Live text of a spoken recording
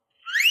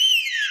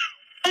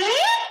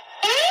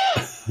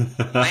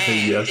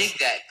Man, Yes. dig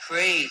that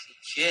crazy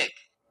chick.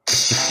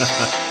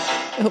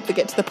 I hope they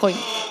get to the point.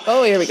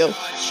 Oh, here we go.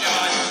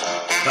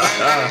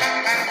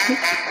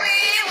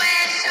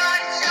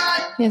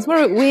 Yes,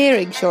 we're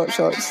wearing short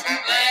shorts.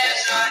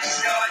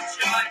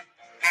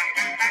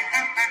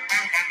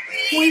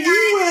 We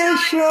wear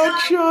short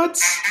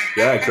shorts.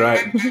 Yeah,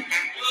 great.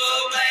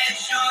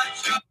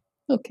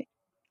 Okay.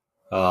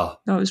 Ah,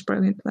 That was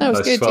brilliant. That was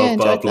those good. Yeah, 12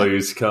 bar enjoyed that.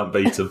 blues, can't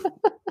beat them.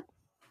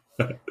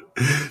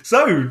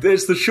 So,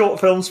 it's the short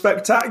film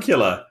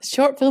spectacular.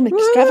 Short film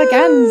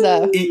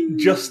extravaganza.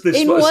 Just this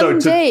In so one to-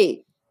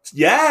 day.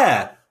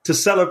 Yeah, to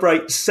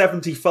celebrate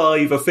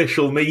 75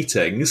 official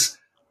meetings,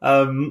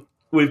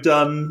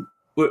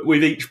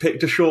 we've each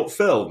picked a short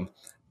film.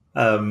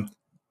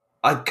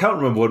 I can't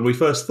remember when we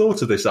first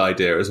thought of this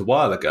idea. It was a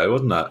while ago,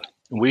 wasn't it?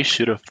 We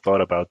should have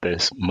thought about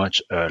this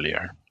much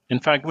earlier. In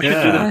fact, we should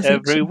Yeah. do I this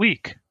think every so.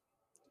 week.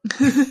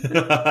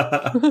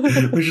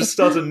 We should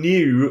start a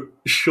new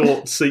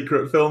short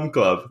secret film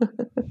club.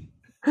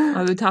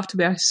 I would have to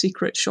be a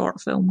secret short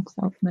film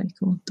club,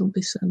 Michael. Don't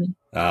be silly.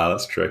 Ah,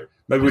 that's true.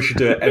 Maybe we should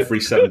do it every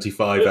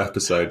 75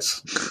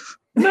 episodes.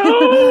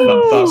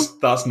 No!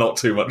 That's not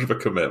too much of a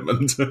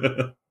commitment.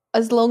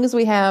 As long as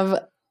we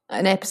have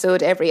an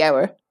episode every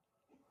hour.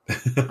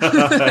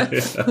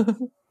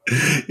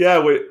 Yeah,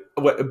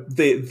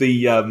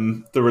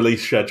 the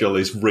release schedule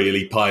is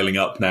really piling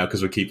up now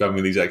because we keep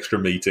having these extra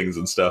meetings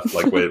and stuff.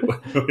 Like we're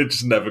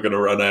just never going to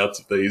run out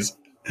of these,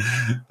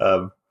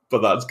 but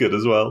that's good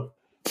as well.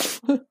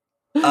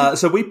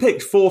 So we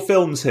picked 4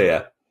 films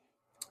here.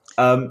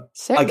 I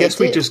Certainly guess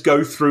we did. just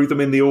go through them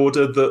in the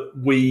order that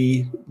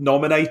we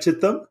nominated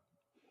them.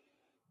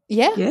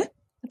 Yeah, Yeah.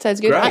 that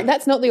sounds good. Great.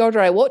 That's not the order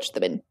I watched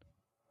them in.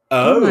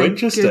 Oh, my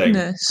interesting.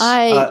 Goodness.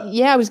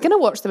 I was going to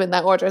watch them in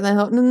that order, and I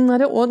thought, I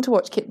don't want to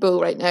watch Kit Bull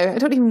right now. I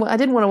didn't want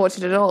to watch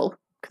it at all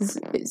because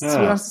to be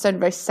honest, it sounded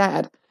very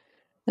sad,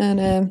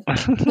 and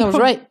I was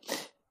right.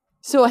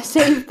 So I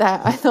saved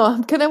that. I thought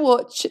I'm going to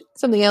watch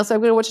something else. I'm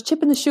going to watch A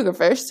Chip and the Sugar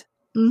first,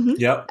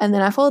 Yep. and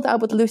then I followed that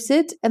up with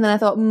Lucid, and then I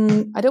thought,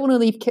 I don't want to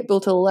leave Kit Bull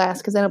till last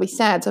because then I'll be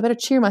sad. So I better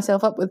cheer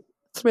myself up with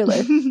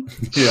Thriller.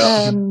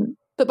 Yeah.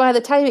 But by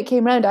the time it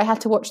came round, I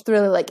had to watch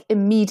Thriller like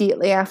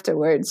immediately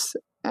afterwards.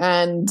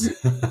 And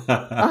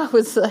I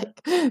was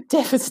like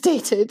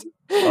devastated.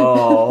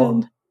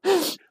 Oh.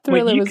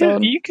 Thriller was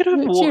on. You could have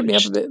It cheered me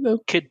up a watched bit, though.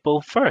 Kid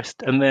Bull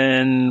first, and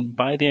then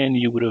by the end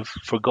you would have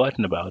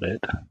forgotten about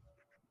it.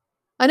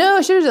 I know,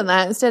 I should have done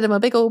that instead. I'm a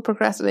big old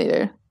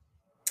procrastinator.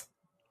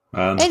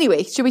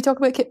 Anyway, should we talk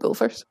about Kit Bull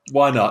first?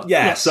 Why not?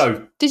 Yeah, Yes.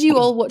 so Did you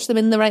all watch them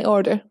in the right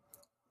order?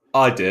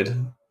 I did.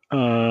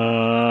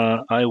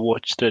 I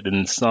watched it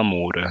in some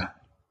order.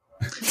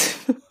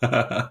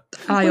 I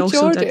Which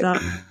also order? did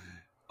that.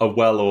 A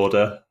well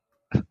order.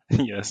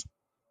 Yes.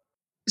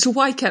 So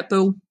why Kit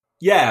Bull?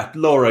 Yeah,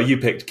 Laura, you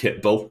picked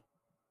Kit Bull.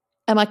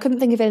 I couldn't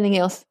think of anything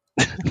else.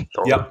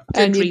 Yep. Good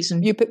And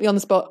reason. you put me on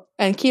the spot.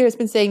 And Kira's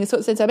been saying this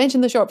since I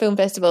mentioned the short film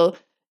festival.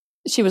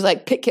 She was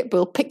like, pick Kit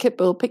Bull, pick Kit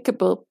Bull, pick Kit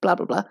Bull, blah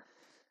blah blah.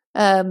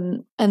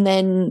 And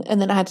then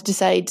I had to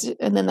decide,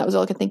 and then that was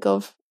all I could think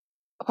of.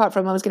 Apart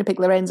from I was going to pick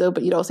Lorenzo,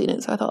 but you'd all seen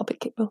it, so I thought I'll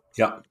pick Kit Bull.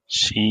 Yep.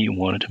 She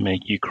wanted to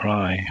make you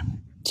cry.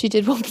 She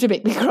did want to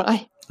make me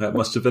cry. That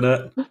must have been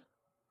it.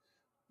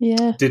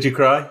 Yeah, Did you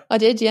cry? I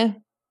did. Yeah,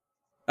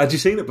 Had you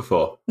seen it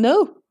before?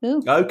 no,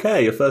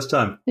 Okay, your first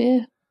time.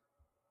 yeah.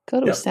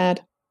 God, it was Yep.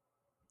 sad.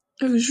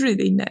 It was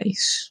really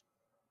nice.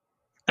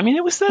 I mean,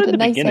 it was sad Had at a the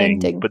nice beginning,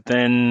 ending. but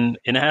then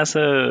it has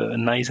a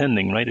nice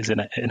ending, right? It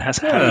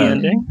has a happy Yeah.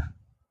 ending?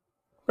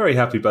 Very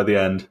happy by the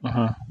end.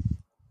 Uh-huh.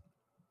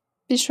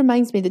 It just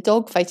reminds me the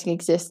dog fighting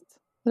exists.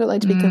 I don't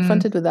like to be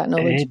confronted with that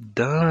knowledge. It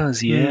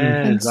does, And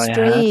yes. I had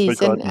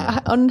strays and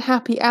forgotten.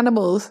 unhappy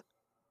animals.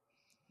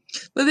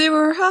 But they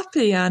were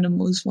happy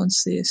animals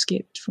once they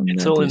escaped from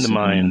It's the all in the abusive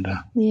mind.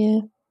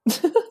 Yeah.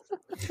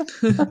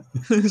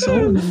 It's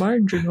all in the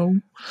mind, you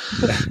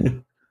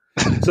know.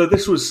 So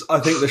this was, I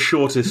think, the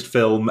shortest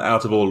film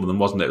out of all of them,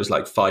 wasn't it? It was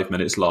like 5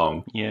 minutes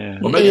long. Yeah.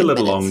 Or maybe 8 a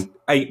little minutes. long.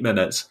 8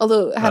 minutes.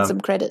 Although it had Um,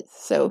 some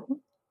credits, so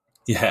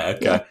Yeah,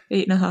 okay. Yeah.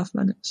 8.5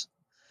 minutes.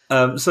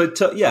 So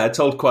it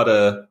told quite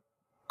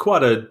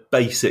a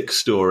basic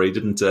story,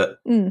 didn't it?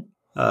 Mm.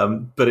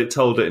 But it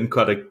told it in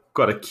quite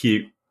a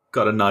cute,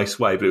 quite a nice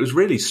way. But it was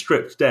really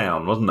stripped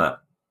down, wasn't it?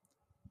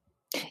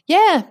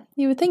 yeah,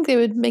 you would think they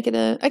would make it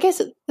a. I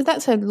guess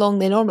that's how long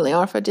they normally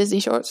are for Disney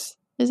shorts,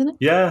 isn't it?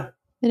 Yeah,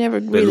 They never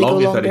a bit really long go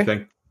if longer.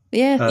 anything.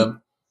 Yeah,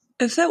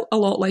 It felt a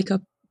lot like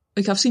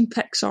I've seen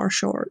Pixar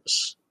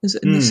shorts. Is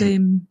it in the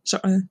same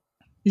sort of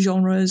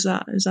genre as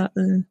that? Is that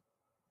the...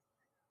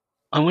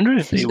 I wonder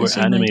if It's they the were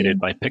same animated idea.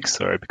 by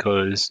Pixar,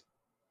 because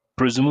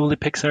presumably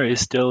Pixar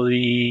is still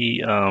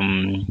the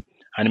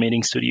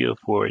animating studio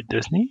for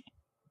Disney.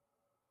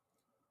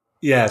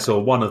 Yeah, so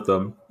one of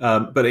them.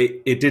 But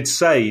it did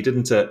say,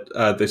 didn't it?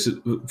 This is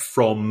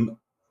from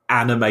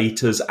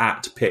animators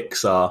at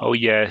Pixar, Oh,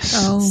 yes.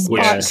 Oh.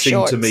 which Spark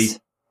seemed to me Shorts.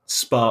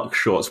 Spark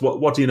Shorts.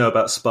 What do you know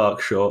about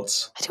Spark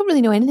Shorts? I don't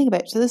really know anything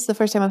about it, so this is the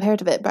first time I've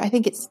heard of it. But I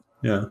think it's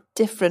Yeah.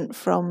 different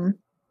from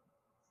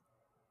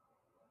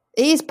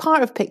It is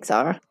part of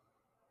Pixar.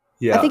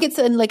 Yeah. I think it's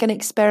in like an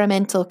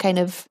experimental kind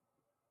of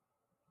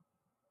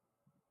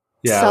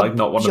like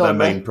not one of their sub-genre.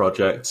 main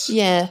projects.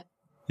 Yeah.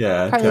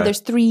 Yeah. Apparently Okay. there's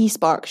 3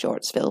 Spark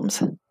Shorts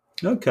films.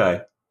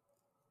 Okay.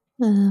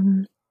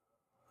 Um,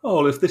 Oh,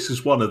 well, if this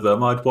is one of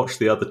them, I'd watch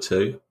the other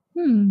 2.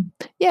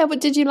 yeah, but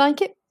did you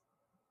like it?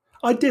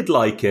 I did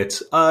like it.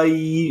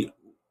 I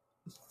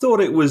thought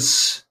it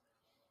was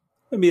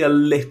maybe a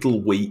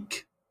little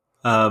weak.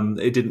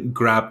 It didn't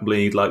grab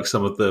me like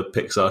some of the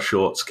Pixar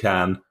shorts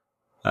can.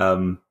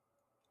 I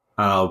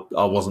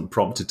wasn't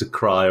prompted to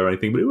cry or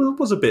anything, but it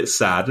was a bit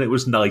sad, and it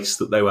was nice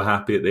that they were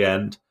happy at the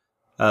end.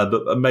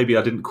 But maybe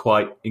I didn't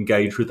quite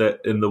engage with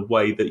it in the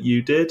way that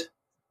you did.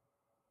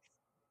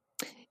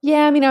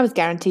 Yeah, I mean, I was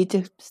guaranteed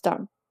to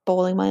start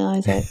bawling my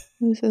eyes out. It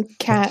was a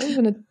cat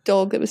and a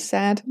dog that was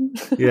sad.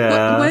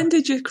 Yeah. When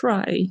did you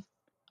cry?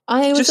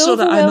 I was Just so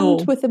that I know.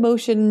 overwhelmed with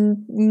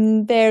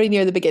emotion very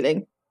near the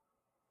beginning.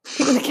 I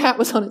think when the cat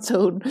was on its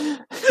own in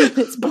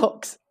its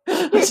box,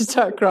 I just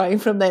started crying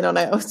from then on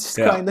out. I was just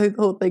crying the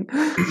whole thing.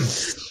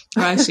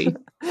 I see.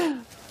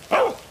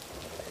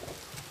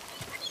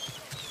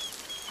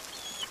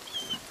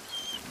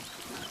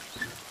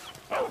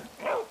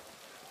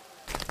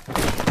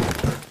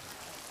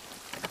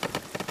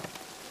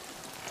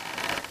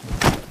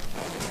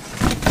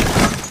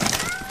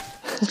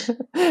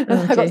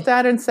 I got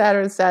sadder and sadder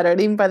and sadder, and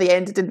even by the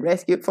end, it didn't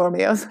rescue it for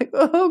me. I was like,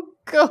 "Oh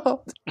God,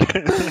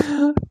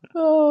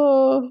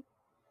 oh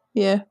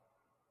yeah,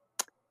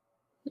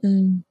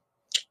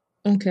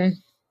 Okay.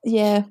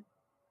 yeah."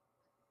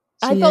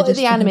 So, I yeah, thought that just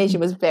the animation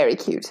was very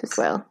cute as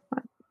well.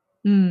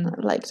 I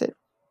liked it.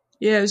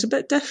 Yeah, it was a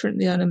bit different,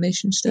 the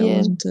animation style, Yeah.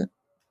 wasn't it?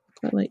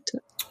 Quite liked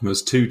it. It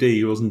was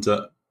 2D, wasn't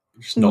it?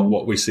 It's not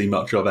what we see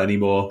much of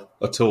anymore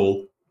at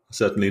all.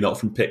 Certainly not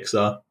from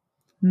Pixar.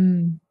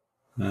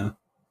 Yeah.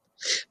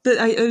 But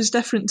it was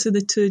different to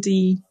the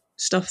 2D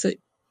stuff that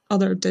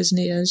other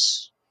Disney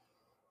is.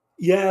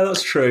 Yeah,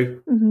 that's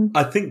true.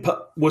 I think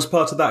was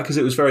part of that because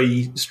it was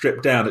very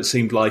stripped down. It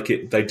seemed like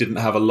they didn't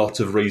have a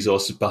lot of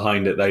resources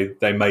behind it.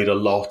 They made a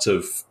lot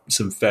of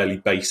some fairly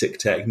basic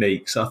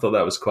techniques. I thought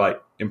that was quite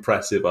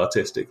impressive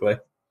artistically.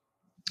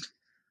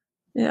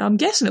 Yeah, I'm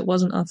guessing it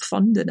wasn't a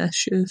funding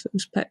issue if it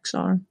was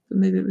Pixar, but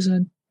maybe it was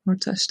an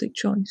artistic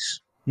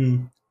choice.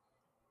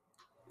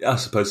 I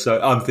suppose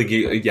so. I'm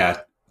thinking,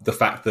 the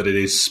fact that it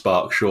is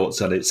Spark Shorts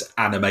and it's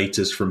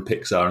animators from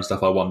Pixar and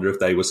stuff, I wonder if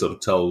they were sort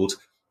of told,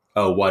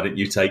 oh, why don't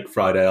you take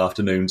Friday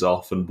afternoons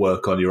off and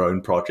work on your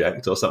own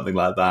project or something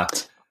like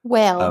that?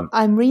 Well,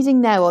 I'm reading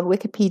now on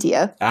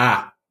Wikipedia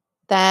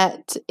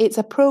that it's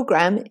a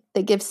program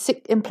that gives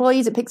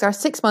employees at Pixar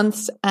 6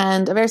 months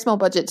and a very small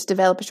budget to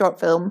develop a short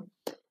film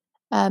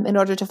in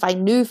order to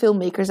find new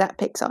filmmakers at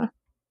Pixar.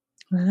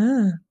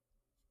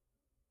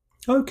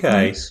 Okay.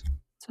 Nice.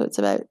 So it's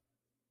about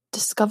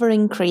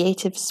discovering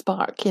creative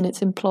spark in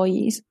its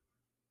employees.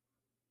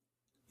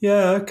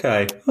 Yeah,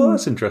 okay. Oh,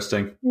 that's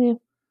interesting. Yeah.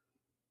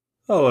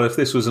 Oh, well, if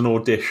this was an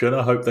audition,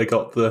 I hope they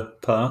got the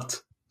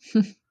part.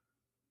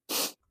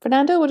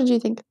 Fernando, what did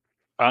you think?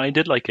 I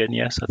did like it,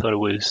 yes. I thought it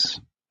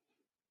was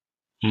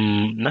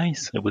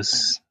nice. It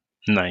was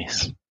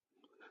nice.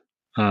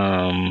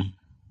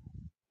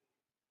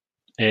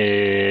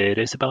 It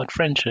is about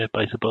friendship,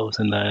 I suppose,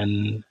 and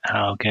then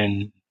how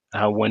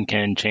one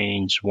can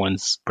change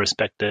one's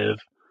perspective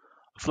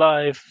of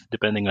life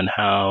depending on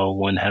how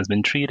one has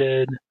been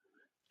treated,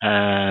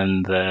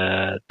 and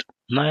that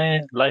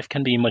life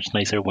can be much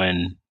nicer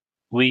when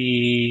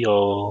we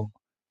all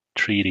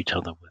treat each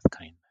other with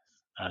kindness,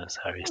 as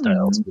Harry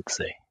Styles would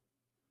say.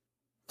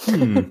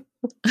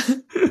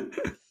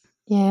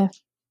 Yeah.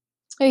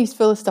 Oh, he's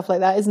full of stuff like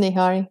that, isn't he,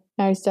 Harry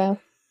Styles?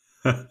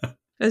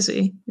 Is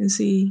he? Is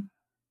he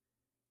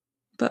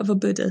a bit of a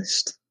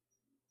Buddhist?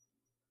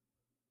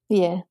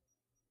 Yeah.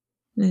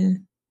 Yeah.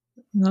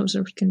 That was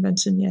a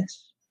convincing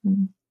yes.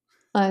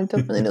 I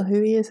don't really know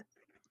who he is.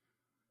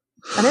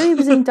 I know he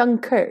was in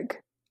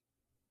Dunkirk.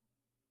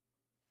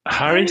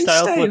 Harry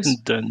Styles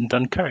wasn't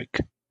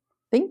Dunkirk.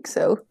 Think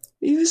so.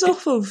 He was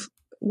off of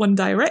One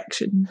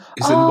Direction.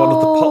 Is in one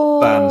of the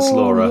pop bands,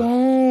 Laura.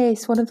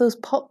 Yes, one of those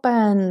pop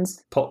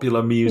bands.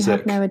 Popular We music.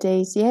 have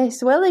nowadays.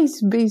 Yes. Well,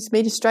 he's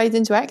made his strides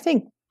into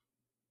acting.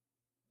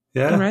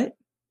 Yeah. All right.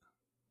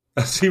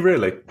 Is he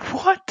really?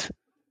 What?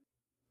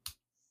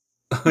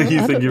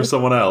 You think you're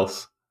someone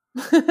else?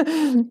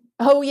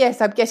 Oh yes,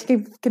 I'm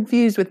getting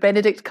confused with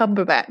Benedict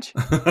Cumberbatch.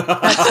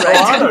 That's right.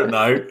 I don't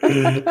know.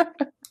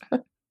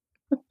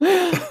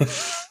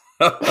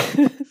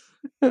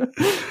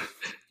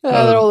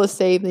 They're all the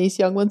same, these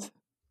young ones.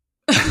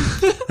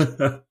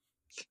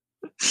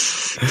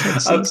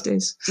 These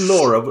days.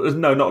 Laura,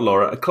 no, not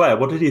Laura. Claire,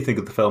 what did you think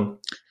of the film?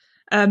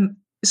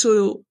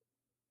 So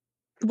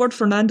the word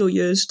Fernando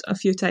used a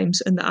few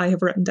times and that I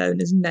have written down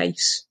is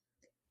nice.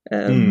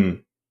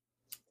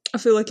 I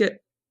feel like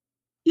it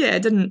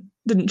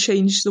didn't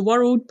change the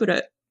world,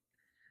 but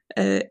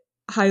it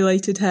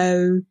highlighted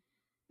how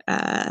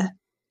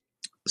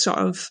sort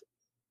of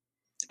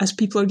as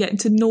people are getting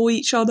to know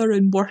each other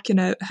and working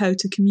out how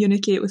to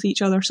communicate with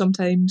each other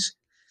sometimes,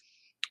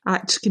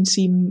 acts can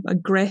seem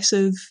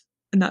aggressive,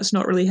 and that's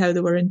not really how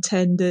they were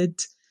intended.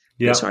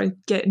 Yeah. Sorry,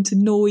 getting to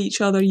know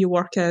each other, you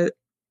work out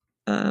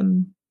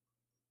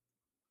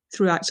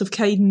through acts of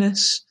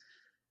kindness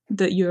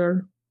that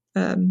you're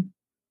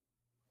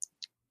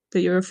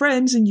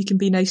friends and you can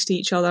be nice to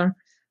each other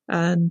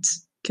and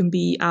can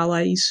be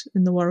allies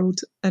in the world.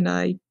 And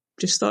I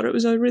just thought it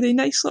was a really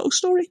nice little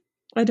story,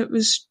 and it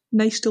was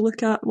nice to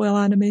look at, well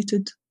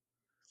animated,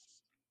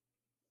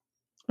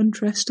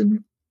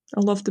 interesting.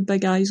 I love the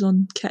big eyes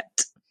on Kit.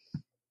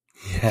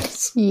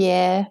 Yes.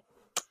 Yeah.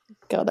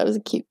 God, that was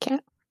a cute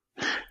cat.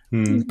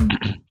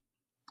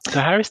 So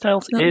Harry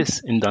Styles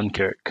is in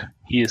Dunkirk.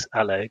 He is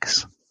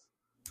Alex.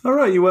 All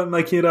right, you weren't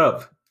making it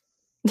up.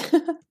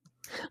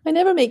 I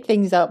never make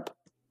things up.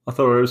 I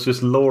thought it was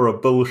just Laura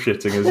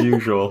bullshitting as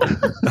usual.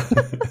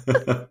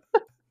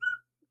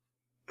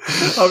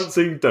 I haven't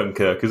seen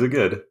Dunkirk. Is it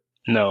good?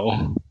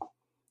 No.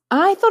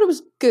 I thought it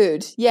was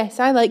good. Yes,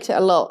 I liked it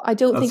a lot. I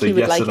don't think you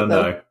would like it, though.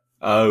 No.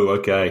 Oh,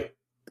 okay.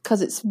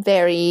 Because it's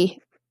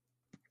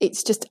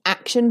just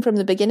action from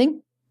the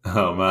beginning.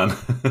 Oh, man.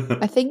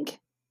 I think.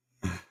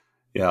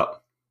 Yeah.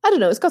 I don't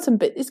know. It's got some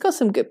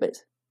good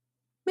bits.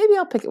 Maybe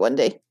I'll pick it one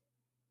day.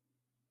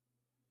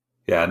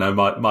 Yeah, no,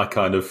 my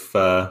kind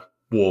of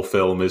war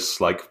film is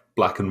like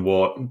black and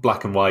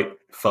white,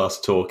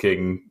 fast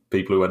talking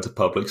people who went to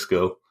public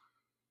school.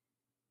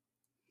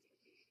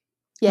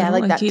 Yeah, I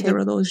like that either too.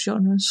 of those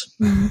genres.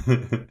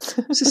 It's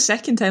the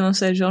second time I've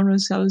said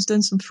genres. I was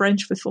doing some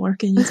French before,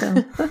 can you tell?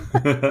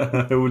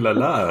 Ooh la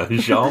la,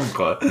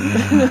 genre.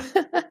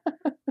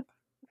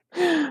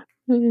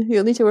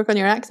 You'll need to work on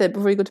your accent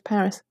before you go to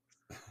Paris.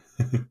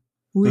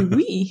 Oui,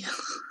 oui.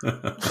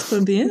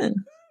 Très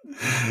bien.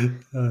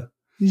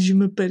 Je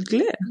m'appelle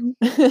Claire.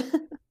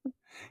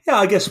 Yeah,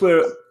 I guess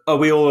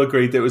we all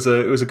agreed that it was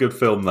a good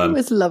film then. It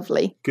was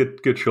lovely.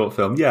 Good short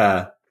film.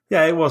 Yeah,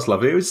 it was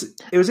lovely. It was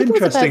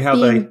interesting how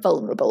how being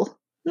vulnerable.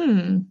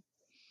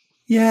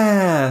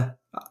 Yeah.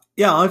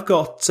 I've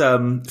got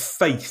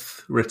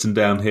faith written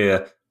down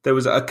here. There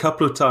was a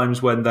couple of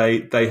times when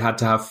they had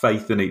to have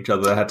faith in each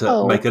other. They had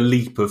to make a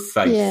leap of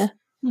faith,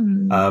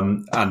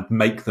 and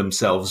make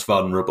themselves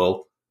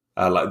vulnerable.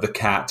 Like the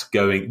cat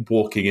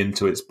walking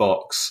into its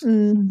box.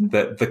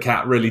 That the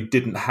cat really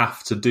didn't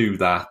have to do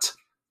that,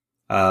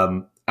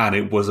 and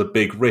it was a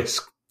big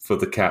risk for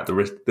the cat.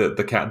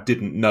 The cat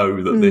didn't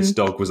know that this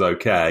dog was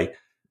okay,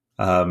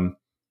 but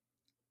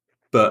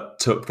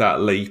took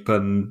that leap,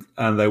 and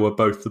they were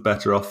both the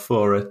better off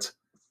for it.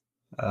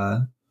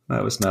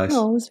 That was nice.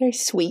 Oh, it was very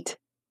sweet.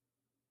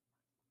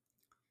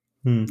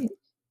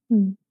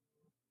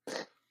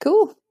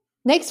 Cool.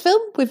 Next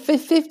film with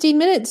 15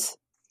 minutes.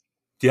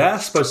 Yeah, I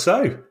suppose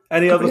so.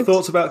 Any other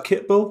thoughts about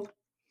Kit Bull?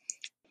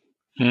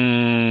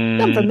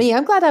 None for me.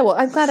 I'm glad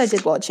I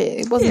did watch it.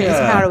 It wasn't as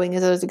harrowing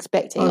as I was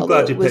expecting, although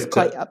it was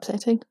quite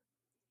upsetting.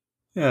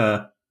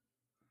 Yeah.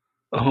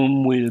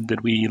 Whom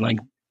did we like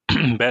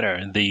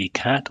better, the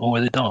cat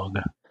or the dog?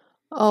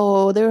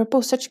 Oh, they were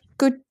both such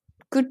good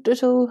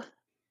little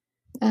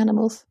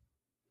animals.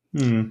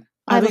 I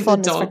have a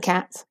fondness for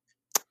cats.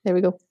 There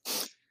we go.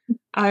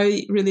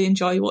 I really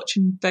enjoy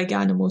watching big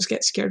animals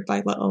get scared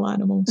by little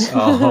animals.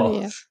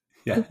 Oh,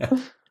 yeah.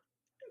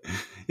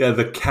 Yeah,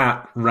 the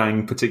cat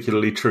rang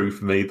particularly true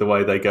for me, the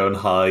way they go and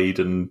hide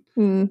and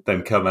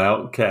then come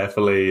out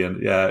carefully.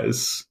 And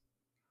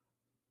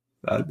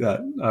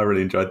I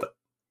really enjoyed that.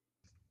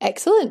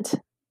 Excellent.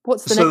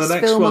 What's the next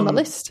film on the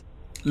list?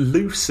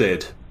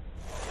 Lucid.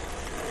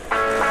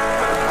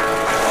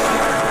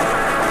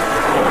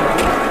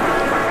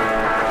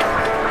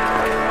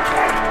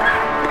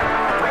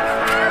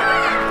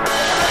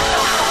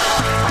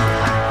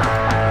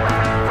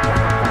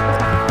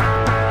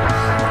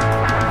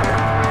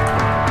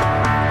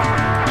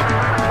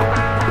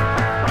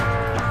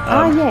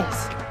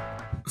 Yes.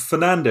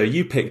 Fernando,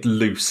 you picked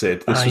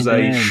Lucid. This was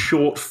a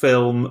short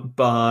film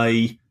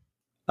by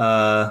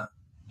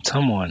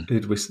someone.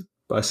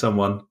 By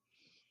someone.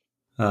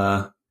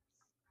 Oh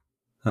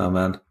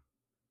man.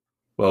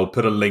 Well,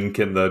 put a link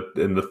in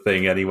the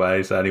thing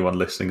anyway, so anyone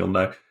listening will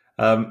know.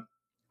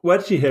 Where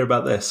did you hear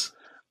about this?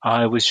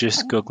 I was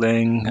just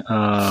Googling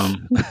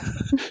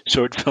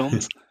short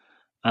films.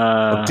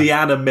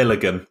 Deanna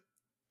Milligan.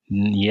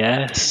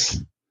 Yes.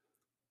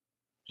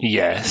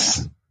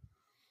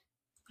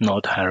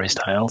 Not Harry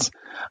Styles.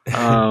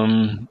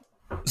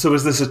 So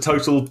was this a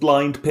total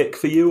blind pick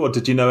for you, or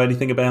did you know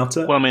anything about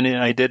it? Well, I mean,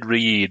 I did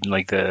read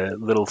like the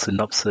little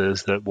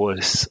synopsis that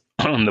was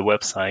on the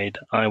website.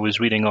 I was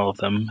reading all of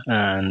them,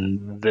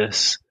 and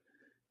this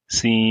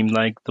seemed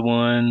like the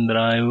one that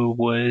I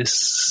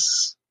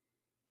was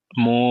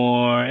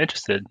more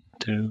interested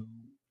to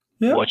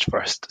watch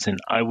first.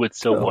 Since I would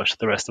still watch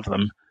the rest of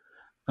them,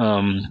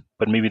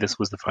 but maybe this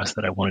was the first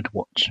that I wanted to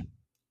watch.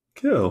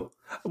 Cool.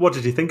 What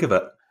did you think of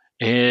it?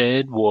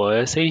 It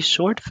was a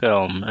short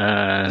film,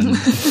 and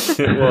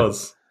it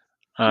was.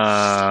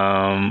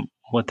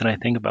 What did I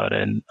think about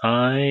it?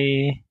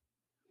 I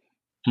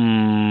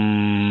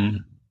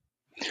mean,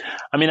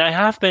 I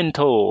have been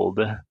told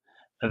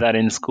that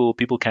in school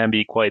people can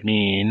be quite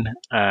mean,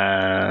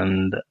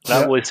 and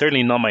that was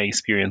certainly not my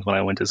experience when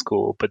I went to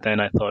school. But then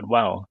I thought,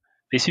 wow,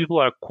 these people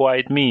are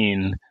quite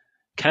mean.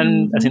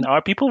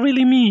 Are people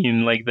really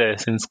mean like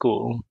this in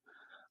school?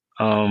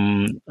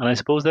 And I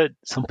suppose that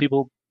some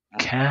people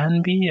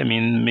can be. I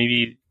mean,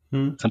 maybe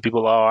some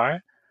people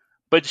are,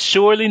 but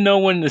surely no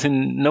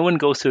one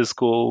goes to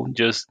school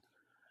just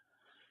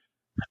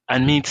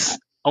and meets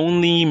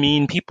only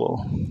mean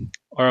people.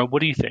 Or what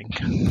do you think?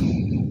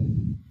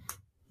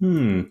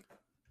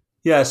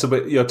 Yeah, so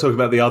but you're talking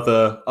about the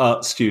other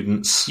art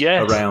students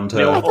around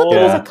her. I thought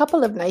there was a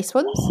couple of nice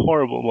ones.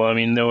 Horrible. Well, I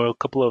mean, there were a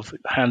couple of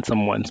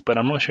handsome ones, but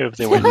I'm not sure if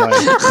they were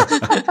nice.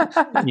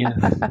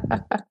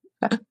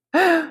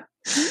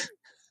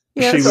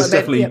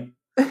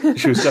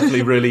 She was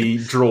definitely really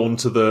drawn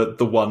to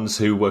the ones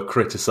who were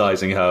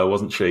criticizing her,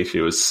 wasn't she?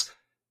 She was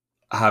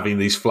having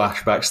these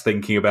flashbacks,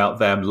 thinking about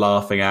them,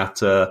 laughing at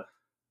her.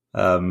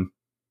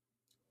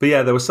 But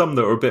yeah, there were some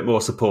that were a bit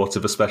more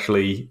supportive,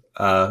 especially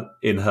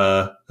in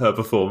her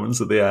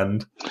performance at the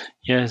end.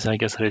 Yes, I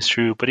guess that is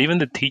true. But even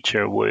the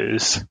teacher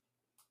was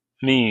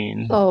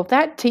mean. Oh,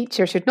 that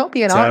teacher should not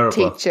be an art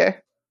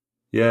teacher.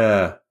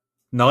 Yeah,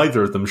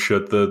 neither of them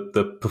should.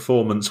 The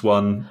performance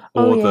one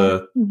or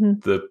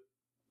the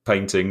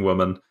painting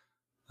woman.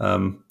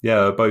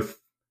 Both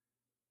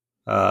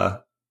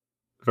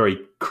very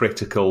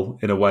critical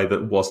in a way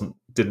that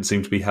didn't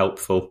seem to be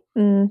helpful.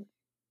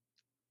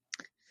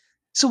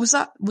 So was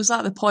that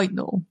the point,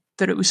 though,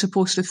 that it was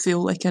supposed to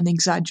feel like an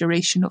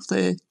exaggeration of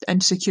the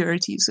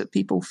insecurities that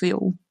people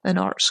feel in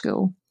art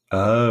school?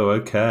 Oh,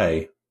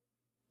 okay.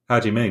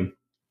 How do you mean?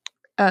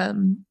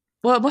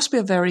 Well, it must be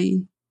a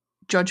very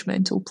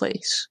judgmental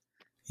place.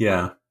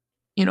 Yeah.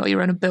 You know,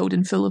 you're in a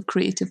building full of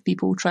creative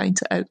people trying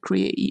to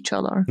out-create each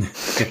other.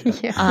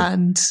 Yeah.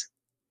 And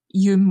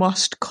you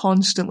must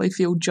constantly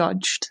feel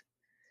judged.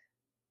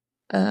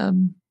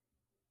 And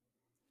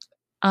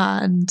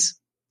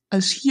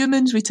as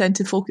humans, we tend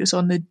to focus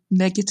on the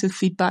negative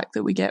feedback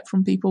that we get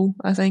from people,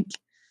 I think.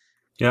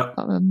 Yeah.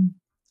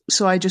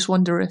 So I just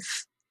wonder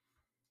if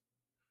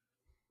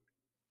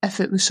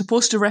it was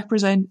supposed to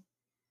represent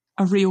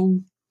a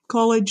real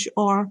college,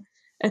 or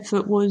if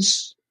it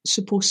was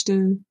supposed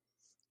to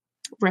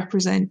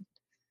represent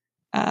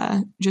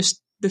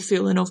just the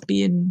feeling of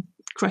being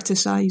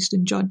criticised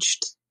and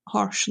judged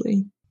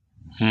harshly.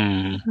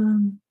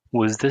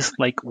 Was this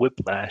like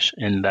Whiplash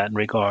in that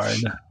regard?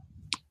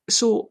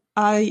 So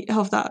I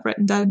have that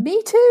written down.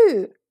 Me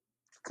too.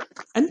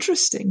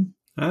 Interesting.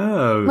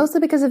 Oh. Mostly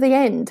because of the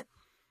end.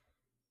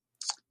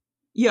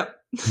 Yep.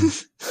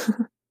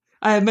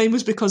 Mine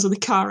was because of the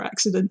car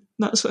accident.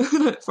 That's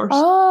when it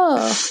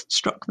first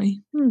struck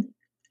me.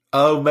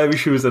 Oh, maybe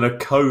she was in a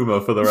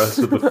coma for the rest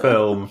of the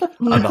film,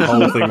 and the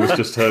whole thing was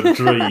just her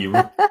dream.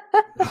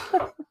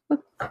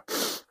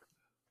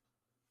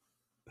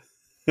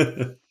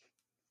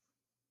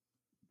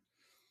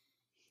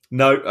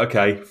 No,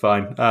 okay,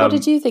 fine. What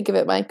did you think of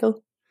it,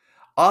 Michael?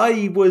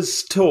 I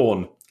was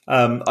torn.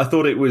 I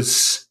thought it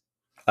was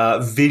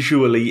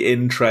visually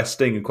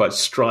interesting and quite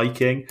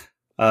striking.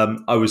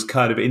 I was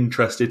kind of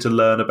interested to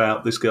learn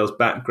about this girl's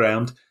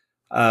background,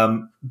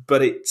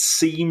 but it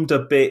seemed a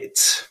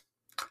bit...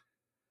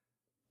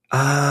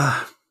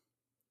 I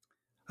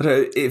don't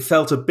know, it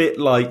felt a bit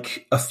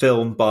like a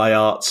film by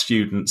art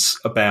students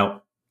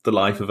about the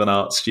life of an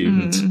art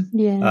student,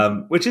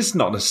 which is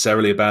not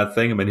necessarily a bad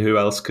thing. I mean,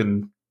 who's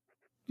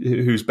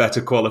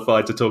better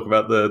qualified to talk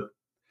about the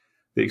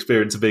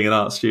experience of being an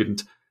art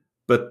student?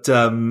 But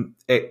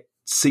it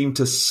seemed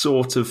to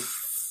sort of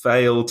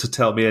fail to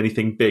tell me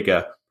anything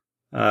bigger.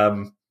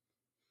 I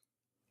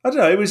don't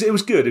know. It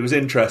was good. It was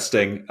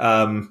interesting.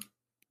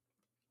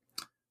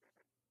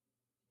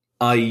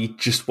 I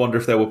just wonder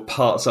if there were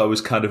parts I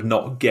was kind of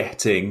not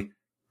getting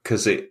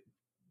because it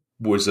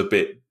was a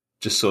bit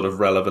just sort of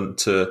relevant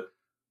to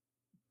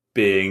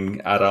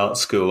being at art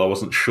school. I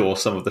wasn't sure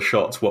some of the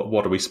shots.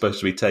 What are we supposed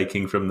to be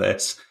taking from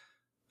this?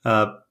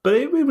 But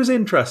it was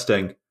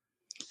interesting.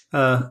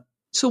 So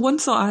one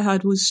thought I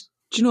had was,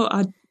 do you know,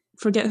 I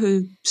forget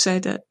who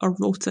said it or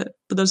wrote it,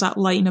 but there's that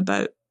line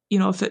about, you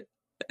know, if it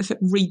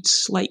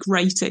reads like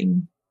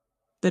writing,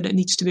 then it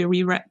needs to be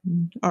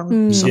rewritten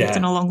or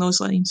something along those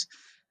lines.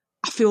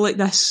 I feel like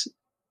this,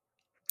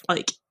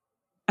 like,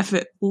 if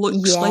it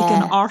looks like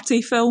an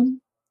arty film,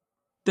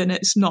 then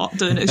it's not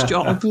doing its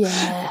job.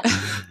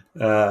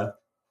 And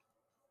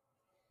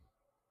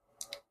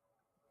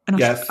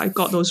I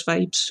got those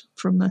vibes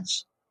from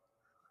this.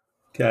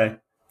 Okay.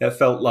 It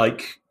felt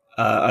like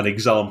an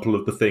example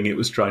of the thing it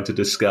was trying to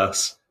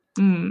discuss.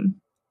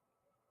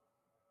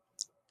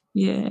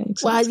 Yeah, exactly.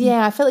 Well,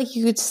 yeah, I felt like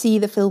you could see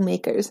the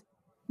filmmakers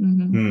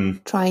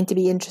trying to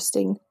be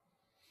interesting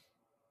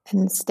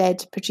and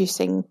instead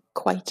producing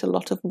quite a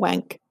lot of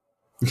wank.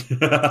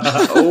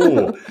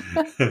 Oh,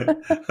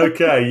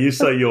 okay, you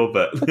say your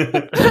bit.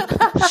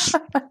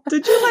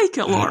 Did you like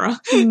it, Laura?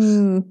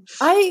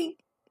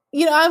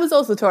 I was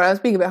also torn. I was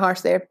being a bit harsh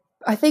there.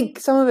 I think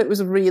some of it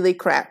was really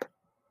crap.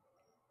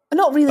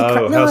 Not really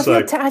crap. No,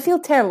 I feel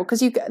terrible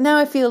because now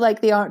I feel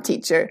like the art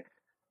teacher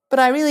But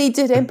I really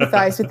did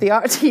empathise with the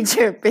art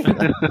teacher being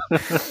like,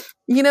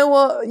 you know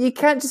what, you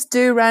can't just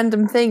do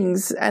random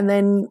things and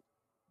then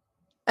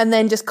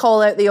just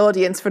call out the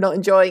audience for not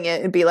enjoying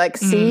it and be like,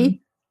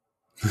 see?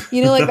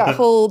 You know, like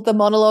the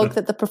monologue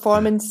that the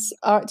performance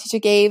art teacher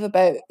gave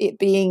about it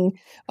being,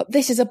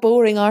 this is a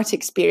boring art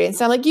experience.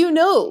 And I'm like,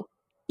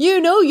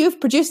 you've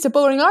produced a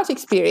boring art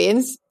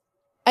experience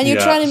and you're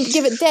trying to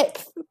give it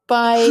depth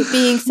by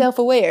being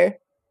self-aware.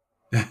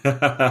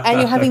 And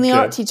you're having the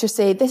art teacher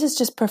say, this is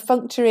just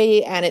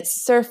perfunctory and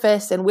it's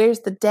surface and where's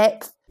the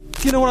depth?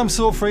 You know what I'm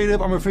so afraid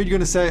of? I'm afraid you're going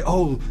to say,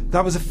 oh,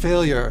 that was a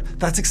failure.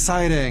 That's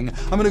exciting.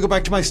 I'm going to go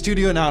back to my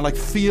studio now and like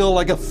feel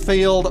like a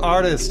failed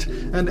artist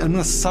and I'm going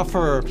to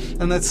suffer.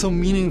 And that's so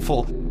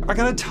meaningful. I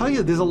got to tell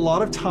you, there's a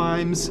lot of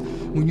times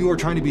when you are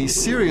trying to be a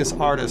serious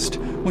artist,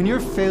 when your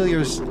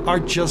failures are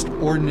just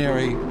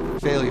ordinary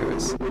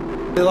failures.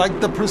 They're like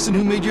the person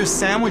who made your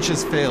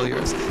sandwiches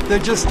failures. They're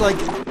just like,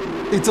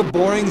 it's a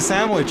boring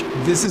sandwich.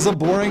 This is a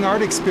boring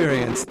art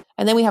experience.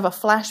 And then we have a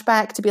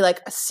flashback to be like,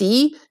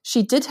 see,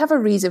 she did have a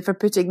reason for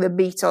putting the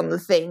meat on the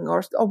thing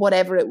or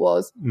whatever it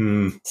was.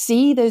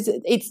 See,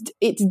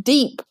 it's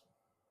deep.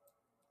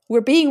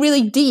 We're being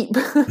really deep.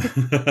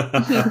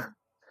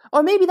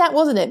 Or maybe that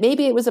wasn't it.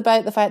 Maybe it was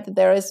about the fact that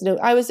there is no...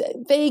 I was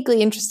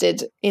vaguely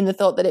interested in the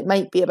thought that it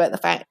might be about the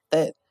fact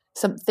that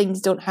some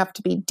things don't have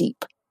to be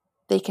deep.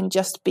 They can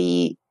just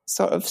be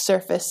sort of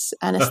surface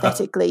and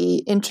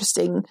aesthetically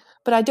interesting.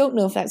 But I don't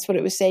know if that's what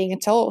it was saying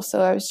at all.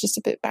 So I was just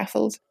a bit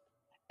baffled.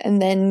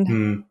 And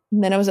then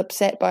I was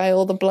upset by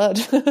all the blood.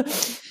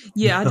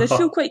 Yeah, I did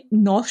feel quite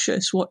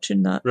nauseous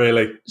watching that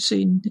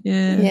scene.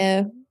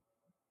 Yeah.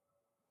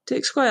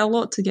 Takes quite a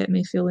lot to get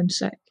me feeling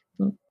sick.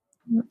 But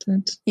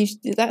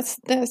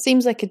that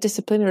seems like a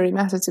disciplinary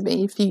matter to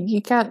me. If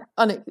you can't,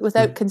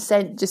 without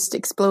consent, just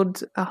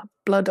explode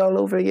blood all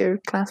over your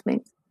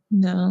classmates.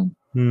 No.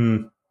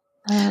 They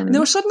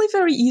were suddenly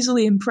very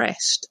easily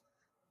impressed,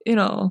 you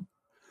know.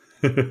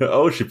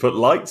 Oh, she put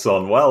lights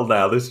on. Well,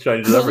 now this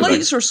changes everything. The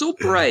lights are so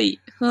bright.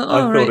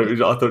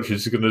 I thought she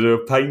was going to do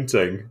a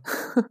painting.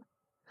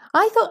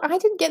 I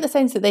didn't get the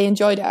sense that they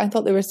enjoyed it. I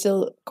thought they were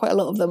still, quite a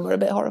lot of them were a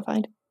bit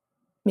horrified.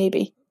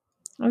 Maybe.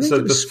 So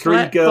the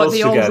three girls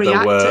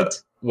together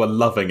were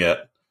loving it.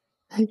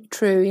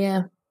 True,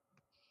 yeah.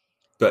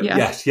 But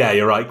yes,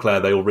 you're right,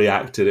 Claire. They all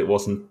reacted. It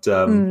wasn't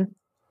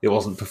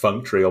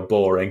perfunctory or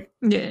boring.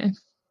 Yeah.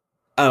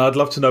 And I'd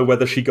love to know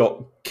whether she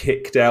got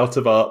kicked out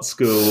of art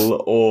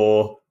school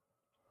or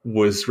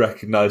was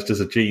recognised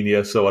as a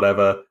genius or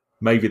whatever.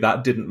 Maybe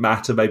that didn't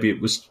matter. Maybe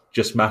it was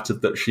just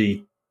mattered that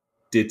she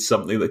did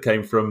something that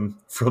came from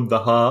the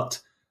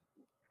heart.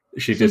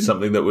 She did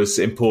something that was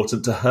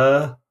important to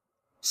her.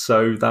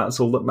 So that's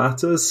all that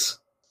matters.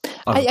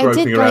 I'm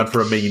groping around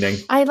for a meaning.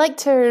 I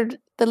liked the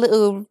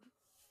little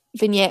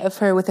vignette of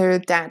her with her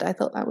dad. I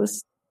thought that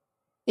was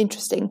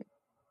interesting.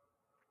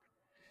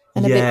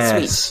 And a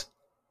bit sweet.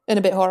 And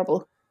a bit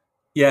horrible.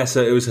 Yeah,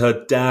 so it was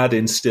her dad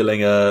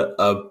instilling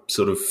a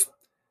sort of...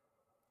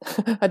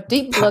 a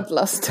deep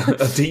bloodlust.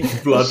 a deep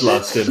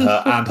bloodlust in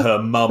her, and her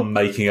mum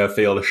making her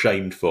feel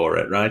ashamed for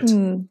it, right?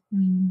 And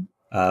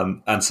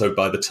so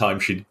by the time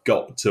she'd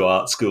got to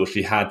art school,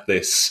 she had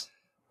this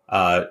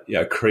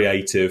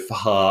creative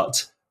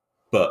heart,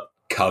 but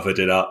covered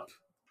it up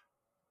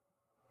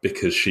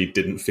because she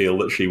didn't feel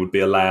that she would be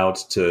allowed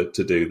to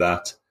do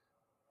that.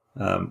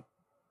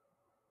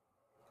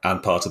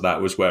 And part of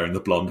that was wearing the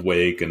blonde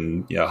wig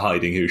and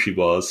hiding who she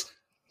was.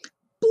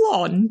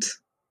 Blonde?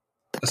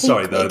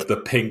 Sorry,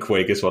 the pink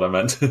wig is what I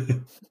meant.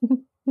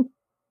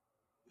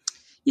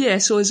 Yeah,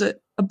 so is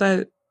it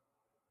about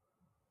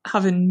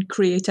having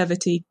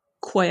creativity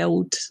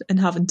quelled and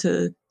having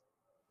to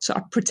sort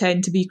of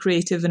pretend to be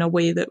creative in a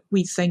way that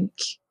we think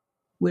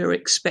we're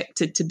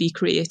expected to be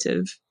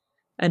creative?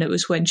 And it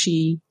was when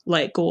she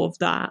let go of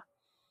that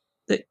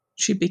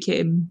she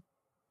became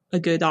a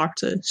good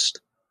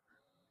artist.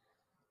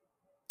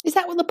 Is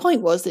that what the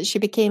point was, that she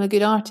became a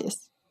good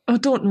artist? I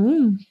don't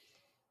know.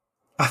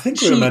 I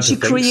think we were meant to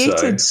think so. She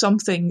created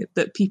something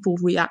that people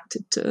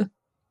reacted to.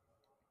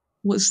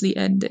 Was the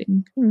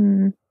ending,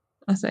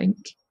 I think.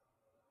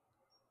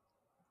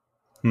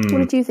 What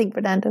did you think,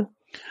 Fernando?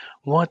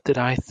 What did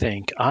I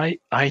think? I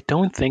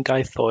don't think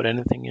I thought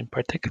anything in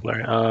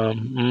particular.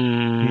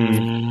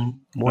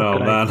 What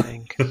did I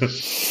think?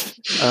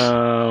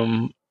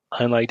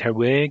 I liked her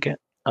wig.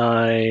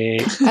 I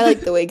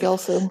liked the wig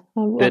also.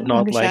 Did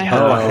not like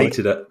how I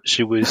hated it.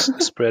 She was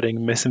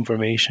spreading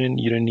misinformation.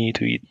 You don't need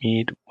to eat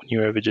meat when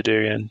you're a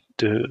vegetarian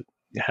to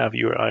have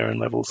your iron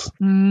levels.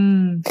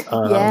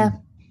 Yeah,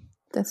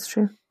 that's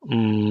true.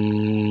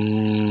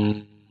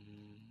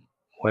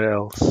 What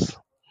else?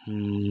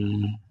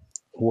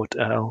 What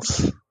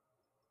else?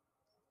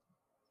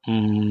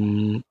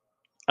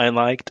 I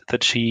liked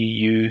that she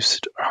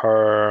used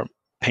her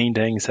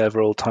painting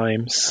several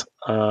times,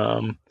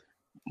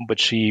 but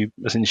she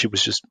was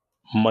just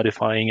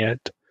modifying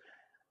it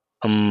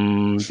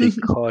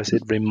because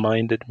it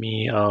reminded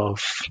me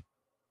of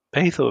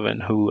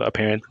Beethoven, who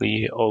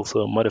apparently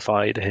also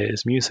modified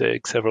his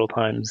music several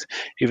times,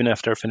 even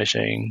after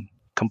finishing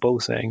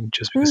composing,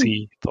 just because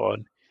he thought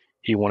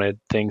he wanted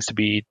things to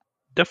be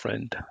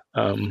different.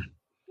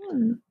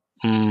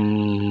 What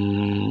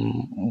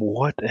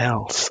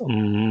else?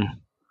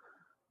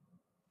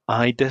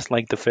 I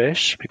dislike the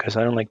fish because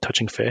I don't like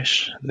touching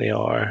fish. They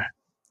are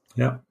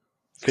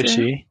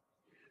fishy.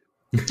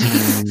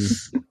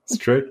 It's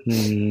true.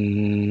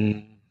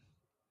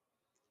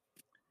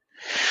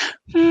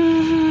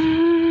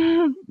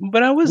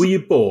 But Were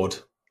you bored?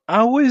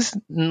 I was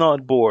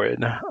not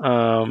bored.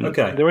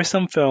 Okay. There are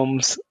some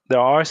films.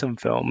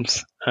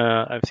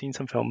 I've seen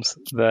some films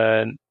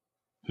that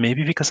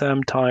maybe because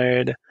I'm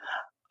tired,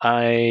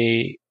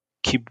 I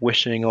keep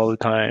wishing all the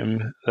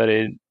time that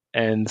it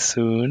ends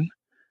soon.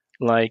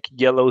 Like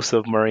Yellow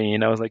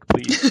Submarine. I was like,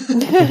 please.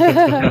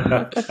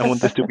 I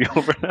want this to be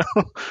over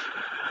now.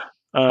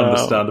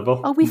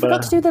 Understandable. Oh, we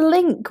forgot to do the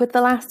link with the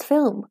last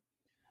film.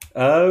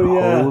 Oh,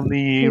 yeah.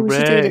 Holy We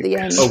should do it at the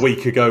end. A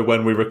week ago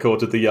when we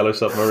recorded the Yellow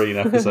Submarine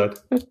episode.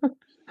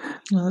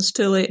 No, it's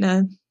too late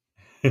now.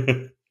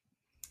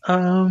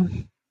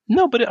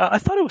 No, but I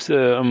thought it was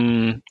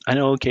an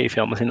okay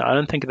film. I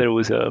don't think that it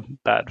was a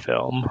bad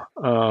film.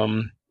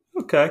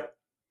 Okay.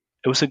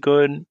 It was a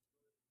good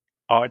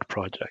art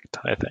project,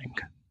 I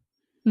think.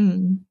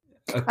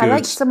 I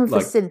liked some of the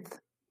synth.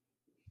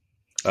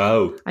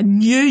 Oh. I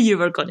knew you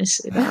were going to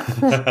say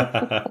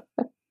that.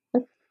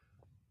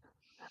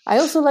 I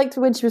also liked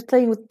when she was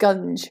playing with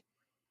Gunge.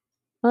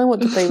 I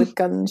want to play with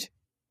Gunge.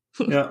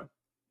 Yeah.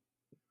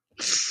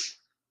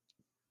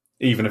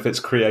 Even if it's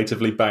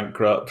creatively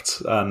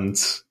bankrupt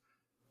and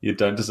you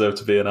don't deserve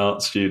to be an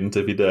art student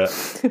if you do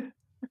it.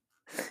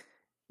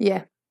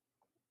 Yeah.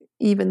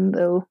 Even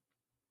though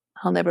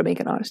I'll never make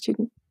an art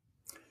student.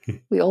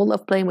 We all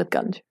love playing with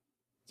Gunge.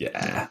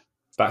 Yeah.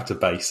 Back to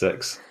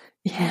basics.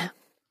 Yeah.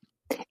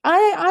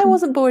 I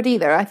wasn't bored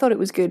either. I thought it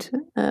was good.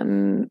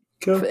 Cool.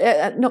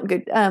 Not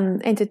good.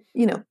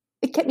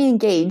 It kept me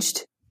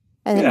engaged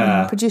and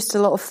it produced a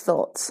lot of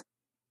thoughts.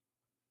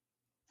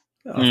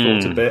 I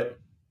thought a bit.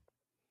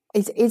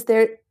 Is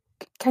there?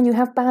 Can you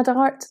have bad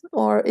art,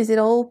 or is it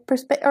all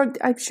perspective?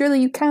 Or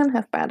surely you can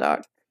have bad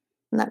art,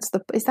 and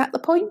is that the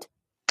point?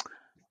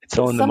 It's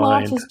all in the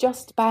mind. Some art is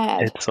just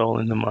bad. It's all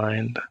in the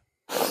mind.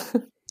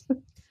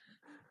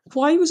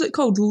 Why was it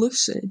called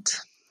Lucid?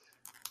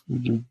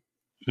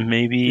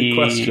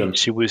 Maybe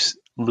she was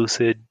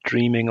lucid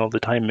dreaming all the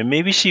time, and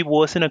maybe she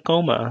was in a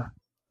coma.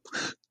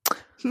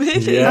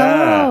 Maybe.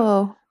 Yeah.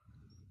 Oh.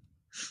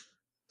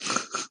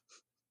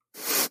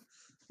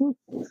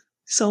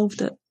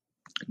 Solved it.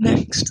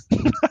 Next.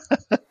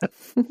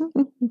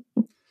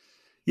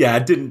 Yeah,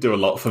 it didn't do a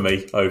lot for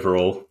me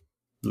overall.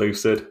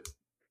 Lucid.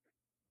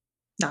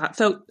 Nah, it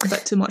felt a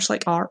bit too much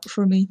like art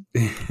for me.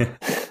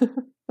 A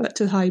bit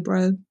too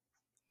highbrow.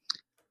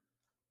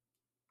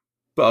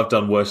 But I've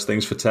done worse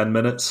things for 10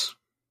 minutes.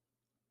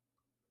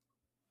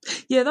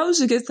 Yeah, that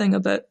was a good thing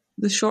about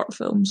the short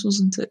films,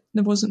 wasn't it?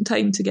 There wasn't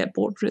time to get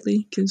bored,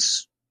 really,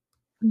 because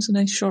it was a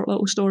nice short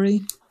little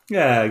story.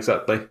 Yeah,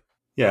 exactly.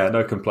 Yeah,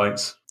 no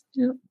complaints.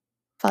 Yeah.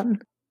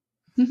 Fun.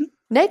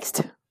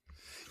 Next.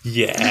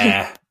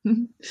 Yeah.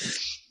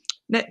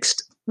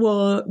 Next,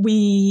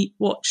 we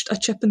watched A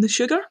Chip in the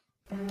Sugar.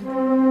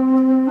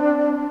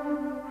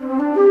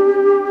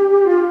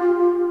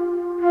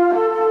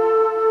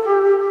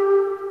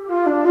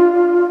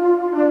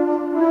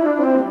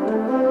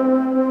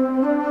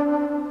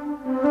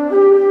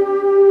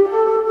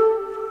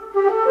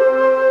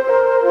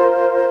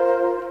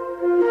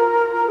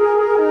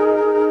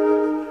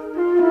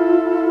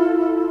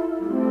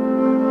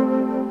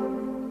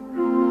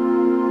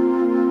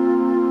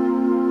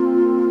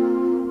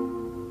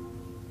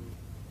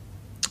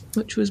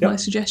 Which was my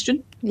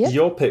suggestion. Yep.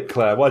 Your pick,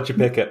 Claire. Why'd you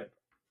pick it?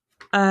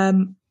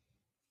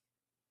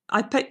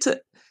 I picked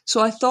it, so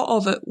I thought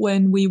of it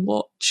when we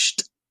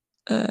watched.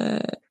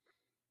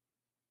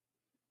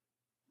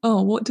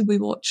 What did we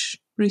watch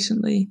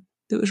recently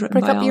that was written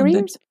Prick by Up Your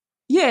Alan Ears?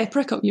 Yeah,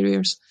 Prick Up Your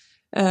Ears.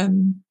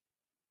 And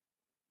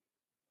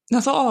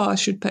I thought, I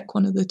should pick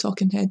one of the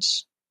Talking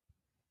Heads.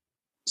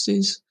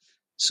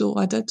 So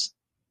I did.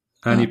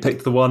 And you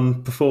picked the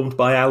one performed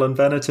by Alan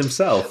Bennett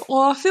himself.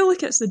 Well, I feel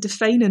like it's the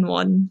defining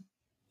one.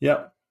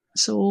 Yep.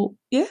 So,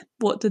 yeah,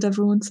 what did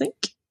everyone think?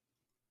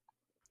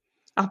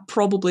 I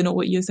probably know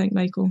what you think,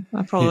 Michael.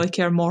 I probably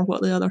care more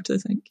what the other two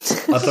think.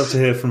 I'd love to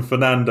hear from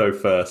Fernando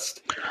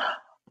first.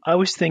 I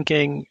was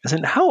thinking,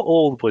 how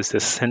old was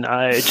this? And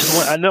I just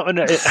want,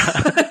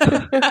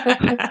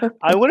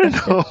 I want to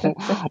know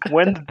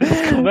when did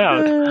this come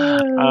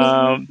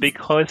out?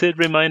 Because it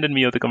reminded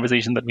me of the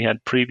conversation that we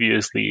had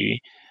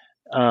previously,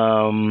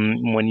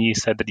 when you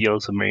said that Yellow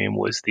Submarine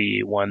was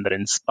the one that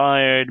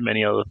inspired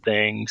many other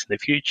things in the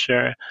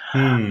future.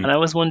 And I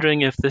was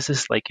wondering if this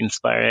is like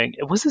inspiring.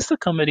 Was this a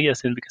comedy,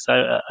 as in, because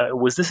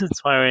was this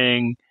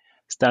inspiring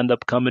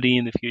stand-up comedy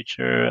in the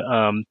future,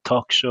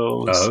 talk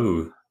shows?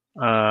 Oh.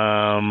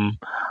 I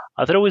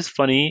thought it was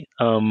funny,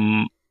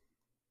 most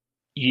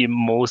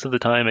of the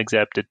time,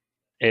 except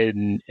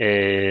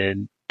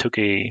it took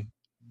a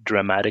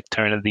dramatic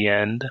turn at the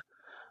end.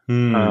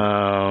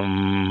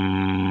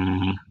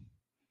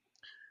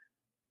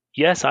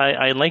 Yes,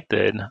 I liked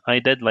it. I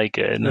did like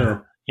it. Yeah.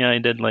 I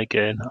did like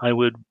it. I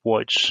would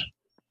watch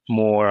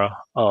more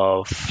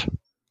of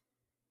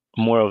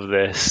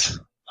this.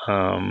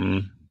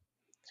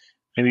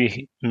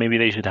 Maybe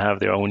they should have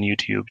their own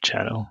YouTube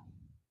channel.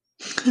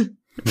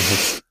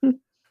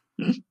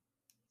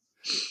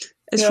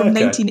 It's from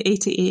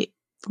 1988,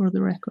 for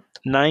the record.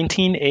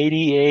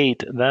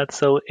 1988. That's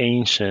so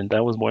ancient.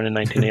 I was born in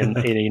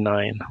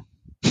 1989.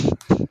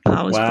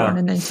 I was born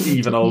in 1988.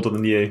 Even older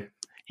than you.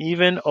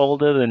 Even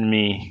older than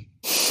me.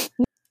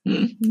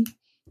 Mm-hmm.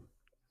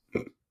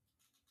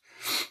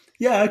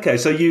 Yeah. Okay.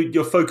 So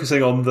you're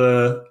focusing on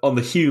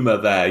the humor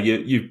there.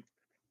 You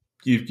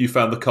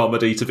found the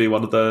comedy to be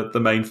one of the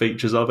main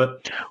features of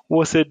it.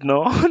 Was it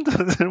not?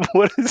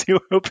 What is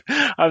your?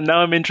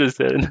 I'm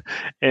interested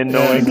in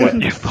knowing what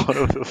you thought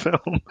of the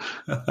film.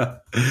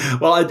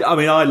 Well, I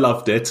mean, I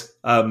loved it.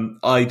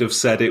 I'd have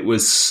said it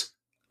was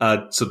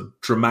a sort of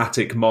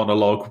dramatic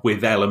monologue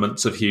with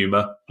elements of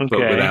humor, but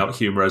without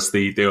humor as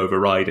the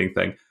overriding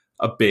thing.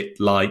 A bit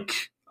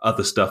like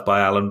other stuff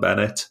by Alan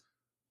Bennett,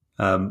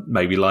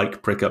 maybe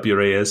like Prick Up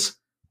Your Ears.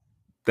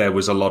 There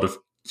was a lot of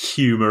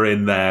humor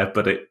in there,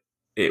 but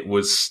it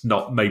was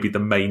not maybe the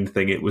main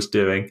thing it was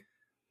doing.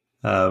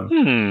 What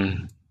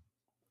do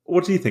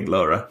you think,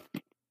 Laura?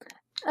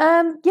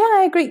 Yeah,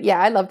 I agree. Yeah,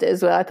 I loved it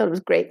as well. I thought it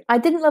was great. I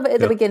didn't love it at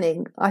the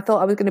beginning. I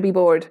thought I was going to be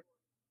bored.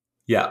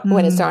 Yeah,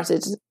 when it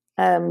started.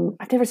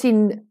 I've never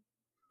seen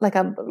like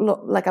a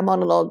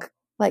monologue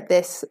like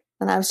this,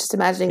 and I was just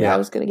imagining that I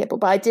was going to get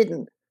bored, but I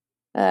didn't.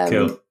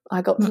 Cool.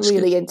 I got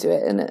really into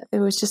it, and it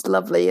was just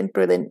lovely and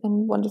brilliant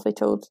and wonderfully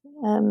told.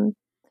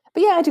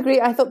 But yeah, I'd agree.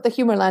 I thought the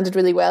humour landed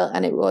really well,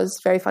 and it was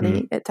very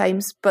funny at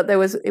times. But it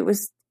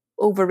was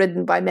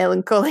overridden by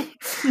melancholy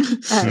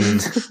and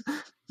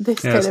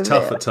this kind of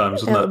tough at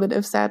times, element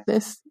of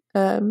sadness.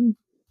 But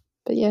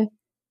yeah,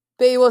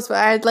 but it was.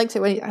 I liked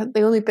it when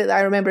the only bit that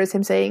I remember is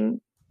him saying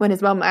when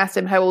his mum asked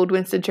him how old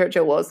Winston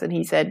Churchill was, and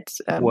he said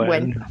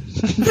when.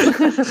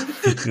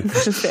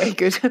 This was very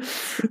good. So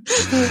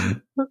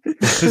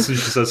she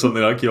says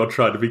something like, "You're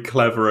trying to be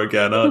clever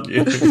again, aren't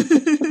you?"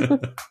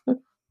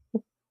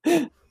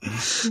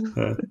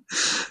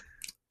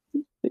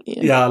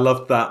 Yeah, I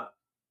loved that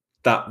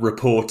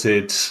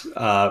reported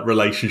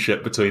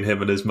relationship between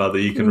him and his mother.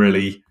 You can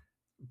really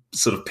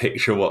sort of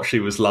picture what she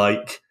was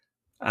like,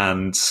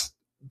 and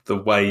the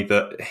way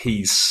that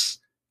he's,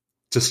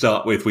 to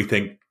start with, we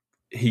think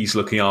he's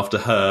looking after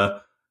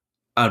her,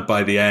 and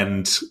by the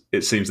end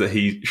it seems that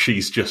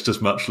she's just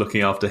as much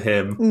looking after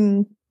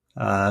him,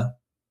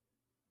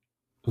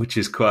 which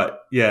is quite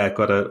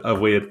a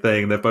weird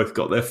thing. They've both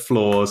got their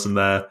flaws, and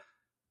they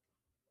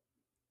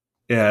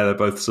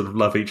both sort of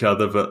love each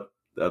other, but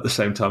at the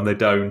same time they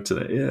don't.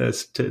 And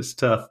it's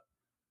tough.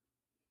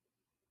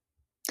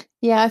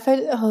 Yeah, I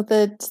found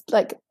the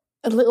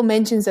little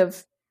mentions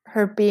of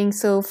her being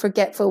so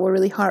forgetful were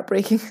really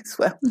heartbreaking as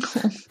well.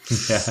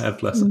 Yeah,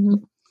 bless her.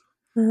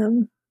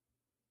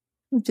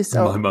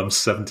 My mum's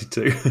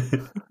 72.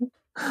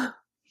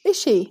 Is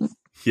she?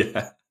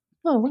 Yeah.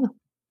 Oh wow.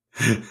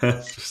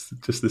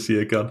 just this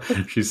year gone.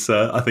 She's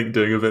I think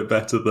doing a bit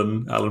better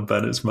than Alan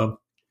Bennett's mum.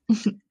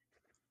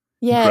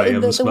 Yeah,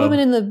 the woman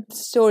in the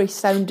story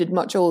sounded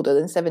much older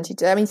than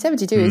 72. I mean,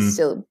 72 is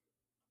still,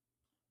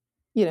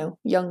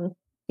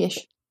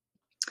 young-ish.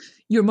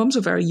 Your mum's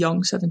a very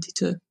young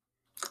 72.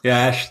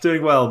 Yeah, she's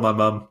doing well, my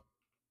mum.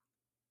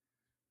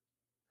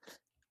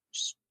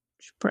 She's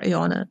pretty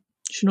on it.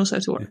 She knows how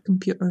to work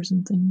computers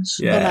and things.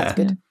 Yeah. Oh, that's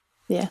good.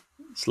 Yeah.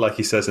 It's like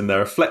he says in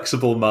there, a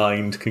flexible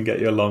mind can get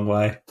you a long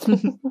way.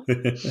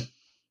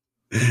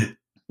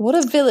 What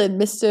a villain,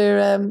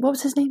 Mr. What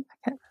was his name? I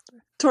can't remember.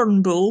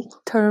 Turnbull.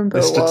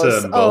 Mr.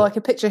 was. Turnbull. Oh, I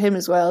can picture him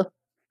as well.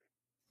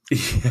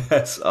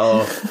 Yes.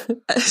 Oh.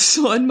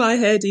 So in my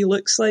head, he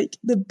looks like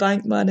the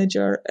bank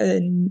manager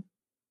in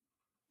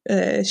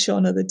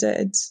Shaun of the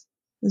Dead.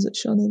 Is it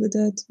Shaun of the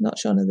Dead? Not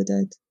Shaun of the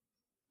Dead.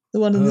 The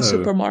one in the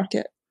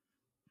supermarket.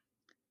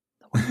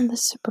 The one in the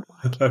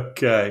supermarket.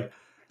 Okay.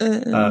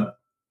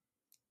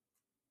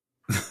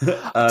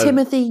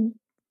 Timothy.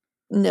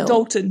 No.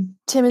 Dalton.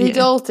 Timothy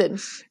Dalton.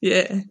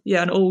 Yeah,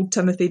 an old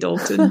Timothy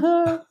Dalton.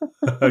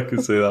 I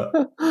can see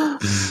that.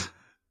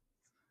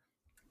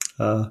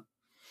 So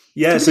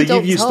Timothy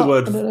you've used the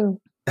word. I don't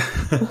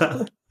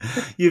know.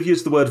 You've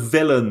used the word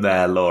villain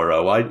there,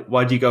 Laura.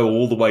 Why do you go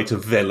all the way to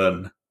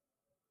villain?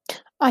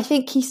 I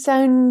think he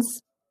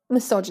sounds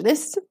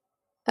misogynist.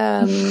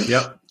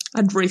 Yep.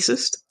 And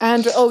racist.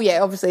 And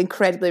obviously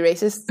incredibly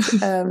racist.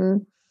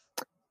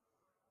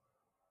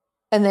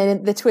 And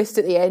then the twist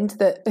at the end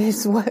that he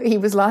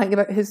was lying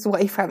about his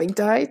wife having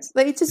died.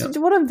 Like,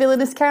 what a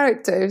villainous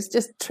character who's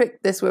just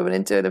tricked this woman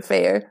into an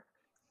affair.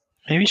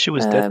 Maybe she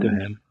was dead to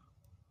him.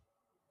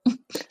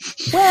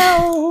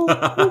 Well,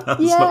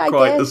 it's not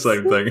quite the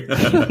same thing.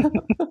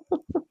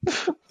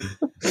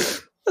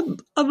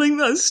 I think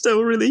that's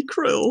still really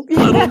cruel.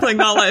 I don't think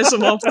that lets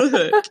him off the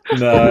hook.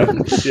 No,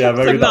 yeah,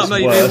 maybe that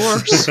might be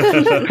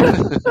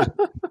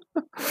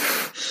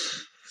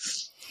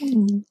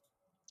worse.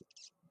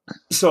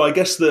 So I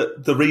guess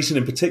the reason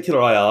in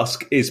particular I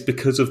ask is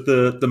because of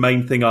the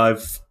main thing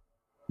I've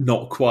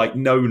not quite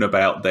known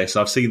about this.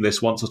 I've seen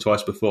this once or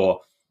twice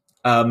before.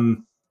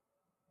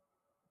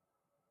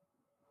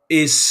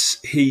 Is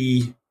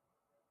that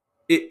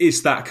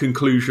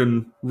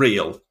conclusion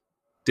real?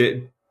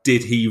 Did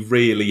he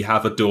really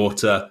have a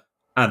daughter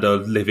and a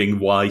living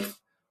wife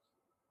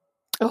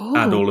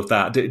and all of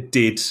that?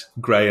 Did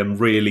Graham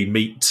really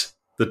meet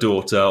the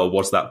daughter, or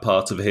was that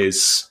part of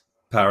his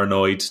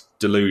paranoid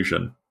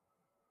delusion?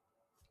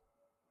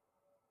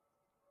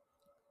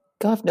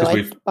 God, no,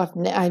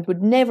 I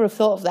would never have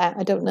thought of that.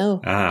 I don't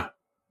know.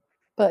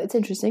 But it's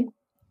interesting.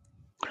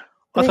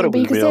 I thought it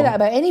was you could real. say that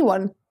about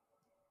anyone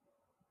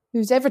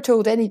who's ever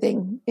told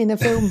anything in a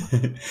film.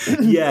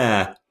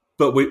 Yeah,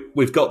 but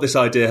we've got this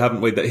idea,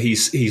 haven't we, that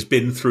he's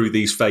been through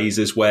these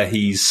phases where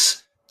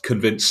he's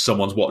convinced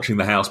someone's watching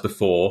the house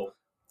before,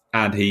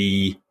 and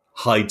he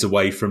hides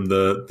away from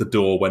the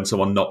door when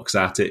someone knocks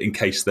at it in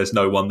case there's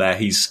no one there.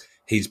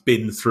 He's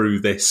been through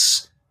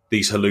these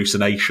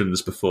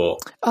hallucinations before.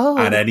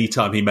 And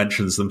anytime he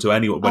mentions them to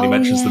anyone, when he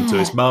mentions them to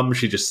his mum,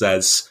 she just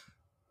says,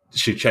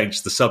 she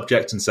changes the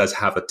subject and says,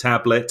 have a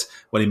tablet.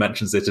 When he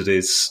mentions it at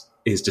his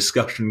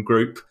discussion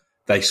group,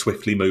 they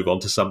swiftly move on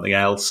to something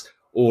else.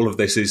 All of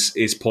this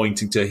is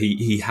pointing to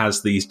he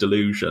has these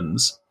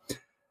delusions.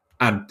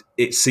 And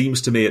it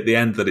seems to me at the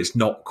end that it's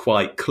not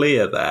quite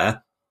clear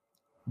there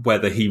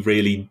whether he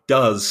really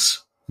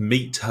does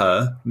meet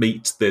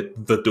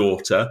the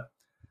daughter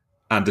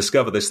and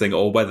discover this thing,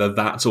 or whether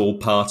that's all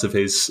part of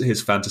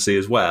his fantasy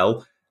as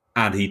well.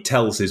 And he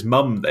tells his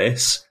mum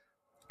this,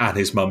 and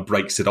his mum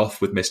breaks it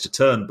off with Mr.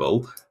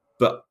 Turnbull.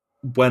 But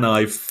when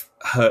I've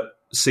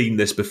seen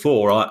this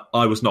before,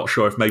 I was not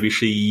sure if maybe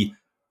she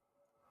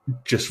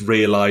just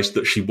realised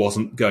that she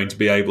wasn't going to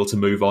be able to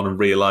move on and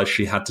realised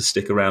she had to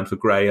stick around for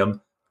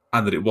Graham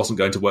and that it wasn't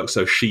going to work,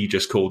 so she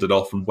just called it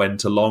off and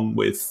went along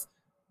with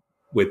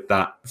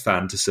that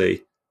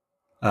fantasy.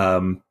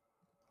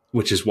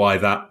 Which is why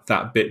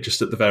that bit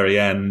just at the very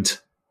end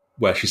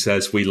where she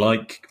says, we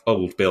like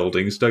old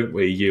buildings, don't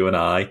we, you and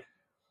I?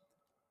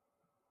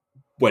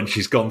 When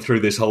she's gone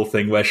through this whole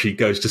thing where she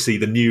goes to see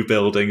the new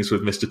buildings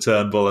with Mr.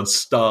 Turnbull and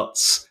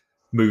starts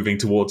moving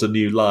towards a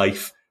new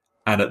life,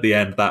 and at the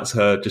end that's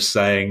her just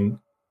saying,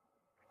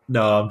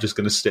 no, I'm just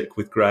going to stick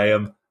with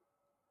Graham.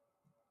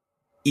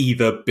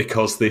 Either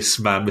because this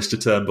man,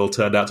 Mr. Turnbull,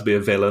 turned out to be a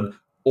villain,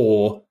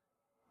 or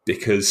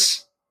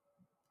because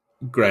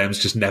Graham's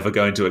just never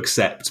going to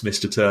accept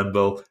Mr.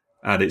 Turnbull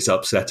and it's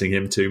upsetting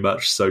him too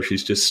much, so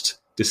she's just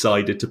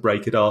decided to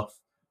break it off.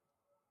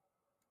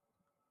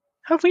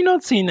 Have we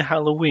not seen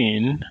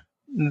Halloween?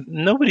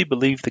 Nobody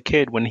believed the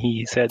kid when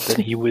he said that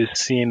he was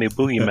seeing a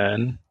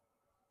boogeyman.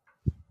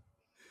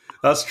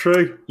 That's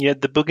true.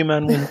 Yet the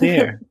boogeyman was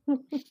there.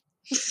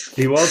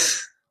 He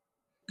was.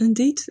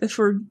 Indeed. If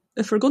we're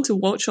going to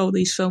watch all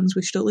these films,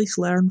 we should at least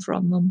learn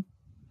from them.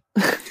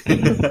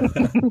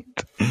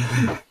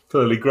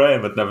 Clearly,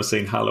 Graham had never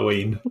seen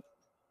Halloween.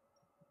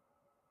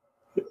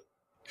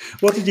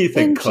 What did you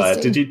think,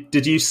 Claire?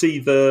 Did you see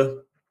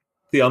the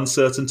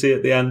uncertainty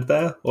at the end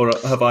there, or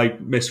have I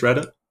misread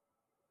it?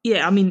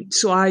 Yeah, I mean,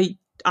 so I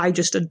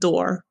just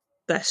adore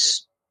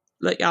this.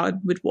 Like, I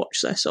would watch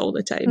this all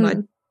the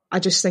time. I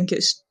just think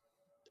it's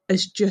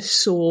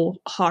just so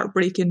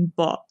heartbreaking,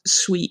 but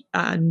sweet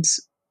and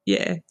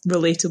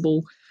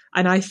relatable.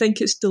 And I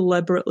think it's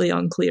deliberately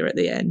unclear at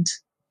the end.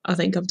 I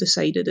think I've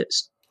decided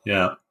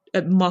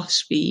it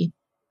must be,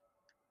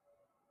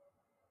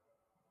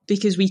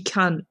 because we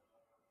can't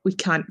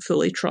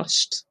fully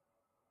trust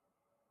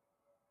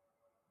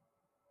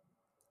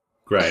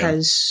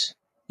Graham's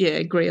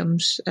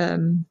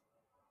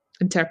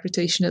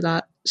interpretation of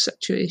that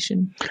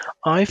situation.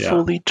 I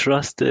fully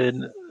trusted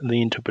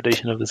the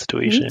interpretation of the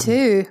situation. Me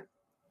too.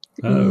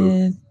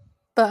 Oh.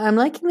 But I'm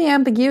liking the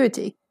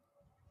ambiguity.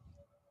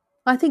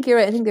 I think you're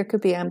right. I think there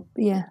could be that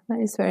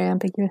is very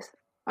ambiguous.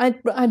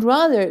 I'd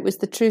rather it was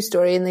the true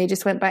story and they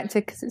just went back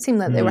to, because it seemed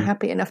like they were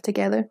happy enough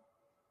together.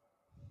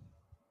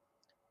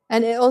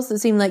 And it also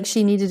seemed like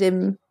she needed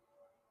him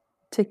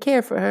to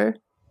care for her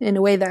in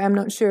a way that I'm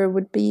not sure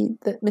would be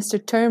that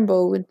Mr.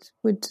 Turnbull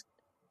would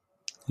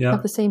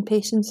have the same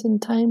patience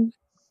and time.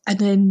 And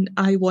then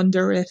I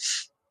wonder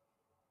if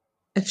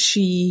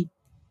she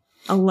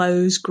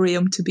allows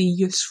Graham to be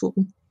useful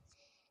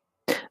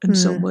in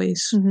some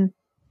ways.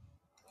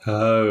 Mm-hmm.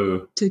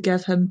 Oh. To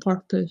give him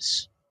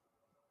purpose.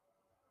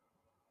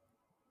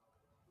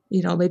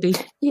 You know, maybe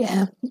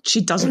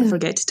she doesn't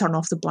forget to turn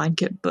off the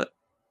blanket, but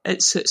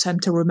it suits him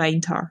to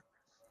remind her.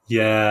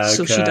 Yeah, okay.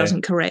 So she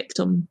doesn't correct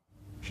him.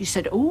 She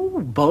said,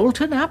 "Oh,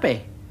 Bolton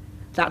Abbey.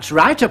 That's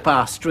right up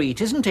our street,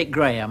 isn't it,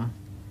 Graham?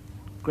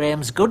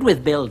 Graham's good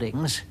with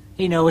buildings.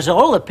 He knows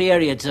all the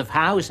periods of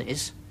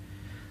houses.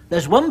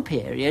 There's one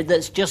period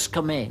that's just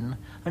come in,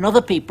 and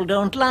other people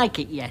don't like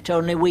it yet,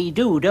 only we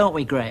do, don't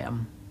we,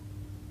 Graham?"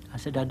 I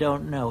said, "I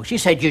don't know." She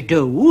said, "You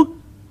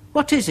do?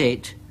 What is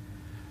it?"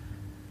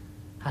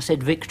 I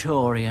said,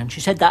 "Victorian." She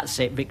said, "That's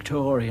it,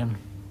 Victorian.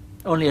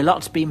 Only a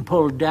lot's been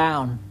pulled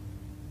down."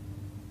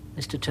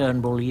 Mr.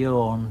 Turnbull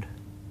yawned.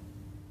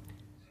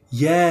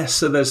 Yeah,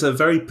 so there's a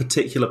very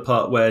particular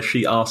part where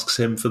she asks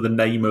him for the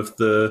name of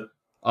the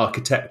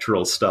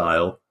architectural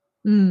style.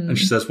 And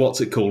she says,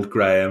 "What's it called,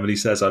 Graham?" And he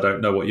says, "I don't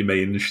know what you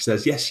mean." And she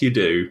says, "Yes, you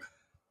do.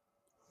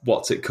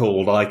 What's it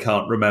called? I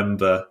can't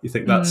remember." You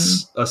think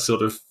that's a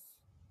sort of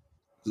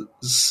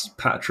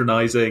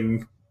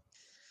patronising?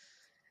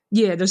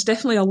 Yeah, there's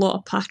definitely a lot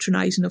of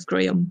patronising of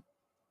Graham.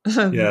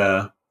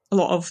 Yeah. A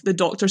lot of the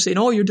doctor saying,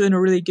 "Oh, you're doing a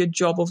really good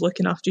job of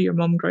looking after your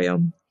mum,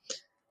 Graham."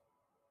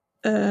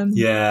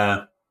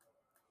 Yeah.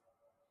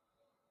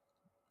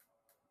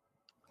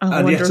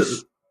 I wonder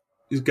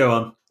go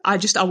on. I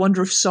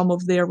wonder if some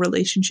of their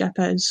relationship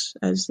is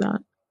that.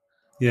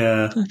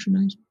 Yeah.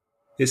 Patronising.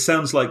 It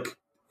sounds like,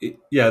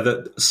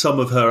 that some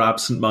of her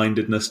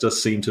absent-mindedness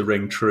does seem to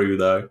ring true,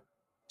 though.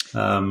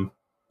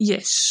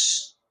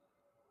 Yes.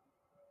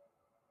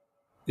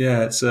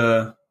 Yeah, it's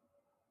an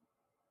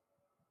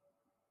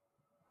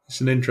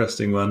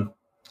interesting one.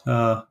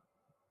 I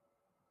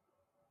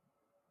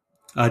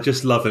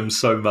just love him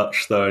so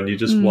much, though, and you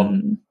just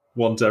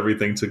want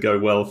everything to go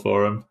well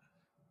for him.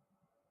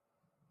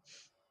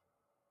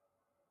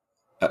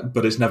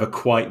 But it's never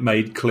quite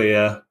made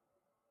clear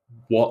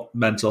what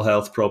mental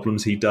health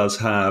problems he does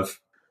have.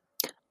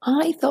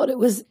 I thought it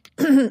was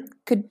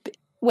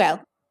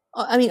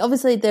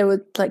obviously there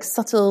were like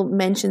subtle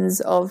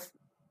mentions of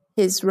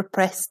his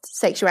repressed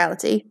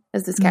sexuality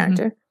as this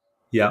character.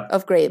 Yeah.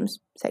 Of Graham's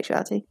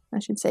sexuality, I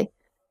should say.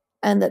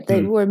 And that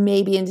they were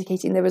maybe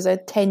indicating there was a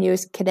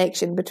tenuous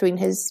connection between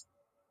his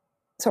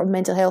sort of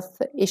mental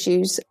health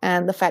issues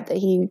and the fact that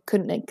he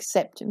couldn't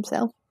accept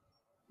himself.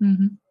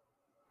 Mm-hmm.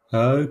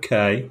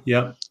 Okay,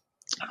 yeah.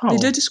 They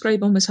do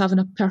describe him as having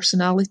a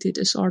personality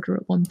disorder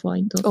at one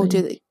point, don't they?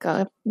 Do they?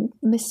 God, I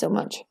missed so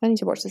much. I need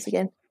to watch this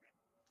again.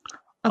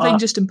 I think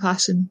just in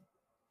passing.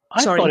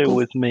 I thought it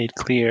was made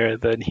clear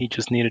that he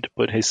just needed to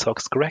put his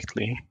socks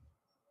correctly.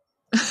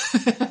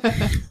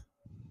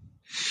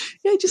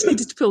 Yeah, he just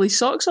needed to pull his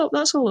socks up,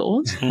 that's all it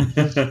was.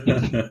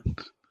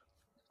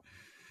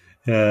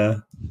 Yeah.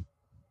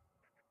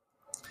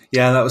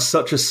 Yeah, that was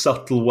such a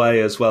subtle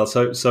way as well,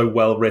 so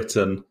well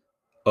written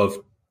of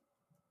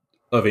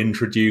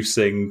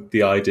introducing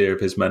the idea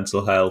of his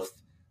mental health,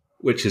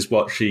 which is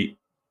what she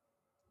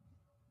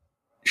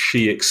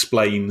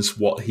explains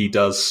what he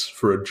does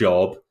for a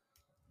job,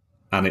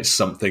 and it's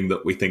something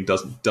that we think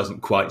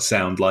doesn't quite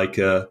sound like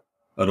an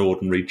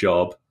ordinary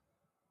job.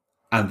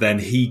 And then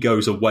he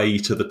goes away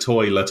to the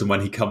toilet, and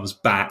when he comes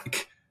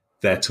back,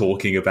 they're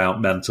talking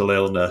about mental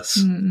illness.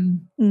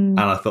 And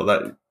I thought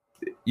that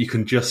you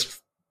can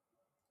just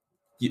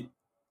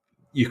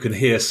you can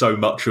hear so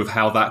much of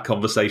how that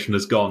conversation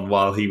has gone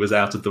while he was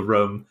out of the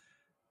room.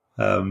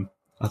 I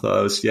thought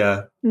that was,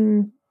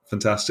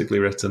 fantastically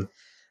written.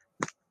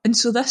 And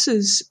so this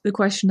is the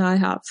question I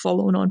have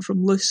following on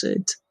from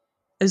Lucid,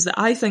 is that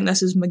I think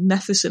this is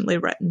magnificently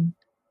written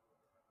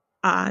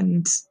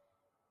and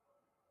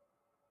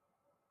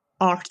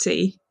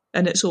arty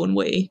in its own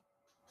way.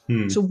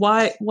 So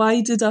why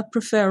did I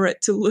prefer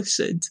it to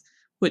Lucid,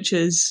 which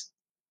is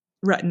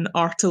written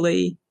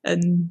artily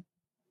and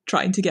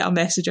trying to get a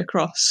message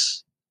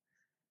across?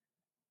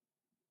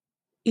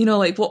 You know,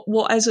 like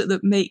what is it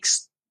that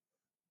makes,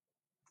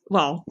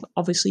 well,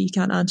 obviously you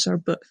can't answer,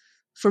 but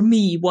for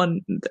me,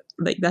 one,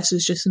 like this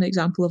is just an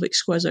example of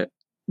exquisite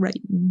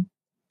writing,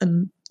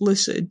 and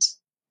Lucid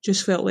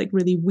just felt like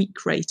really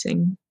weak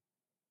writing.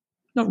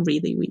 Not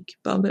really weak,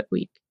 but a bit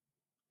weak.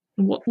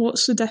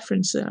 What's the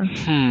difference there?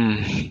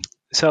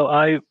 So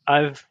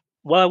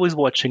while I was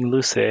watching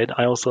Lucid,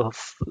 I also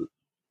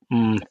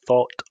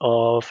thought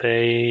of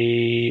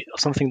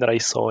something that I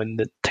saw in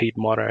the Tate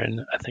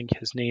Modern. I think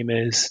his name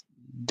is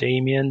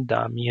Damien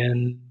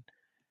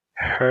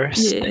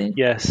Hirst. Yeah.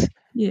 Yes,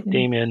 Yeah.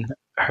 Damien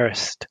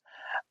Hirst.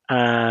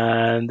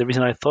 And the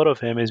reason I thought of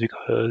him is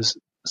because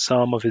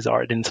some of his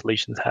art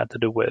installations had to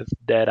do with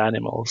dead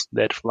animals,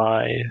 dead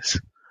flies,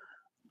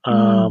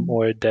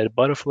 or dead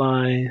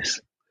butterflies.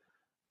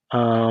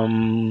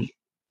 And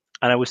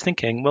I was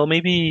thinking, well,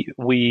 maybe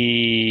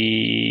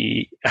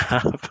we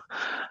have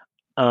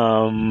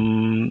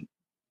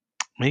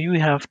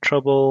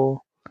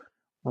trouble.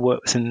 What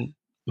is it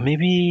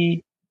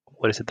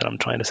that I'm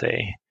trying to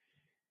say?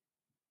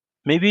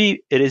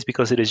 Maybe it is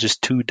because it is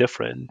just too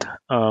different.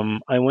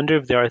 I wonder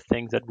if there are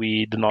things that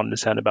we do not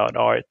understand about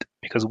art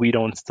because we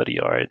don't study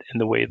art in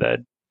the way that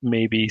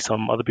maybe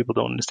some other people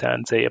don't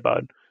understand, say,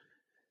 about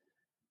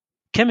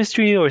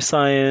chemistry or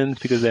science,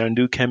 because they don't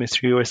do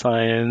chemistry or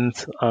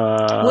science.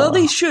 Well,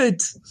 they should.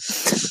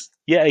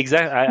 Yeah,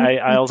 exactly.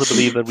 I also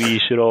believe that we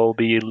should all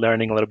be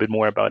learning a little bit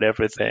more about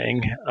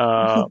everything.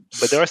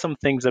 But there are some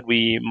things that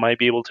we might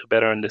be able to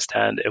better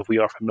understand if we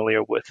are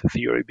familiar with the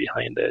theory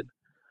behind it.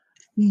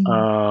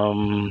 I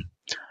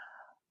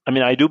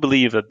mean, I do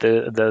believe that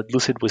the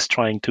Lucid was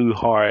trying too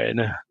hard,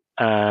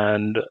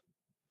 and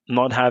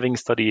not having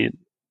studied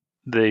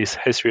this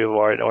history of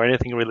art or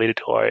anything related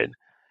to art,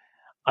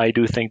 I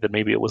do think that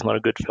maybe it was not a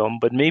good film.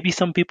 But maybe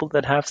some people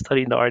that have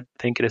studied art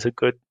think it is a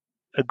good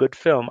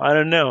film. I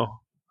don't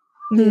know.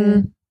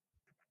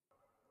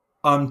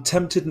 I'm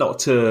tempted not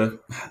to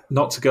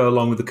go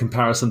along with the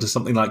comparison to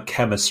something like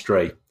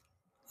chemistry,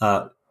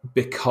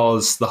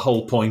 because the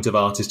whole point of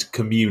art is to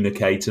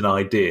communicate an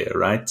idea,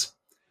 right?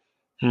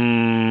 Yeah,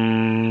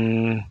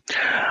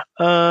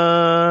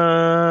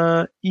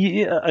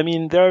 I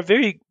mean, there are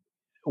very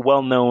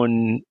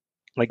well-known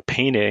like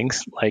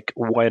paintings, like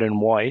White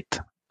and White,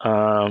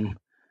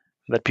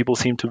 that people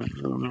seem to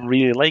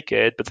really like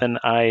it. But then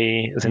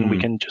we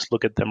can just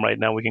look at them right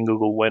now. We can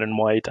Google White and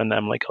White, and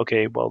I'm like,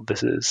 okay, well,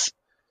 this is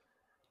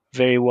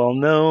very well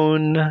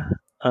known.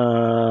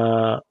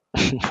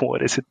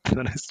 What is it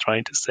that it's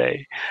trying to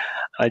say?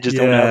 I just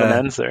don't have an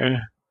answer.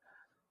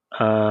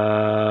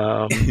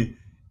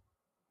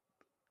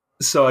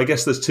 So I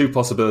guess there's two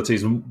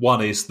possibilities.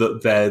 One is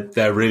that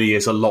there really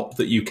is a lot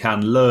that you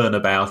can learn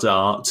about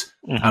art,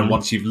 and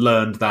once you've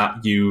learned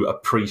that, you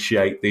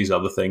appreciate these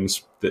other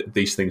things,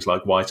 these things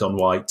like White on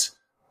White,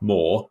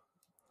 more.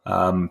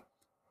 And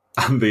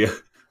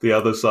the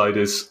other side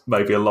is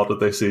maybe a lot of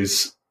this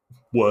is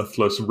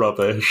worthless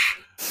rubbish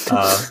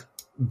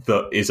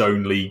that is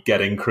only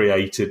getting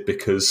created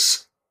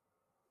because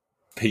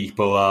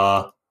people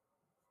are,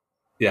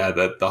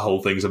 the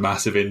whole thing's a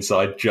massive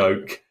inside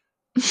joke.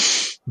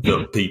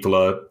 That people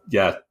are,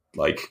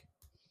 like,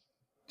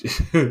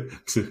 to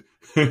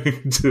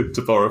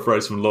borrow a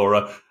phrase from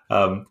Laura,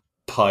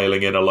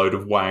 piling in a load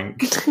of wank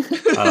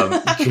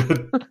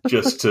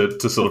just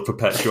to sort of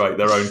perpetuate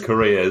their own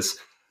careers.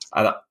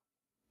 And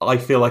I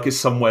feel like it's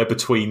somewhere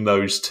between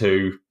those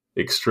two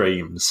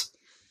extremes.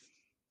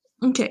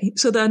 Okay,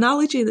 so the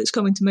analogy that's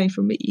coming to mind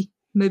for me,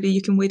 maybe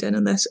you can wade in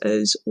on this,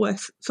 is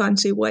with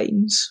fancy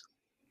wines.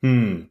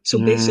 So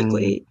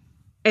basically,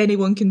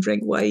 anyone can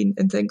drink wine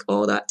and think,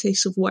 oh, that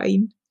tastes of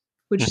wine,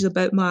 which is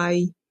about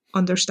my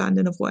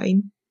understanding of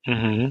wine.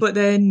 But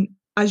then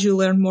as you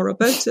learn more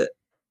about it,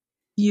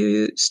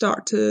 you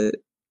start to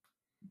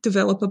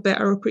develop a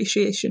better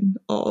appreciation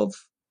of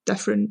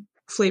different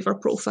flavour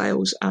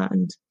profiles,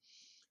 and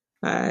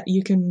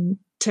you can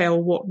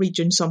tell what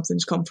region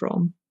something's come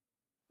from.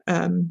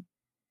 And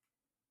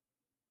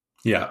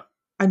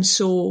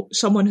so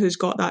someone who's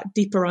got that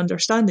deeper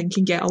understanding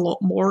can get a lot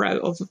more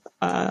out of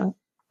a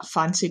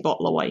fancy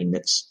bottle of wine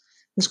that's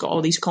got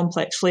all these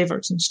complex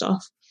flavours and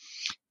stuff,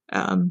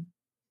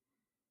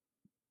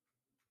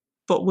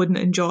 but wouldn't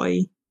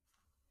enjoy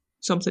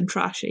something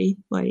trashy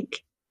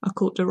like a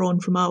Côte de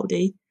Rhône from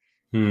Aldi.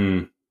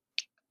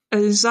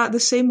 Is that the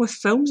same with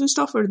films and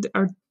stuff, or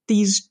are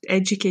these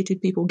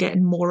educated people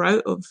getting more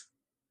out of,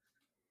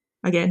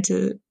 again,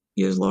 to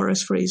use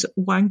Laura's phrase,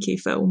 wanky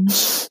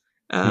films,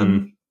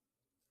 and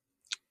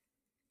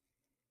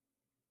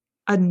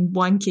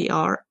wanky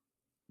art,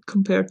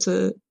 compared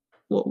to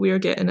what we're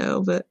getting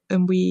out of it,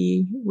 and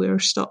we're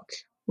stuck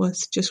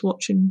with just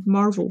watching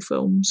Marvel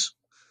films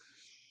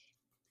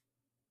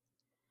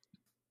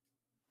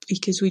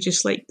because we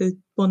just like the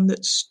one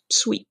that's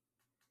sweet.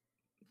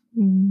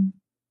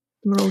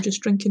 We're all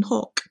just drinking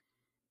Hock.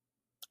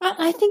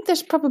 I think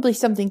there's probably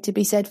something to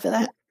be said for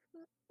that,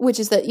 which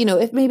is that,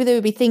 if maybe there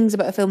would be things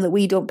about a film that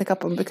we don't pick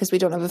up on because we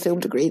don't have a film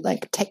degree,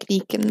 like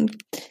technique and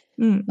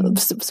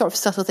sort of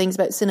subtle things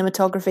about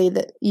cinematography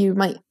that you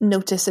might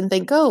notice and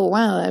think, oh,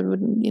 wow, I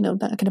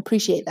wouldn't, I can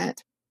appreciate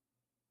that.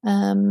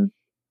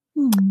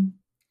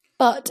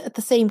 But at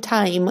the same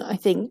time, I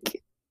think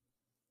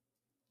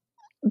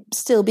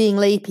still being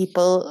lay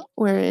people,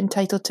 we're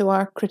entitled to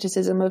our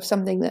criticism of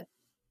something that,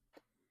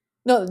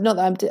 not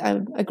that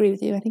I agree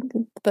with you, I think,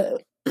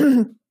 but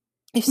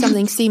if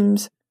something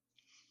seems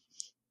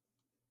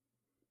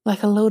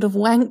like a load of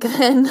wank,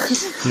 then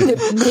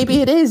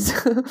maybe it is.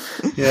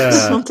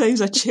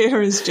 Sometimes a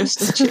chair is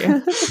just a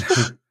chair.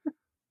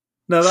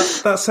 No,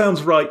 that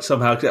sounds right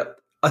somehow.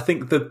 I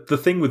think the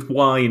thing with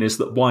wine is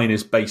that wine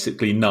is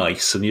basically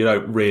nice, and you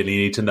don't really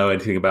need to know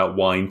anything about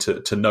wine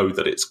to know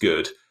that it's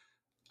good.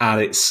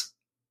 And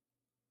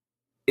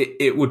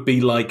it would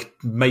be like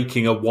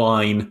making a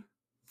wine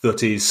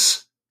that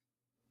is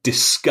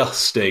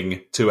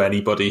disgusting to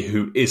anybody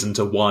who isn't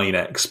a wine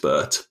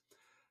expert.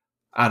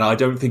 And I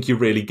don't think you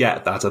really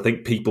get that. I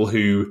think people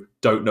who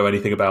don't know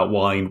anything about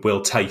wine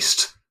will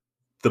taste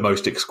the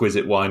most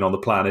exquisite wine on the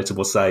planet and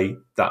will say,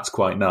 that's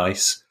quite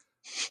nice.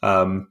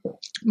 And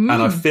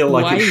I feel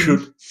like wine. It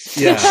should...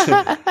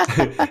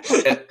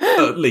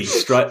 at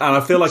least, right? And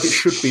I feel like it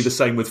should be the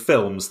same with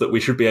films, that we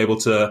should be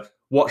able to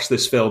watch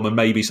this film and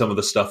maybe some of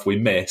the stuff we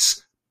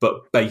miss,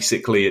 but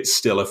basically it's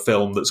still a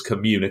film that's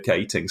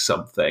communicating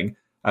something,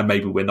 and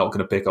maybe we're not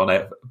going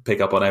to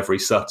pick up on every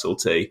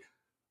subtlety.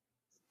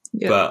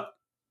 But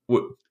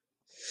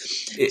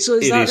it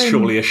is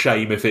surely a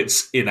shame if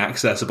it's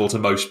inaccessible to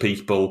most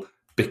people,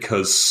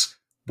 because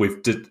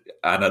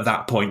and at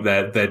that point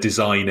they're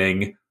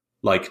designing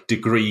like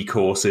degree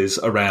courses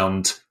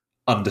around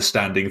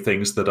understanding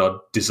things that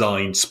are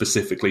designed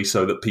specifically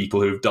so that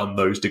people who've done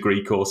those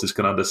degree courses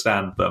can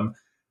understand them.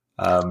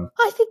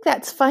 I think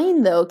that's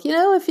fine, though.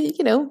 If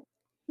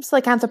it's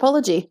like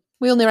anthropology.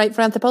 We only write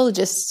for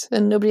anthropologists,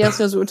 and nobody else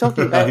knows what we're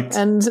talking about.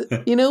 And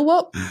you know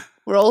what?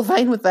 We're all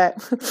fine with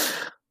that.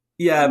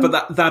 Yeah,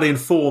 but that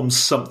informs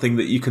something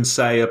that you can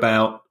say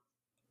about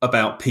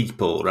about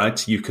people,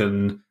 right? You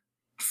can,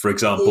 for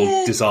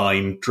example,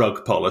 design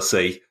drug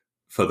policy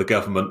for the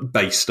government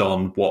based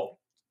on what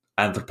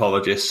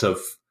anthropologists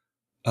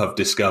have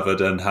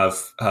discovered and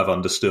have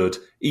understood.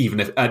 Even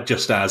if,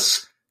 just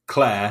as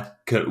Claire,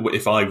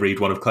 if I read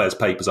one of Claire's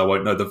papers, I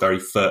won't know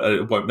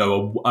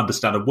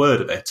understand a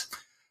word of it.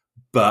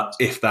 But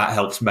if that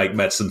helps make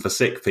medicine for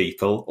sick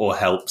people, or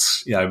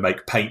helps,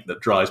 make paint that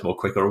dries more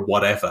quicker, or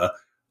whatever,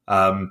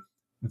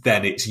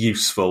 then it's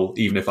useful,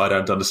 even if I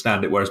don't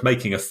understand it. Whereas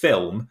making a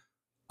film,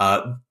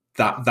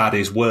 that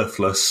is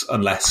worthless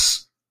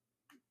unless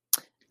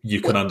you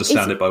can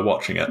understand it by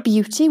watching it.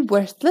 Beauty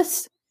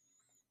worthless?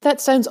 That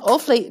sounds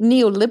awfully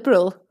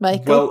neoliberal,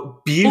 Michael.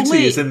 Well,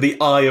 beauty is in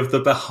the eye of the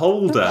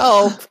beholder.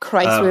 Oh,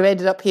 Christ, we've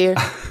ended up here.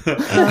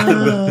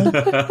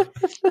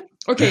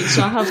 Okay,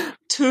 so I have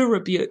 2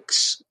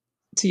 rebukes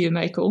to you,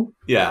 Michael.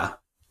 Yeah.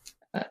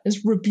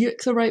 Is rebuke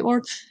the right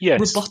word?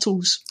 Yes.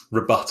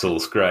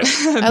 Rebuttals, great.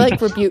 I like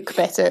rebuke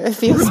better. It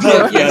feels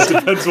more. Yeah, it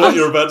depends what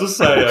you're about to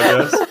say, I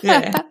guess.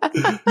 Yeah.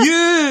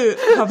 You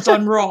have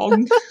done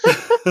wrong.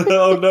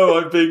 Oh no,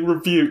 I'm being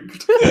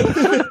rebuked.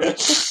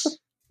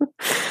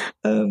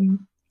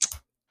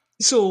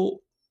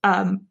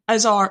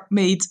 Is art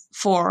made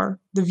for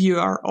the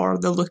viewer or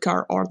the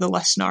looker or the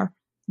listener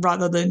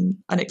rather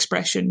than an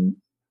expression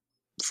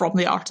from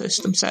the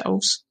artist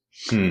themselves?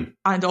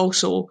 And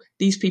also,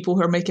 these people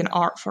who are making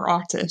art for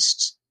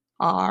artists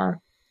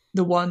are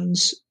the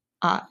ones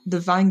at the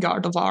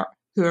vanguard of art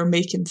who are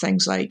making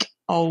things like,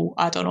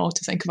 I don't know,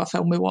 to think of a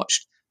film we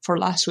watched for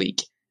last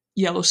week,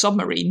 Yellow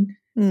Submarine,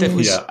 that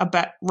was a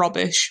bit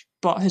rubbish,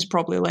 but has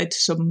probably led to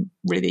some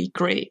really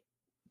great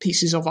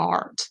pieces of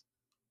art.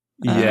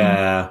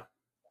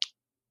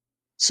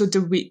 So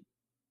do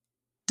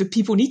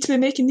people need to be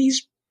making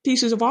these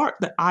pieces of art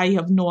that I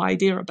have no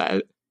idea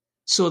about,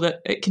 so that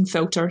it can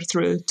filter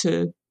through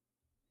to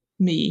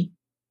me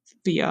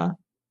via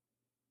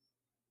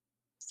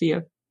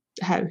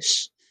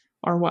house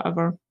or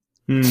whatever?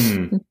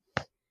 Oh,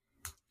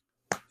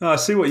 I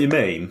see what you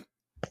mean.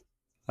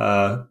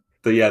 That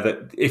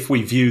if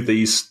we view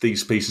these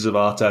pieces of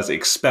art as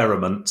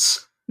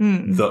experiments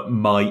that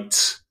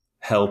might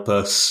help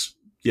us,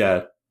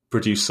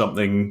 produce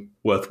something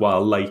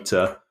worthwhile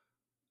later,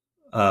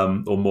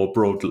 or more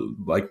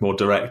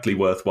directly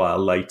worthwhile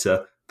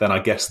later, then I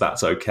guess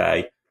that's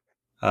okay.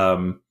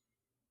 Like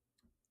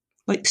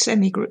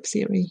semi-group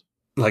theory.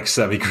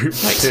 Theory.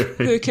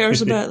 Who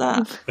cares about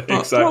that? But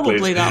exactly.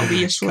 Probably that'll be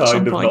useful at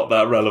some point. Kind of not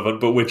that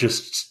relevant, but we're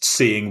just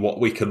seeing what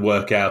we can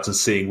work out and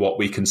seeing what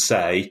we can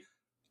say.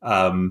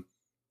 And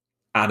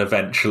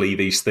eventually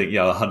these things,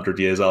 100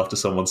 years after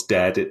someone's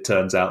dead, it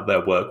turns out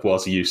their work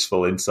was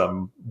useful in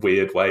some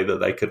weird way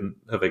that they couldn't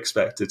have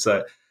expected.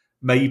 So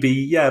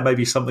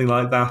maybe something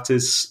like that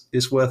is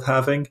worth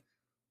having.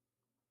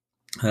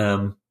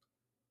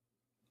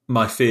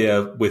 My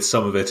fear with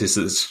some of it is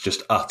that it's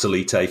just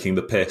utterly taking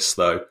the piss,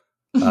 though.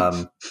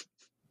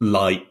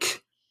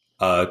 Like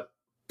a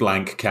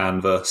blank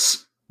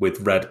canvas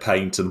with red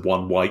paint and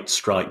one white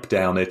stripe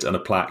down it and a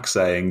plaque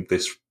saying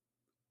this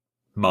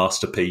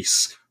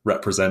masterpiece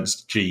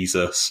represents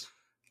Jesus.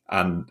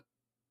 And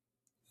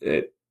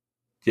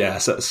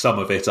some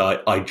of it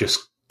I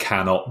just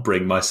cannot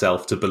bring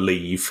myself to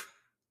believe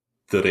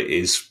that it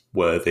is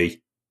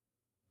worthy.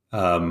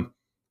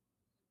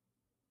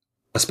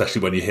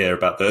 Especially when you hear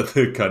about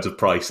the kinds of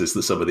prices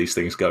that some of these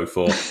things go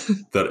for,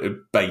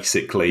 that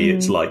basically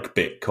it's like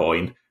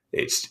Bitcoin.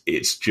 It's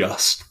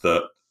just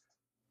that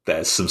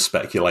there's some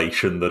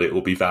speculation that it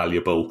will be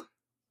valuable,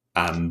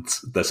 and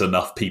there's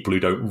enough people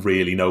who don't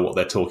really know what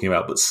they're talking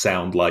about but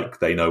sound like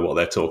they know what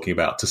they're talking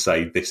about to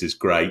say this is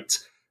great,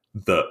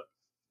 that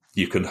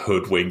you can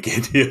hoodwink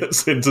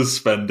idiots into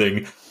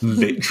spending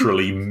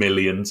literally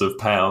millions of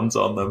pounds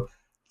on them.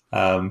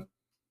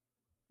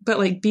 But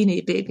like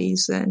Beanie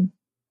Babies then.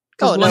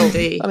 Oh, one no.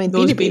 day,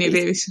 those Beanie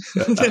Babies,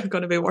 they're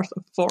going to be worth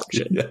a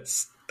fortune.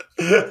 Yes.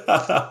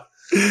 I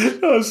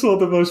saw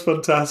the most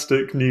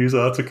fantastic news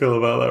article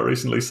about that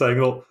recently,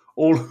 saying all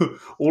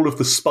of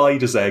the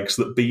spiders' eggs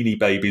that Beanie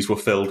Babies were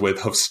filled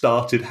with have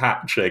started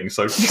hatching,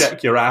 so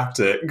check your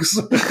attics.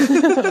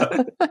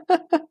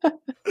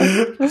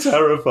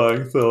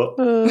 Terrifying thought.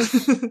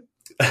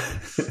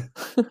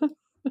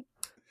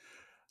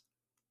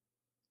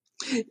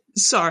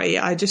 Sorry,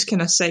 I just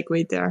kind of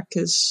segued there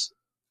because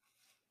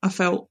I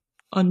felt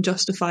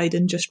unjustified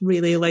in just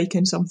really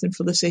liking something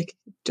for the sake,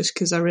 just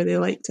because I really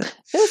liked it.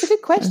 That was a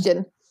good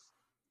question.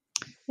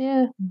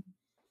 Yeah.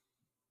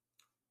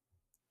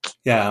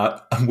 Yeah,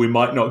 we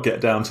might not get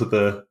down to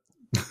the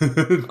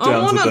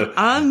answer.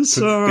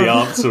 The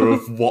answer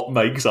of what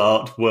makes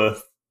art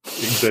worth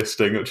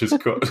existing, which is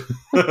probably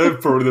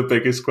the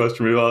biggest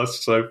question we've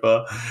asked so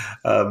far.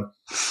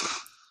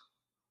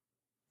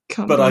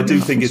 But I do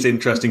think it's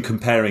interesting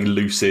comparing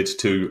Lucid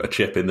to a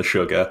chip in the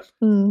sugar.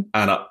 And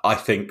I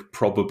think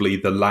probably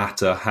the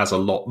latter has a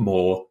lot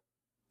more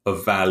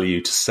of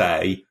value to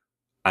say,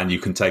 and you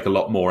can take a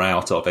lot more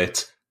out of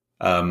it,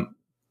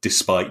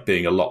 despite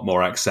being a lot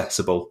more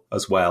accessible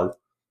as well.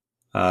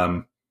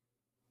 And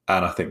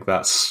I think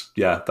that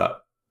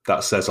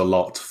that says a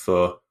lot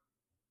for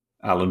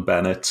Alan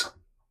Bennett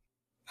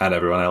and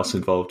everyone else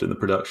involved in the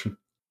production.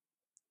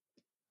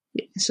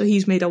 Yeah, so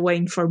he's made a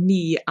wine for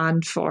me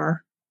and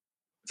for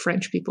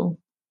French people.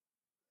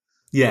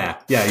 Yeah,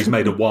 he's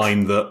made a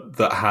wine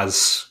that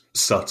has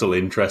subtle,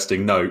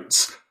 interesting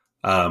notes,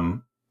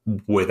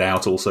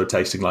 without also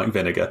tasting like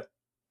vinegar.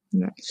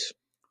 Nice.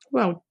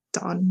 Well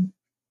done.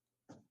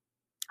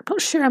 I'm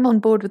not sure I'm on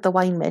board with the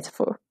wine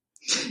metaphor.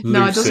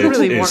 No, it doesn't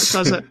really work,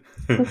 does it?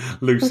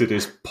 Lucid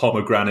is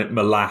pomegranate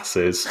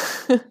molasses.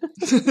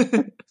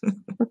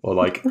 Or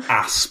like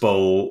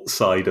Aspel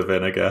cider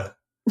vinegar.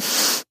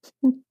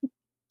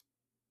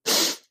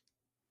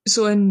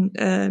 So in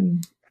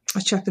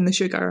A Chip in the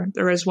Sugar,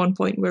 there is one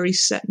point where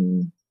he's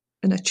sitting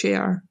in a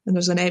chair and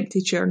there's an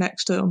empty chair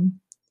next to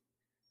him.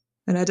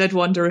 And I did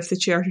wonder if the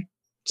chair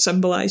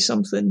symbolised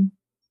something.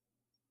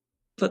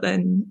 But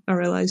then I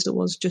realised it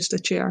was just a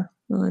chair.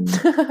 And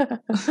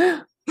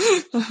I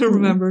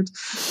remembered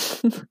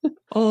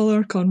all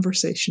our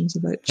conversations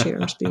about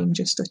chairs being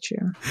just a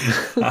chair.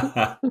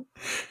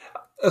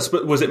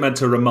 Was it meant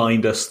to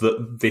remind us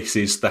that this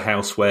is the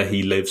house where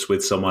he lives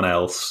with someone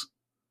else?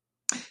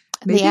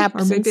 Maybe, the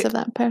absence of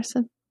that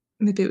person.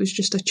 Maybe it was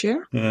just a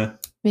chair. Yeah.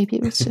 Maybe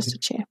it was just a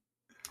chair.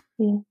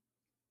 Yeah.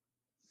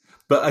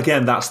 But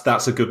again,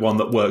 that's a good one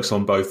that works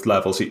on both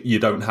levels. You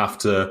don't have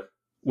to...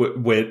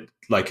 We're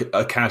like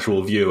a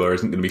casual viewer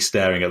isn't going to be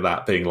staring at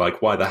that being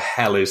like, why the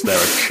hell is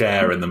there a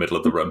chair in the middle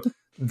of the room?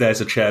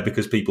 There's a chair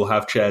because people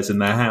have chairs in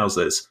their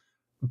houses.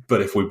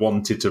 But if we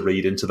wanted to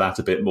read into that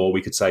a bit more,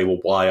 we could say, well,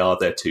 why are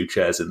there two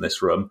chairs in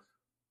this room?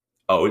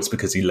 Oh, it's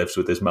because he lives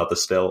with his mother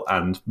still,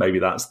 and maybe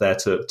that's there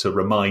to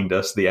remind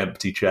us, the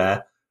empty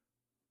chair,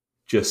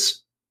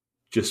 just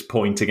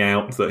pointing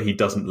out that he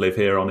doesn't live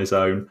here on his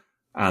own,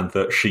 and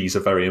that she's a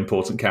very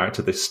important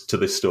character to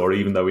this story,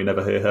 even though we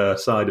never hear her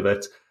side of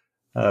it.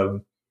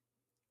 And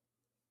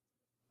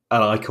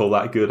I call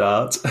that good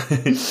art.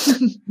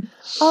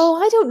 Oh,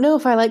 I don't know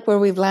if I like where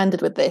we've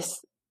landed with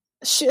this.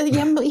 Sure,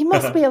 you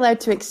must be allowed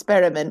to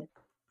experiment.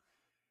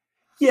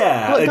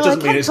 Yeah, it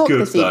doesn't mean it's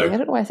good, though. I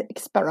don't know why I say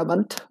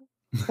experiment.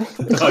 I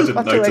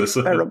didn't notice.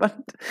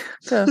 Experiment.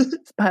 So,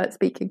 it's bad at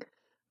speaking.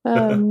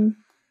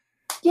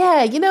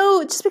 Yeah,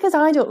 just because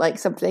I don't like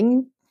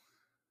something,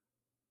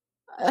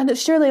 and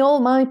surely all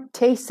my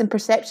tastes and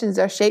perceptions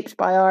are shaped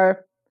by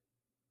our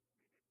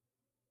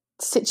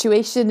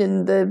situation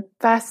and the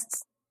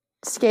vast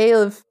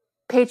scale of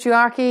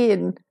patriarchy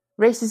and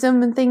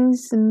racism and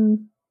things,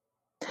 and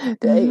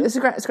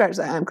scratch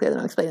that. I'm clearly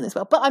not explaining this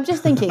well, but I'm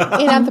just thinking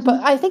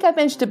I think I've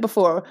mentioned it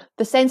before,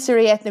 the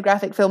sensory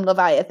ethnographic film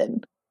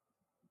Leviathan.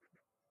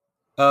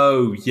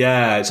 Oh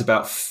yeah, it's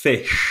about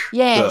fish.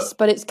 Yes,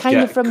 but it's kind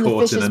of from the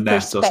fish's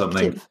perspective. Or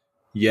something.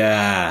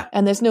 Yeah,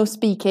 and there's no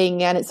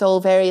speaking, and it's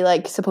all very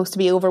supposed to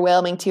be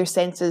overwhelming to your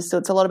senses. So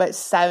it's a lot about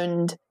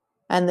sound,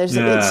 and there's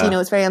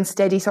it's very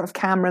unsteady sort of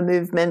camera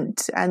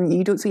movement, and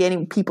you don't see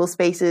any people's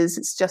faces.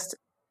 It's just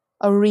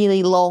a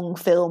really long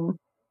film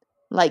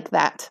like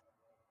that.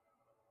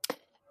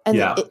 And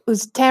it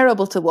was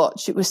terrible to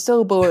watch. It was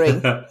so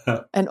boring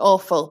and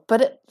awful.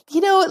 But, at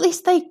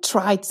least they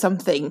tried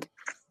something.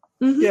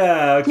 Mm-hmm.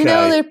 Yeah, okay.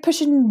 They're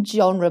pushing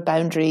genre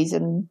boundaries,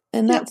 and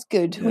that's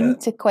good. We need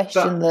to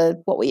question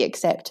what we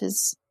accept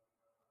as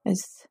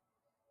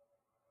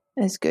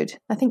good.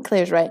 I think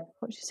Claire's right,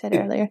 what she said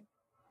earlier.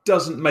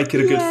 Doesn't make it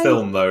a good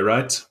film, though,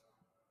 right?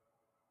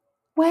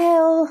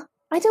 Well,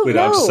 I don't know. We'd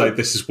have to say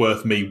this is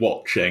worth me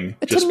watching,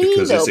 just to me,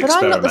 because it's experimenting.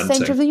 But I'm not the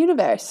centre of the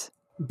universe.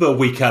 But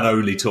we can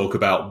only talk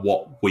about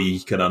what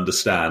we can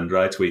understand,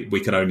 right? We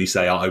can only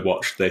say, I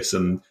watched this,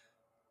 and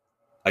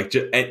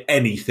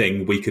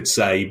anything we could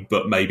say,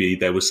 but maybe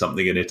there was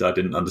something in it I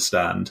didn't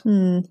understand.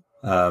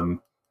 I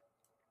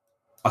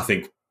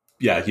think,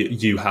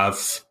 you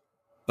have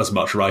as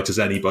much right as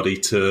anybody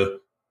to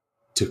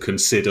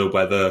consider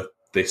whether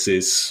this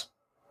is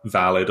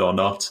valid or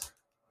not.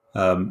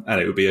 And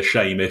it would be a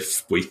shame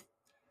if we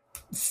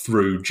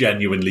threw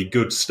genuinely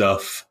good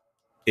stuff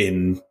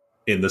in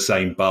the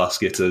same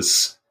basket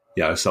as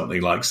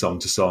something like Song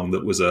to Song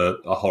that was a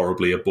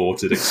horribly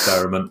aborted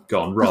experiment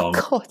gone wrong.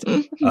 Oh,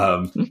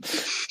 God.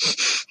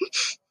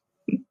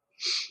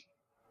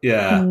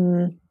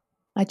 Yeah.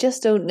 I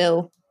just don't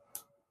know.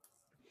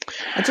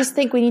 I just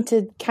think we need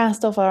to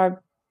cast off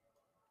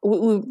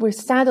we're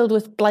saddled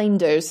with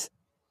blinders,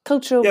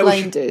 cultural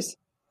blinders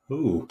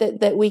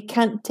that we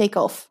can't take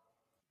off,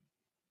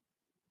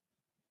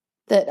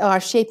 that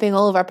are shaping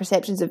all of our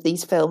perceptions of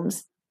these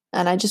films.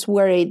 And I just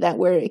worry that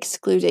we're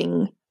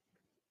excluding...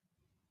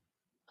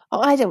 Oh,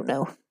 I don't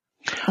know.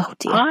 Oh,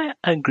 dear. I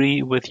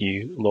agree with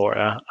you,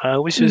 Laura. I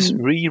was just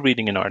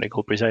rereading an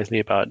article precisely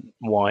about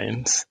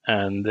wines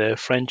and the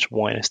French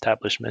wine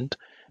establishment,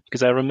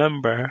 because I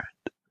remember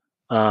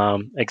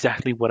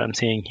exactly what I'm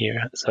seeing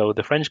here. So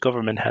the French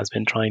government has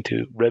been trying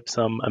to rip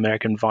some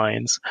American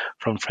vines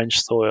from French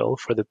soil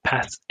for the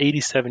past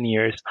 87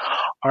 years,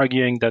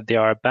 arguing that they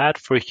are bad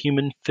for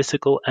human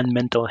physical and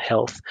mental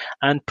health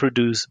and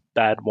produce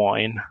bad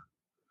wine.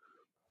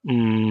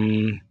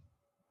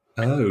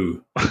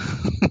 Oh.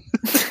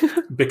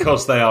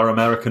 Because they are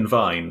American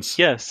vines.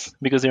 Yes,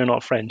 because they're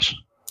not French.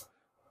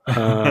 So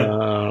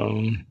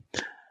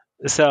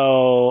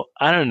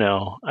I don't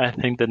know. I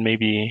think that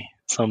maybe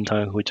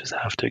sometimes we just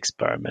have to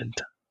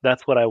experiment.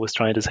 That's what I was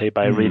trying to say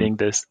by reading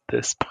this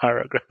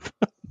paragraph.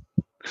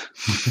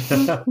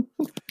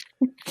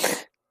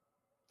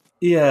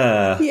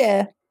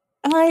 Yeah.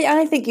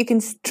 I think you can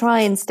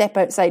try and step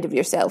outside of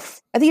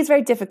yourself. I think it's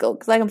very difficult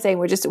because, like I'm saying,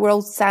 we're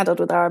all saddled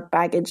with our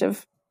baggage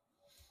of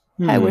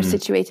how we're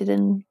situated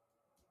in.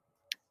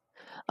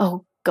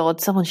 Oh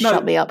God! Someone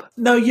shut me up.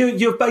 No,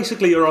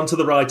 you're onto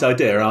the right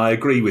idea. I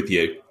agree with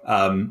you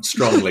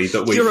strongly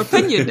that we. Your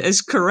opinion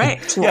is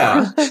correct,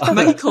 Laura.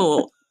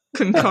 Michael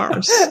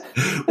concurs.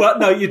 Well,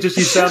 no, you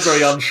sound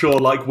very unsure,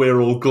 like we're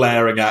all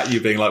glaring at you,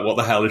 being like, "What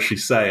the hell is she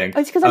saying?"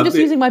 It's because I'm just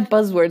using my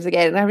buzzwords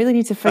again, and I really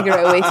need to figure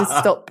out a way to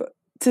stop.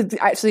 To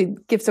actually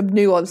give some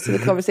nuance to the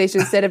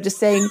conversation instead of just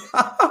saying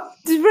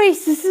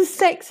racist and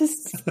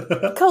sexist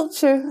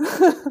culture.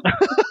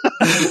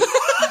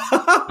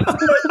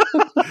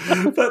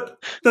 But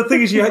the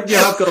thing is, you have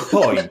got a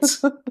point.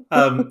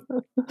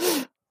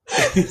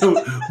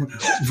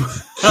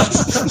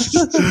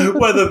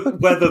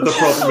 Whether the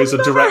problem is a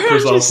direct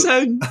result.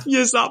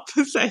 Use that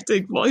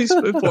pathetic voice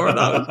before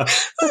that.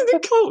 The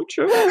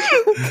culture.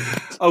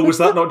 Oh, was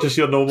that not just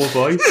your normal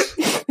voice?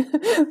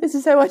 This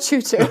is how I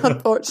tutor,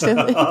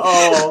 unfortunately.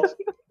 Oh.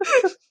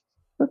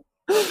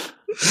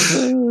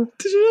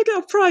 Did you not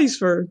get a prize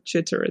for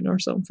tutoring or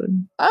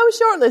something? I was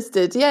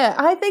shortlisted. Yeah,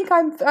 I think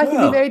I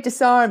can be very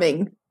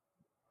disarming.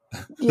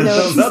 You know,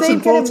 it's the same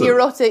important. Kind of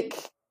neurotic.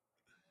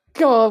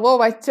 God, what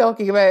am I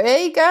talking about?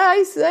 Hey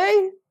guys,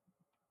 hey,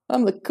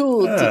 I'm the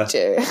cool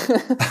teacher,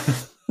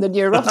 the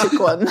neurotic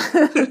one.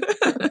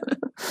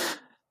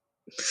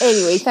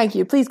 Anyway, thank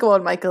you. Please go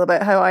on, Michael,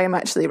 about how I am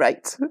actually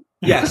right.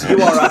 Yes,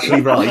 you are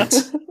actually right.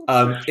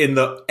 In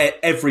that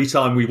every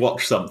time we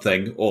watch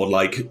something or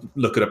like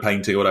look at a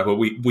painting or whatever,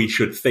 we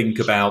should think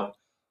about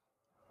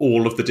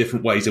all of the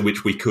different ways in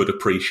which we could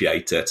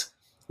appreciate it.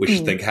 We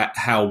should think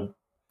how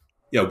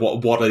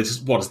what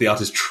is the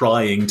artist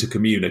trying to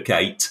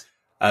communicate.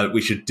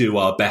 We should do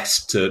our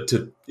best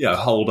to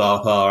hold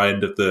up our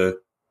end of the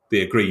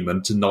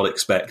agreement and not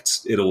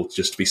expect it all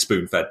just to be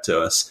spoon-fed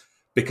to us,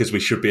 because we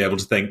should be able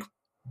to think,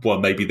 well,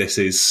 maybe this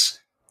is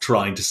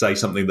trying to say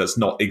something that's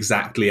not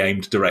exactly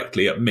aimed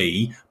directly at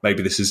me.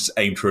 Maybe this is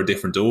aimed for a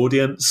different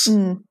audience,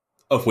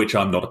 of which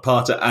I'm not a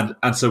part of,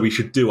 and so we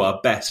should do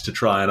our best to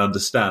try and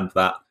understand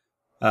that.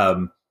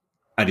 And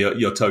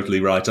you're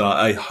totally right, and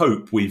I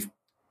hope we've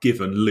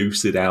given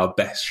Lucid our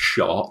best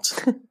shot.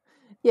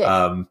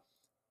 Yeah.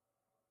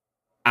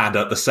 And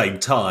at the same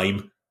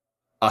time,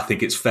 I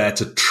think it's fair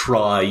to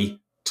try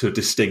to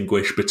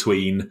distinguish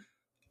between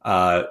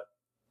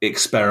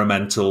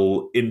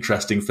experimental,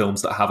 interesting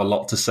films that have a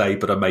lot to say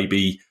but are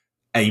maybe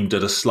aimed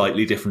at a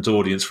slightly different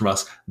audience from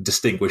us,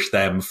 distinguish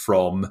them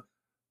from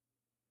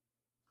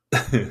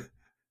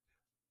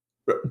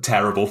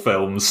terrible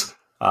films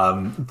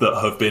that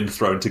have been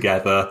thrown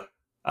together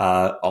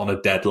on a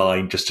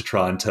deadline just to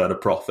try and turn a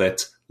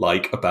profit,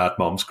 like A Bad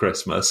Mom's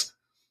Christmas.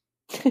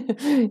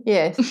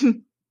 Yes.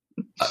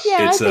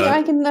 Yeah,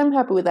 I'm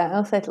happy with that.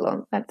 I'll settle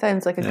on. That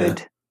sounds like a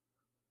good.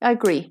 I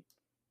agree.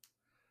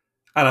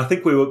 And I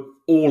think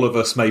all of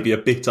us maybe a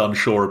bit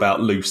unsure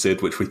about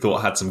Lucid, which we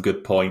thought had some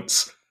good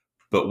points,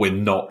 but we're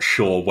not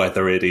sure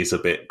whether it is a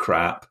bit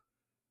crap.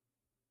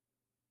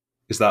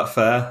 Is that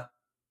fair?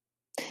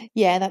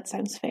 Yeah, that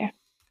sounds fair.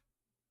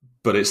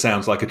 But it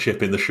sounds like a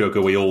chip in the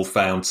sugar. We all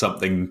found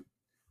something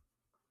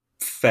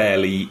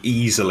fairly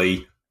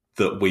easily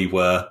that we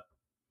were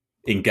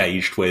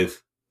engaged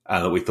with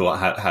and that we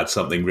thought had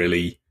something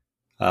really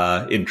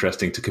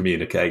interesting to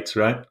communicate,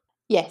 right?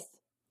 Yes.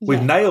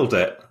 We've nailed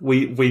it.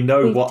 We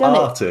know what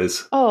art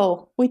is.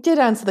 Oh, we did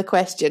answer the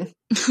question.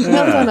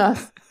 Well done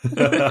us.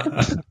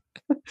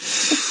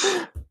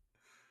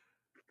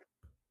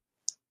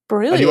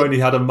 Brilliant. And you only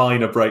had a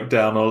minor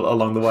breakdown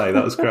along the way.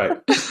 That was great.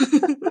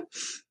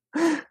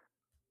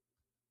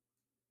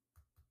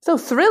 So,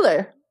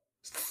 Thriller.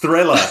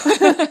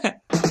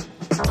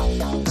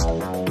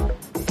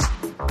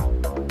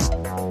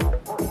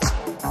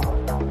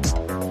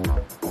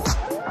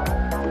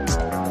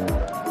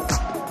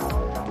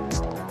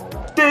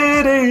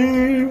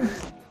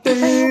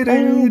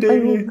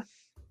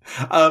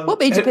 What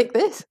made you pick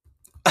this?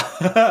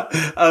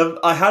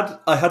 I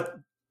had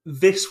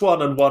this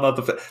one and one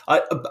other.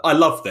 I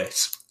love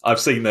this. I've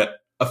seen it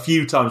a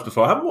few times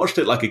before. I haven't watched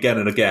it like again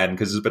and again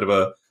because it's a bit of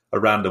a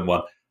random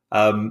one.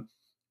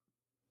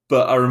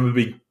 But I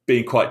remember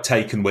being quite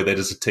taken with it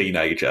as a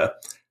teenager,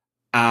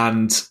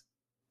 and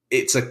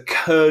it's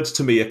occurred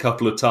to me a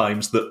couple of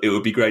times that it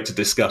would be great to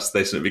discuss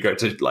this and it'd be great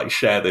to like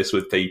share this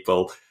with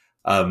people.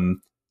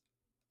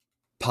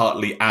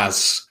 Partly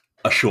as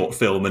a short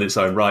film in its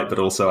own right, but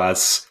also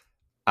as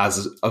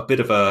a bit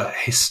of a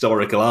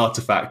historical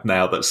artifact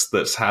now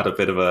that's had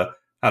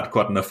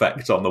quite an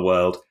effect on the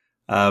world.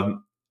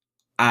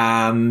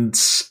 And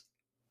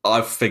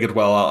I've figured,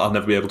 well, I'll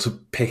never be able to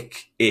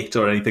pick it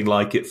or anything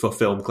like it for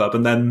Film Club.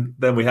 And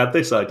then we had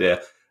this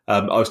idea.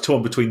 I was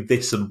torn between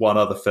this and one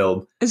other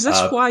film. Is this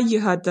why you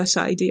had this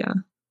idea?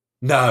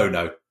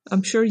 No.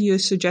 I'm sure you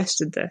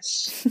suggested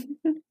this.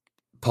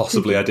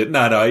 Possibly I did.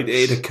 No,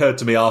 it occurred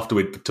to me after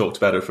we'd talked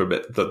about it for a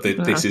bit that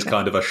this is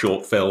kind of a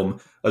short film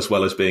as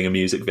well as being a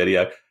music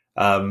video.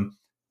 And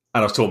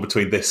I was torn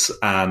between this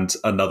and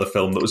another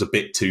film that was a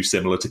bit too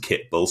similar to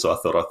Kit Bull, so I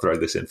thought I'd throw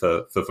this in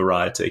for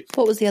variety.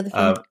 What was the other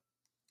film?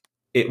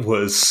 It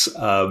was...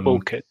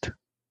 Bullkit.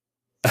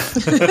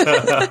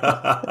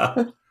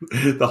 The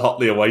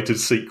hotly awaited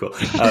sequel.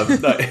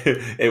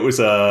 It was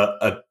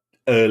a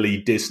early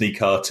Disney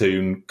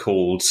cartoon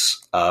called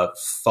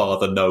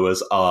Father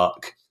Noah's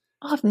Ark.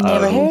 I've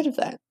never heard of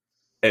that.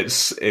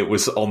 It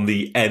was on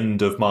the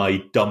end of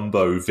my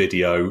Dumbo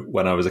video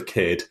when I was a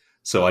kid,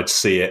 so I'd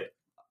see it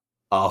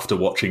after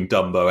watching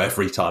Dumbo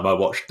every time I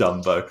watched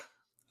Dumbo.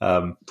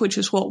 Which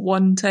is what,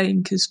 one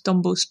time, because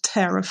Dumbo's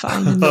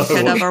terrifying and no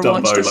kid ever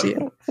wants to see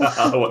it.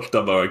 I watched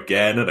Dumbo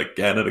again and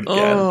again and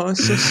again. Oh,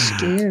 it's so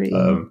scary.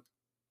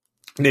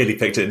 Nearly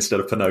picked it instead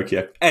of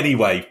Pinocchio.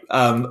 Anyway,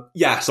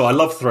 so I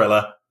love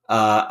Thriller,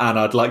 and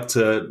I'd like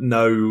to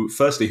know,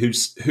 firstly,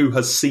 who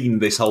has seen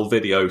this whole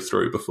video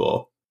through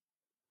before?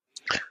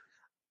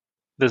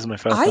 This is my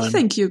first time. I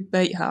think you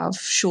might have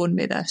shown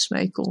me this,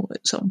 Michael,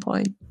 at some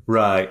point.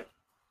 Right.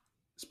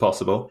 It's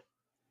possible.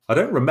 I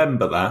don't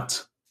remember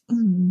that,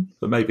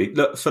 but maybe.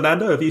 Look,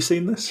 Fernando, have you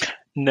seen this?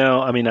 No,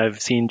 I mean, I've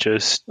seen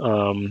just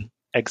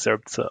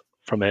excerpts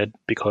from it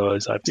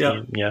because I've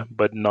seen,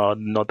 but not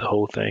the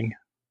whole thing.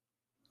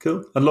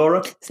 Cool. And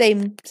Laura?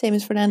 Same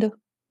as Fernando.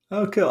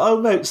 Oh, cool.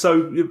 Oh, mate,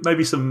 so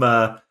maybe some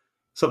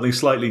something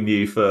slightly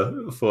new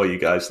for you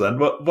guys then.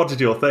 What did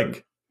you all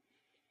think?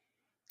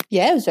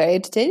 Yeah, it was very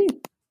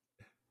entertaining.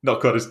 Not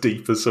quite as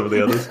deep as some of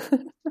the others.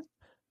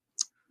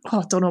 Oh,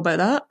 I don't know about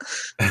that.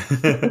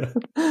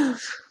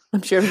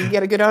 I'm sure we can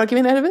get a good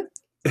argument out of it.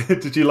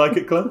 Did you like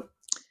it, Glenn?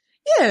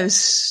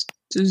 Yes,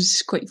 it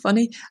was quite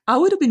funny. I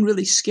would have been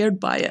really scared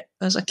by it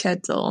as a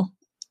kid, though.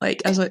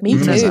 Like as a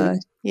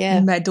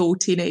middle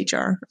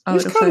teenager, I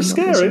would have found it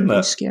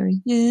really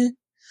scary. Yeah.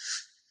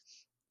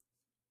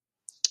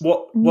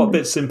 What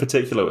bits in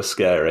particular were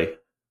scary?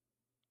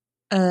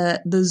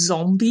 The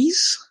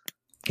zombies.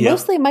 Yeah.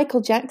 Mostly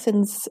Michael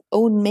Jackson's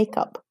own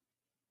makeup.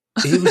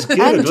 He was good,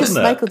 and wasn't just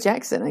it? Michael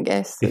Jackson, I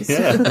guess.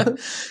 Yeah,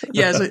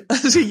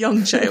 as a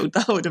young child,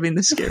 that would have been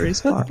the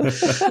scariest part.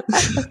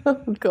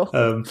 Oh,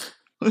 God.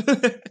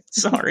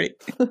 Sorry.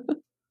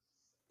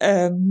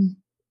 Yeah,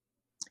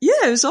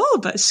 it was all a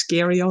bit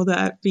scary, all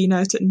that being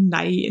out at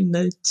night in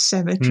the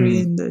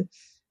cemetery and the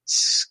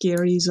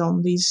scary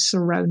zombies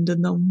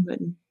surrounding them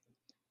and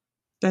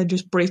then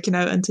just breaking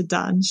out into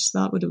dance.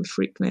 That would have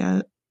freaked me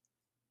out.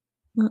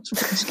 That's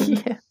pretty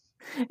scary. Yeah.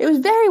 It was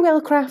very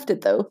well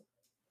crafted, though.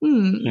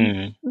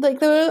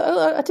 Like,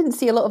 I didn't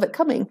see a lot of it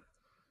coming.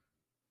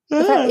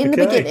 In the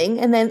beginning,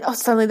 and then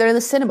suddenly they're in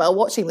the cinema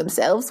watching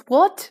themselves.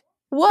 What?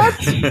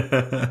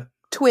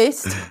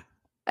 Twist.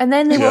 And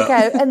then they walk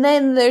out, and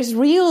then there's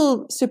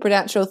real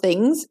supernatural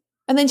things,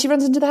 and then she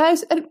runs into the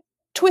house, and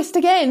twist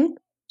again.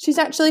 She's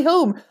actually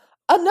home.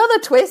 Another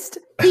twist.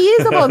 He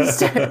is a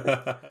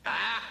monster.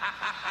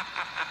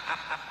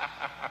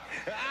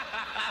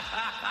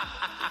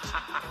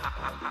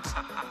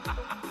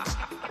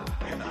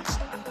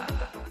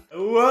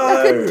 Whoa.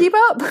 I couldn't keep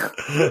up.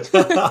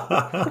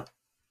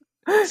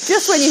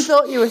 Just when you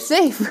thought you were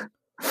safe.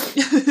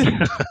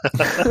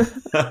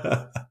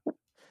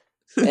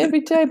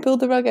 Every time pulled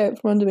the rug out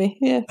from under me.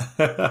 Yeah.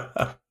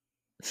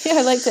 Yeah,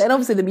 I liked it. And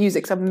obviously the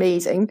music's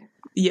amazing.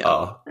 Yeah.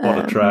 Oh,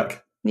 what a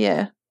track.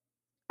 Yeah.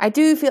 I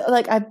do feel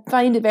like I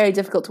find it very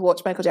difficult to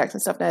watch Michael Jackson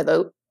stuff now,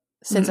 though,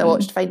 since I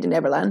watched Finding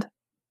Neverland.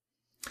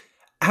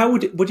 How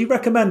would you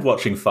recommend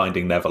watching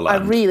Finding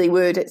Neverland? I really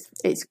would.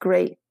 It's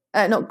great.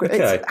 Not great.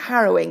 Okay. It's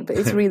harrowing, but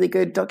it's a really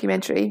good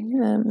documentary.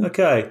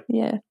 Okay.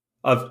 Yeah.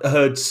 I've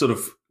heard sort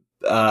of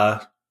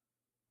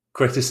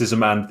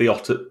criticism and the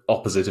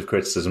opposite of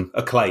criticism,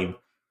 acclaim.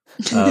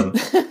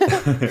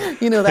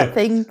 You know that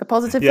thing, the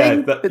positive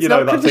thing? Yeah, you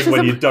know that thing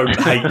when you don't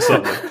hate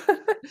something.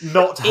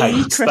 Not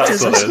hate,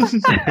 that's what it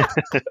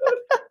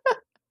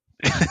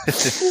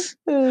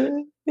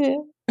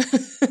is.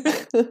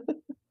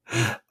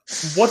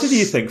 What did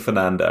you think,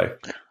 Fernando?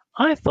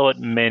 I thought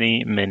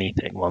many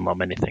things. Well, not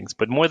many things,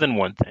 but more than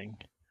one thing.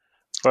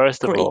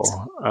 First of all,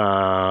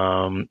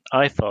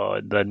 I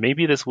thought that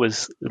maybe this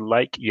was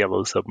like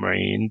Yellow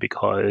Submarine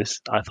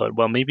because I thought,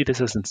 well, maybe this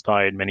has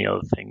inspired many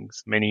other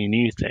things, many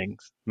new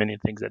things, many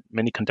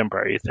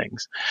contemporary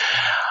things.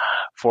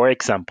 For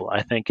example,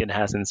 I think it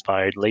has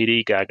inspired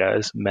Lady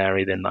Gaga's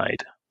Marry the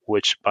Night,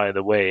 which, by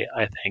the way,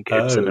 I think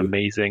it's an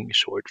amazing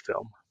short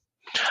film.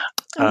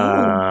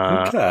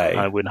 Okay.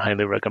 I would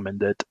highly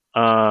recommend it.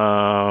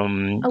 I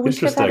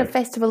wish we had a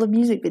festival of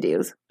music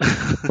videos.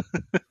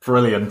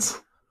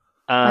 Brilliant.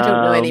 I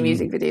don't know any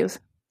music videos.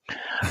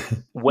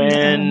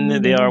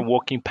 When they are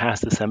walking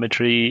past the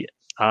cemetery,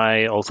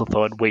 I also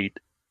thought, wait,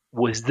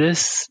 was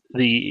this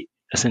the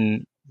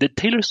did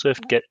Taylor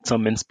Swift get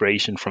some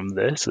inspiration from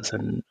this? As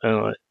in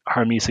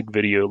her music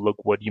video, "Look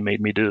What You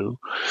Made Me Do,"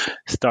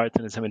 starts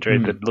in a cemetery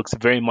that looks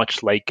very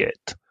much like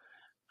it.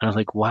 And I was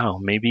like, wow,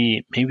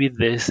 maybe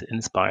this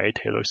inspired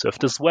Taylor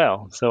Swift as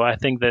well. So I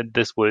think that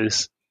this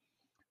was,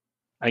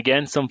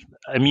 again,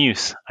 a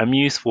muse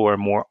for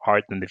more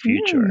art in the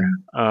future.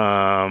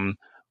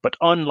 But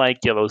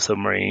unlike Yellow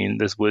Submarine,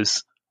 this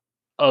was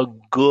a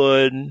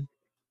good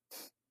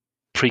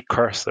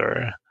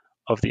precursor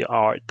of the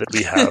art that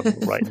we have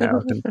right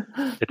now.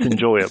 It's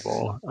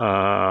enjoyable.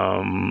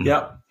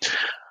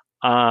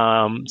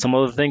 Some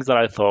of the things that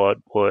I thought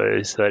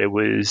was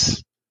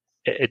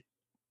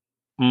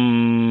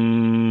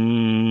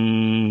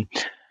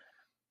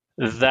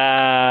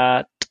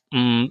that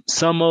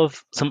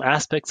some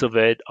aspects of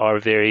it are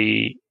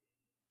very,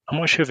 I'm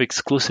not sure if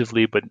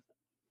exclusively, but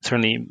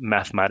certainly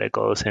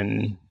mathematical.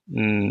 And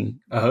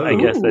I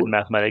guess that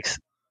mathematics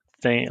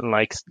thing,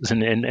 like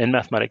in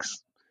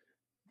mathematics,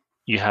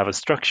 you have a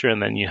structure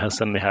and then you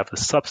suddenly have a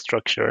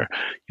substructure.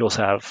 You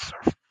also have,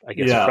 I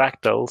guess,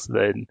 fractals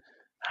that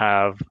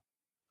have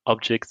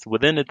objects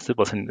within it.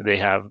 They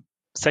have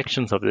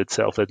sections of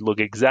itself that look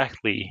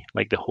exactly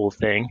like the whole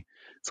thing.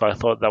 So I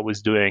thought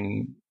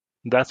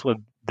that's what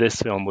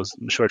this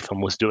short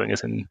film was doing,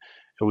 is it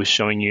was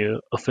showing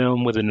you a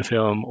film within a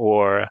film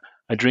or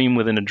a dream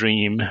within a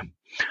dream.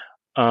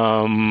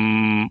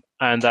 And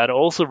that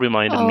also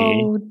reminded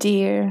me. Oh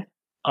dear.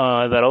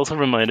 That also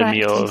reminded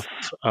me of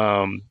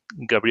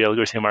Gabriel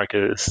Garcia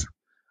Marquez's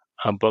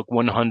book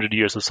 100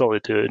 Years of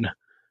Solitude,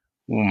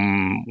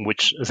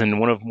 which is in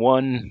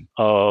one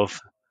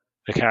of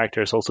the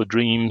characters also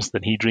dreams,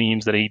 and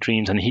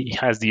he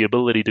has the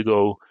ability to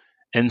go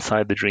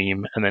inside the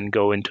dream and then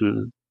go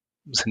into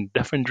some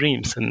different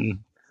dreams. And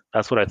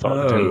that's what I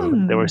thought.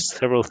 And there were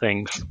several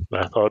things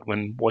that I thought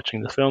when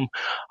watching the film.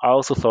 I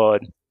also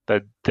thought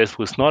that this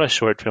was not a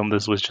short film.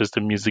 This was just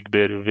a music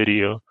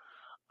video.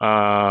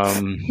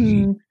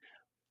 And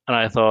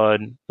I thought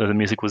that the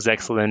music was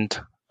excellent.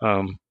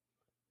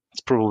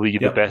 It's probably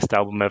the best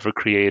album ever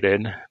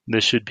created.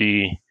 This should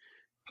be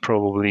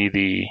probably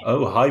the...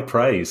 Oh, high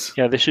praise.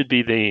 Yeah, this should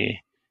be the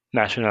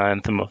national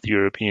anthem of the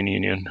European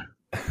Union.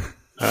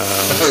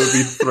 That would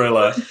be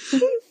Thriller.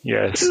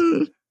 Yes.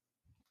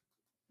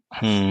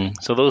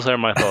 So those are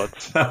my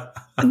thoughts.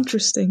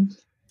 Interesting.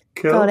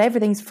 Cool. God,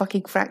 everything's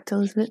fucking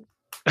fractal, isn't it?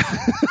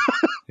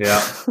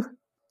 Yeah.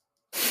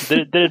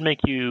 Did it make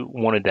you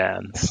want to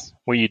dance?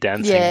 Were you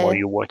dancing while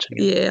you were watching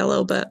it? Yeah, a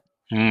little bit.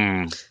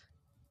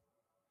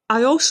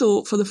 I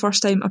also, for the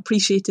first time,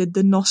 appreciated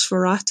the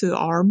Nosferatu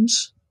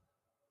arms.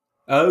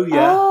 Oh,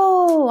 yeah.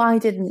 Oh, I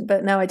didn't,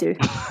 but now I do.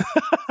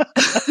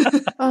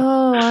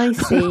 Oh, I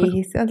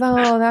see.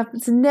 Oh,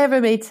 that's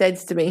never made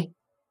sense to me.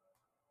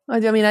 I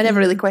mean, I never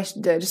really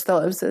questioned it. I just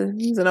thought it was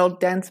an old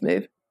dance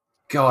move.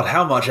 God,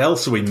 how much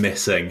else are we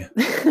missing?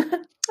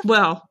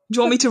 Well, do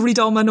you want me to read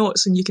all my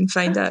notes and you can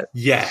find out?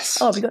 Yes.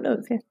 Oh, have you got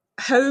notes? Yeah.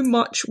 How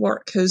much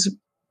work has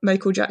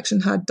Michael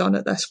Jackson had done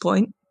at this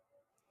point?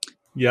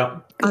 Yeah.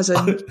 As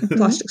in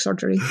plastic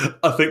surgery.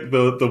 I think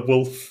the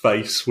wolf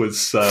face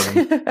was, I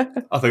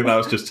think that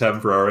was just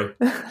temporary.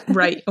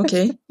 Right,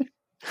 okay.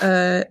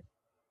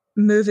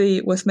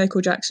 Movie with Michael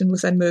Jackson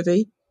within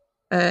movie.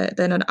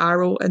 Then an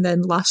Arrow, and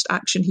then Last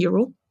Action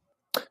Hero.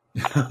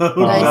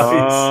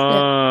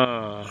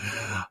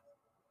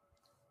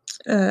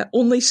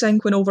 Only Sing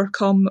When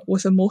Overcome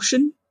with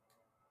Emotion.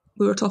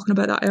 We were talking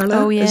about that earlier.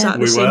 Oh, yeah. Is that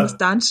the same with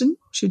dancing?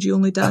 Should you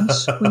only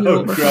dance when you're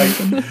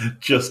overcome?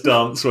 Just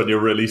dance when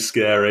you're really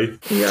scary.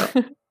 Yeah.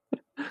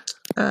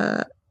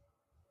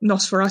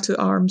 Nosferatu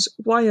arms.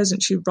 Why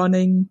isn't she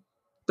running?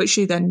 But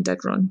she then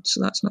did run,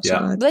 so that's not so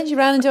bad. Then she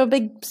ran into a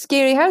big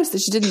scary house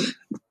that she didn't.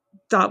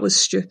 That was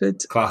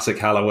stupid. Classic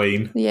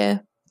Halloween. Yeah.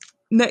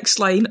 Next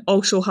line,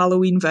 also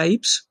Halloween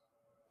vibes.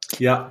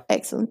 Yeah.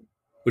 Excellent.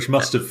 Which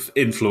must have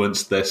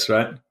influenced this,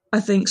 right?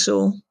 I think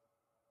so.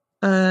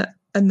 And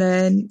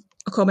then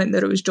a comment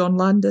that it was John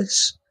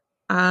Landis.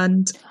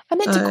 And I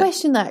meant to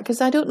question that because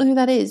I don't know who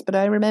that is, but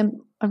I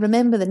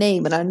remember the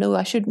name and I know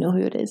I should know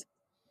who it is.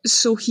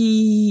 So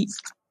he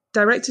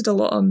directed a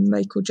lot of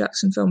Michael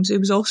Jackson films. He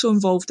was also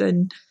involved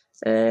in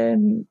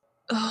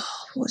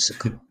what's it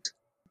called?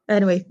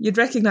 Anyway, you'd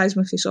recognise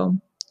him if you saw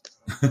him.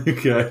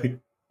 Okay.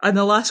 And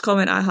the last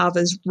comment I have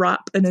is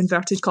rap in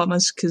inverted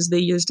commas because they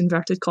used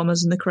inverted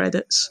commas in the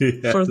credits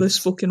for the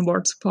spoken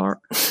words part,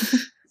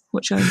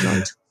 which I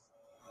enjoyed.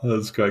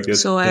 That's quite good.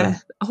 So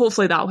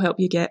hopefully that'll help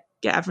you get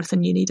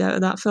everything you need out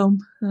of that film.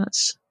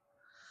 That's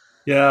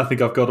I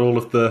think I've got all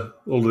of the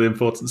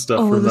important stuff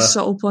all from of the there.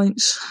 subtle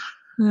points.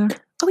 There.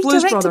 Oh, he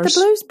Blues directed Brothers. the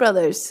Blues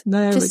Brothers.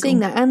 There Just we seeing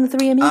go. that, and the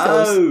Three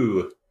Amigos.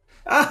 Oh!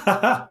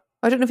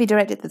 I don't know if he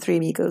directed the Three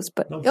Amigos,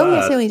 but Not yes,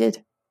 bad. he only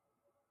did.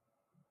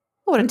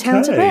 Oh, what a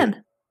talented Okay.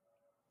 man!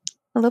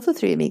 I love the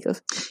Three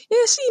Amigos.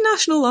 Yeah, see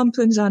National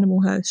Lampoon's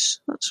Animal House.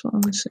 That's what I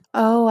would say.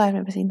 Oh, I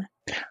remember seeing that.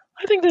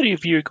 I think that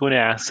if you're going to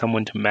ask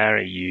someone to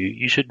marry you,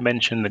 you should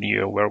mention that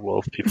you're a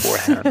werewolf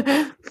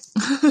beforehand.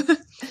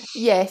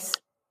 Yes.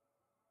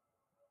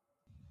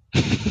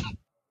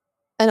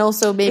 And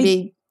also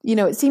maybe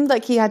it seemed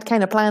like he had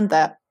kind of planned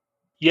that.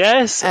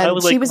 Yes, And I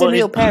was she like, was in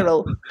real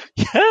peril.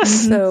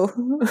 Yes. So,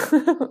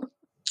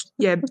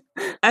 Yeah,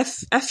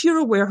 if you're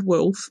a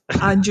werewolf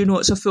and you know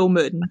it's a full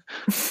moon,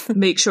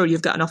 make sure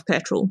you've got enough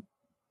petrol.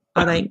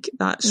 I think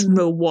that's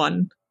rule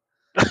one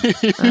of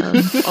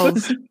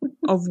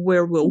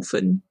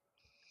werewolfing.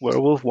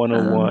 Werewolf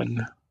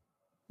 101.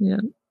 Yeah.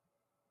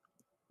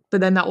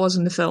 But then that was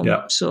in the film,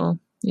 Yeah. so,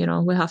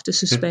 we have to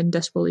suspend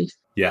disbelief.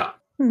 Yeah.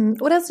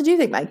 what else did you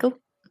think, Michael?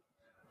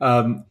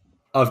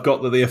 I've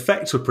got that the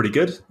effects were pretty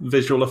good,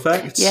 visual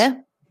effects. Yeah.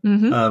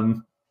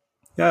 Mm-hmm.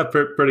 Yeah,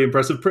 pretty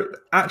impressive.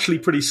 Actually,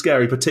 pretty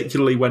scary,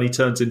 particularly when he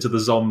turns into the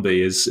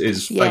zombie. His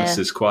face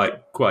is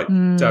quite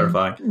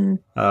terrifying.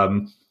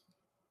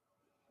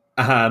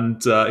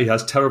 And he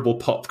has terrible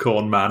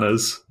popcorn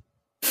manners.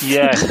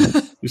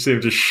 Yes. You see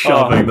him just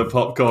shoving the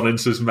popcorn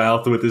into his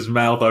mouth with his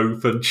mouth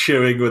open,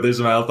 chewing with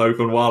his mouth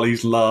open while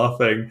he's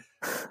laughing.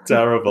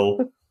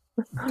 Terrible.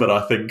 But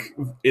I think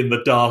in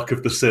the dark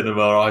of the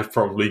cinema, I've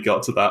probably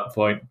got to that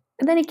point.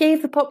 And then he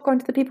gave the popcorn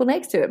to the people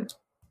next to him.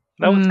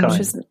 That was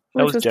kind.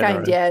 Which was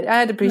kind, yeah.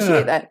 I'd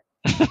appreciate that.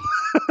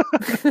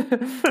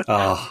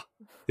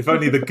 If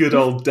only the good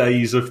old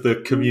days of the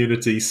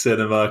community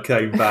cinema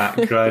came back,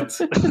 right?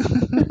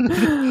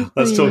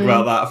 Let's talk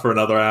about that for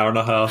another hour and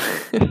a half.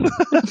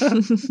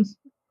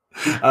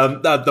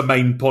 The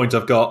main point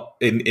I've got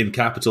in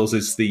capitals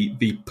is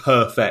the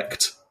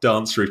perfect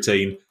dance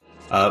routine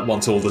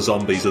once all the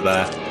zombies are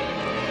there.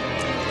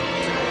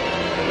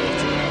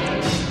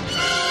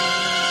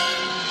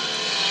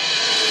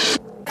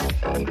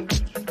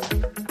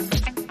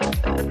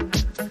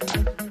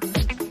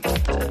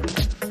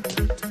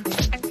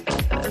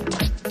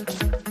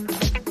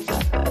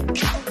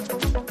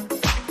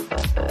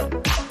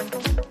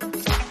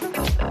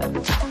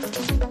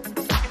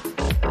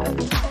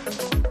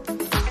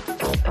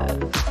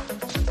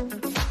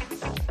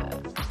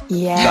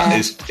 Yeah.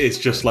 That is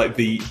just like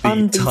the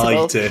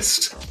Unbeatable.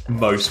 tightest,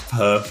 most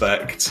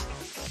perfect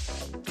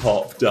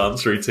pop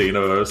dance routine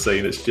I've ever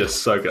seen. It's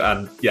just so good.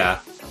 And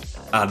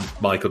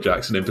Michael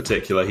Jackson in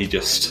particular, he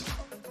just,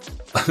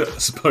 I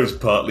suppose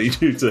partly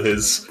due to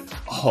his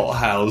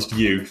hot-housed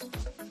youth,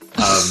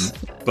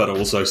 but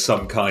also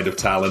some kind of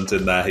talent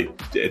in there.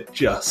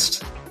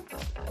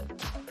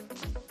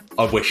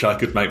 I wish I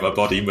could make my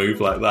body move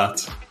like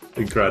that.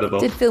 Incredible.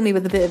 Did fill me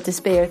with a bit of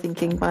despair,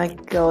 thinking, my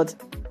God,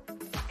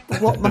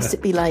 what must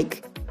it be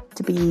like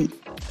to be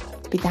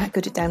that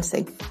good at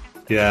dancing?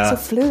 Yeah. So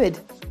fluid.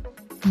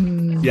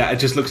 Yeah, it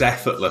just looks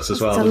effortless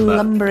as well, It's a doesn't it?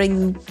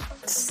 lumbering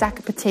sack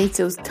of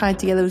potatoes tied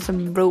together with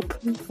some rope.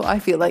 That's what I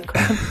feel like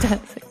when I'm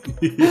dancing.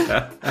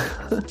 Yeah.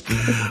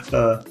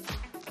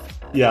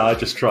 Yeah, I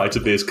just try to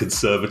be as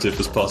conservative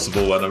as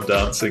possible when I'm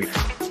dancing.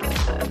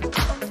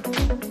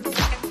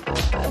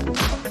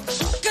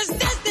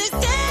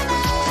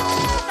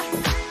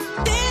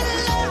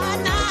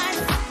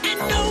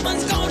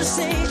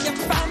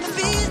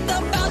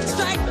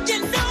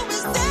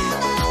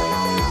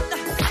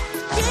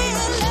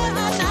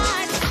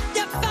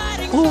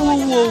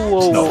 Whoa.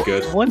 It's not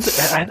good.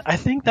 I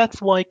think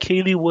that's why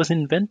Kaylee was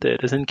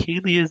invented, as in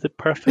Kaylee is the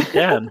perfect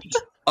dance.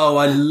 Oh,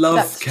 I love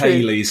That's true.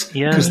 Kaylee's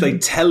because they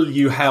tell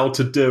you how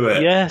to do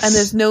it. Yes. And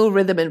there's no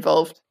rhythm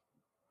involved.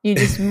 You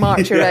just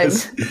march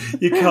Yes.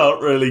 around. You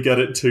can't really get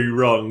it too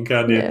wrong,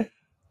 can you?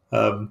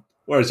 Yeah.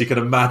 Whereas you can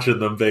imagine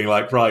them being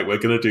like, right, we're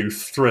going to do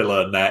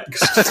Thriller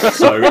next.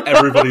 So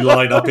everybody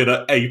line up in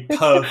a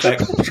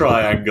perfect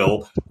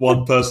triangle.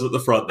 One person at the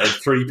front, then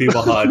 3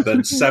 people behind,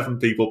 then 7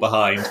 people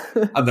behind.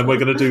 And then we're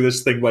going to do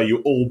this thing where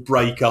you all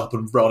break up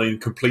and run in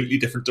completely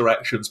different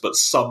directions, but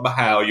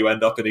somehow you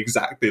end up in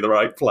exactly the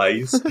right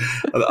place.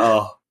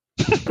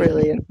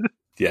 Brilliant.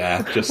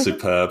 Yeah, just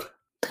superb.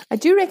 I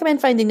do recommend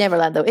Finding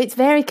Neverland, though. It's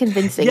very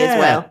convincing as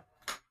well.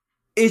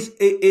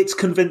 It's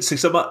convincing.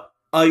 So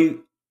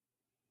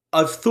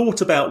I've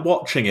thought about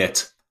watching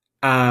it,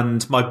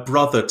 and my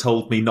brother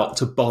told me not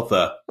to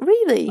bother.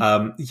 Really?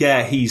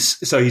 Yeah, he's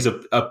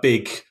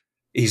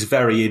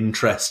very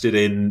interested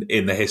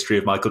in the history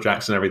of Michael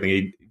Jackson and everything.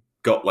 He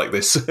got like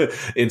this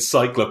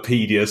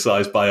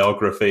encyclopedia-sized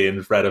biography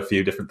and read a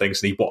few different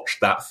things, and he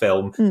watched that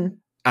film.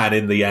 And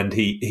in the end,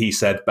 he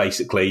said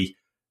basically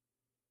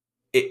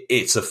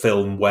it's a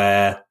film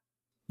where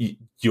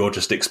you're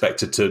just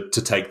expected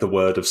to take the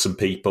word of some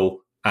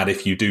people. And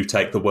if you do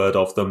take the word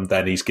of them,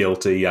 then he's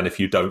guilty. And if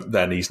you don't,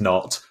 then he's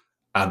not.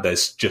 And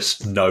there's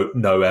just no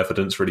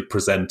evidence really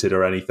presented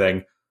or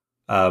anything.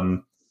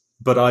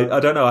 But I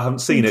don't know. I haven't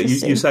seen it.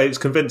 You say it's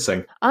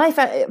convincing. I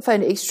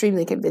found it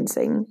extremely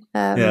convincing.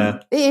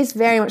 It is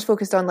very much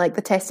focused on like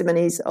the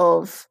testimonies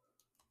of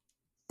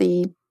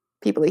the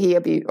people that he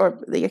abused,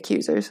 or the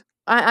accusers.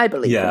 I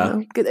believe.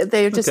 Yeah.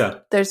 They're just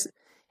there's.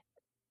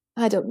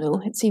 I don't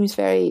know. It seems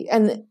very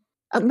I'd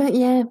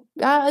recommend.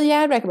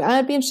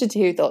 I'd be interested to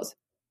hear your thoughts.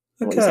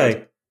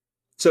 Okay.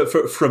 So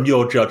from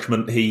your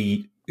judgment,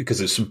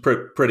 because it's some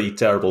pretty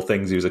terrible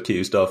things he was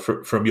accused of,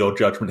 from your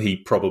judgment, he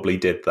probably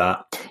did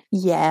that.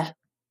 Yeah.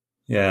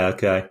 Yeah,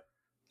 okay.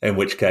 In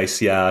which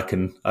case, yeah, I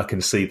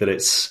can see that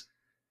it's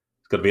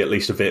got to be at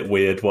least a bit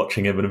weird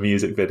watching him in a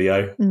music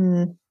video.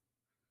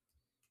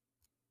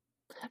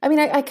 I mean,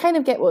 I kind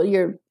of get what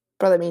your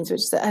brother means,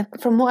 which is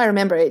that from what I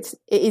remember, it's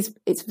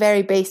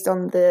very based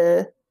on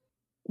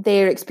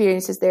their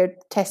experiences, their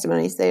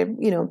testimonies, their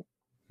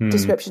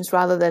descriptions,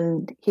 rather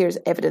than here's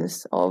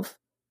evidence of.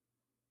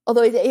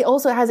 Although it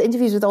also has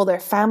interviews with all their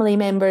family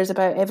members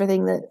about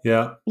everything that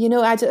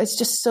it's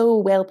just so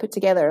well put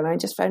together, and I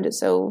just found it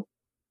so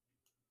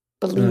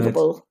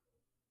believable. Right.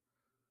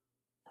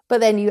 But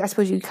then I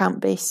suppose you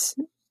can't base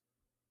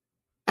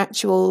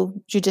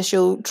actual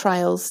judicial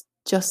trials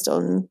just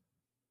on.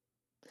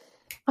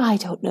 I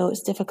don't know.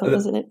 It's difficult,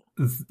 isn't it?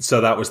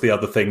 So that was the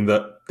other thing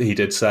that he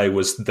did say,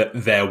 was that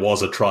there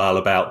was a trial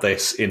about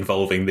this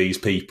involving these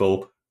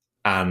people,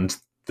 and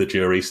the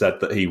jury said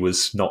that he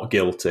was not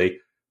guilty.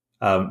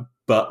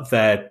 But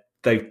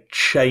they've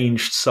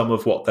changed some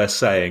of what they're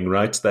saying,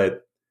 right?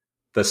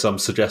 There's some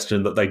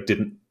suggestion that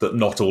that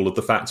not all of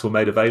the facts were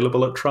made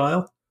available at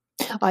trial.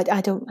 I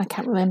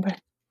can't remember.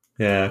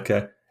 Yeah,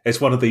 okay. It's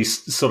one of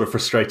these sort of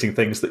frustrating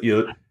things that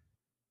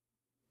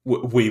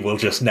we will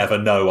just never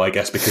know, I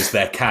guess, because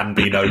there can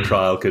be no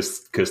trial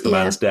because the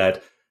man's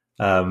dead.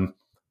 And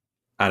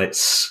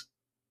it's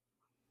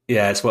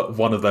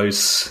one of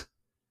those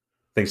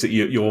things that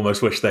you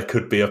almost wish there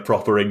could be a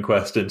proper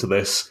inquest into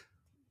this,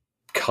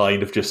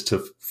 kind of just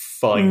to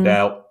find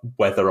out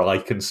whether I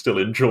can still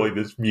enjoy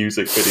these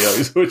music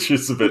videos, which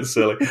is a bit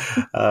silly.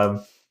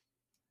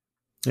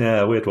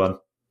 Weird one.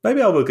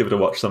 Maybe I will give it a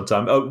watch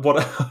sometime.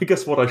 I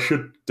guess what I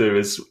should do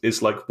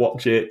is like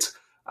watch it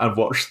and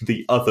watch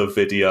the other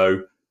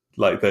video,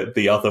 like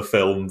the other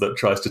film that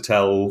tries to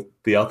tell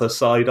the other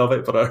side of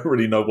it, but I don't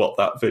really know what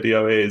that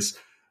video is.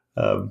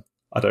 I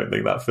don't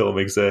think that film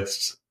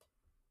exists.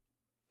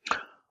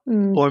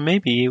 Or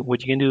maybe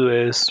what you can do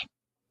is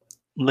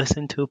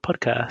listen to a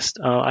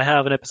podcast. I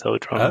have an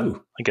episode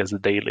from, I guess, The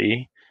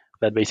Daily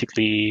that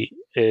basically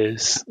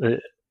is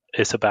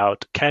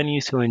about, can you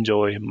still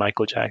enjoy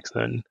Michael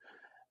Jackson,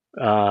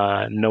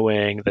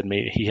 knowing that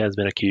maybe he has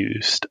been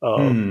accused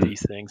of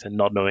these things and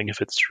not knowing if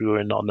it's true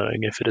or not knowing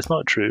if it is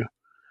not true.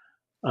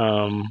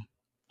 And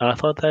I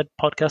thought that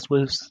podcast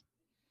was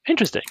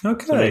interesting.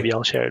 Okay. So maybe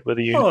I'll share it with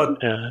you.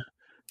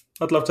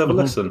 I'd love to have a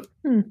listen.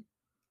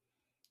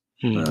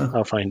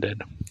 I'll find it.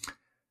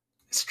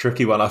 It's a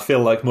tricky one. I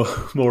feel like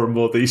more and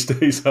more these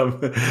days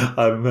I'm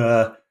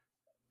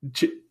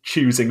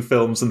choosing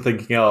films and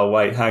thinking, oh,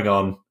 wait, hang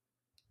on.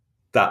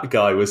 That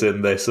guy was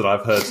in this and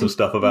I've heard some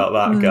stuff about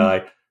that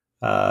guy.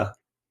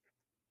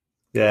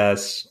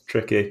 It's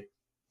tricky.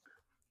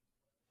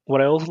 What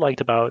I also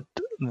liked about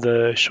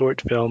the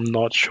short film,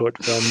 not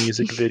short film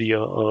music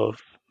video of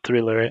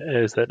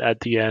Thriller is that at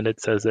the end it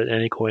says that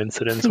any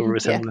coincidence or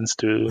resemblance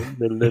to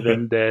the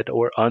living, dead,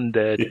 or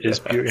undead is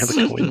purely a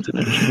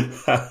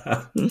coincidence.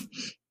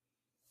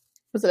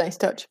 Was a nice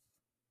touch.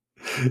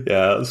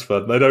 Yeah, that's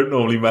fun. They don't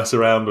normally mess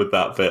around with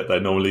that bit. They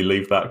normally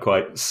leave that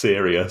quite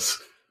serious.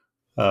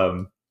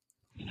 But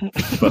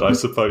I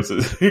suppose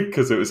it's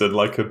because it was in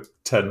like a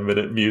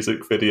 10-minute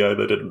music video,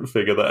 they didn't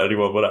figure that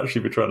anyone would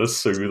actually be trying to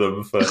sue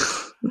them for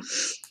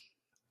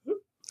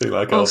being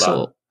like,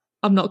 also,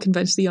 I'm not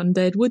convinced the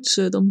undead would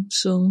sue them,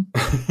 so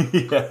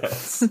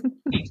yes.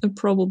 They're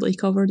probably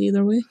covered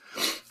either way.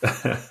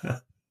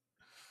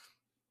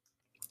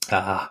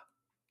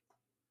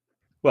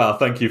 Well,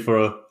 thank you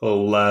for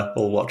all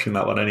watching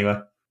that one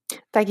anyway.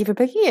 Thank you for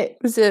picking it.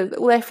 It was a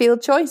left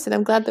field choice, and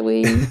I'm glad that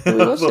we watched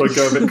I thought I'd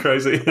go a bit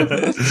crazy.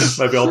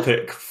 Maybe I'll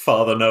pick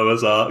Father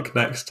Noah's Ark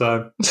next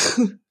time.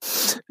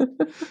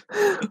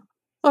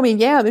 I mean,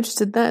 yeah, I'm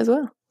interested in that as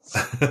well.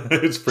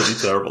 It's pretty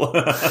terrible.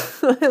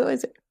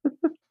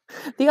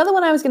 The other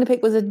one I was going to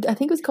pick was I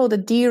think it was called A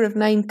Deer of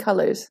Nine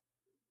Colours.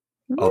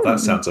 Oh, that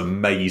sounds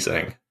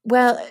amazing.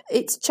 Well,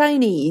 it's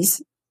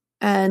Chinese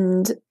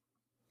and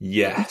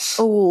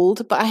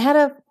old, but I had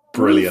a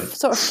brilliant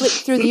sort of flick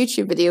through the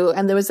YouTube video,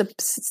 and there was a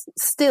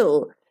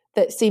still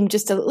that seemed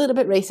just a little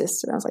bit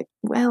racist, and I was like,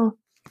 well,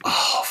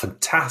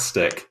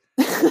 fantastic.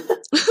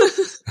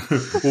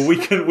 Well,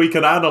 we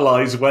can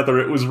analyze whether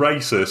it was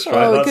racist,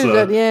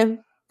 right?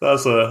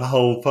 That's a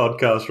whole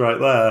podcast right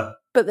there.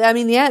 But I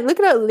mean, look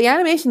at it. The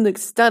animation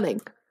looks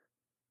stunning.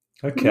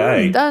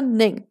 Okay,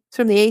 stunning. It's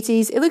from the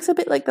 80s. It looks a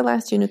bit like The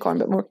Last Unicorn,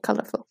 but more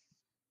colourful.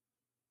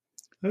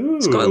 Ooh.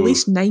 It's got at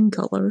least 9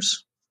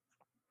 colours.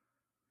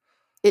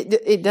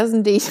 It does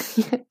indeed.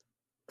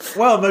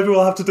 Well, maybe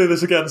we'll have to do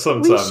this again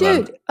sometime. We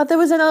should. There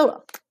was another.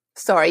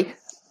 Sorry,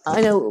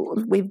 I know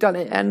we've done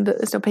it and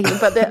it's not picking.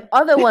 But the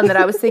other one that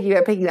I was thinking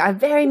about picking, I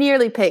very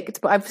nearly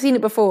picked, but I've seen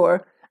it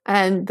before,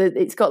 and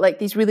it's got like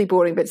these really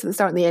boring bits at the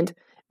start and the end.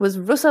 Was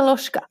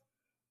Rusaloshka.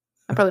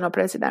 I'm probably not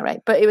pronouncing that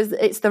right, but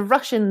it's the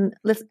Russian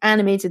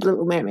animated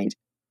Little Mermaid.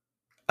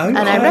 Okay. And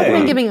I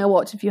recommend giving it a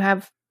watch if you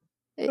have.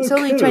 It's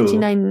only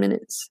 29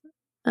 minutes.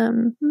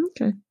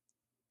 Okay.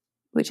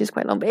 Which is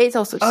quite long, but it's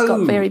also just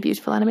got very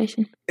beautiful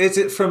animation. Is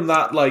it from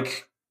that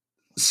like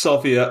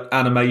Soviet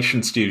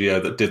animation studio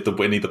that did the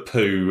Winnie the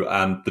Pooh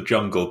and the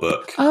Jungle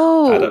Book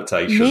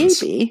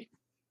adaptations? Maybe.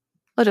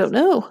 I don't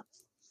know.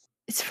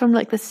 It's from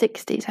like the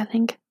 60s, I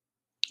think.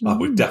 Oh,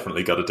 we've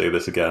definitely got to do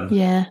this again.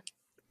 Yeah.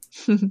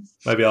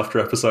 Maybe after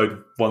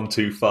episode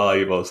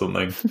 125 or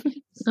something.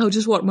 I'll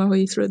just work my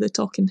way through the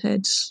Talking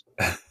Heads.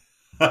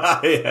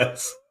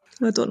 Yes.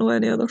 I don't know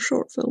any other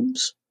short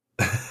films.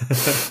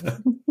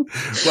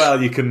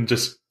 Well, you can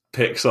just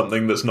pick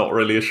something that's not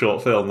really a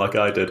short film like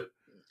I did.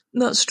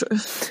 That's true.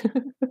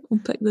 I'll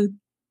pick the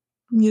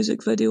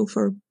music video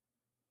for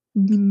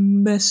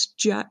Miss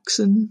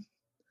Jackson.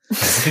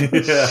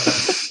 Yeah.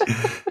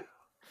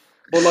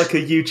 Or like a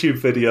YouTube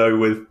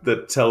video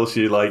that tells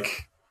you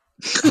like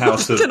how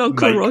to Like an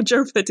Uncle make,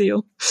 Roger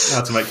video.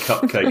 how to make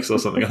cupcakes or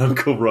something. An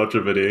Uncle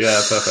Roger video.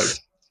 Yeah,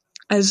 perfect.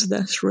 Is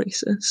this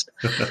racist?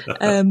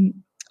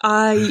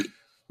 I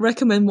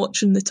recommend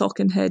watching the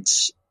Talking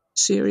Heads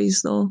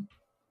series though,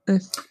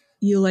 if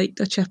you like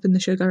A Chip in the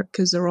Sugar,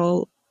 because they're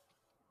all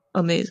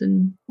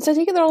amazing. So I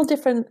think they're all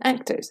different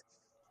actors.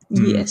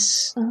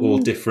 Yes. All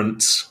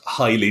different,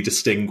 highly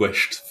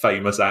distinguished,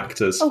 famous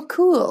actors. Oh,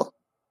 cool.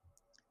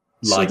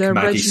 Like they're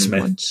Maggie original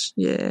Smith. ones.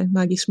 Yeah,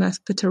 Maggie Smith,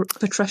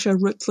 Patricia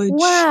Routledge,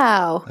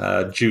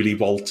 Wow. Julie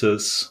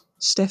Walters.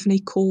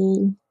 Stephanie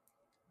Cole.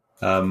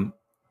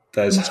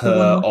 There's Must be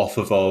her one. off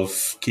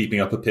of Keeping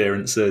Up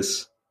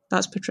Appearances.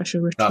 That's Patricia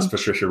Routledge. That's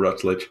Patricia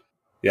Routledge.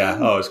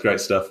 Yeah, it's great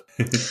stuff.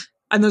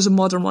 And there's a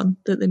modern one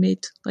that they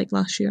made like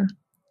last year.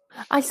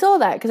 I saw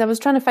that because I was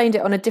trying to find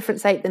it on a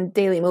different site than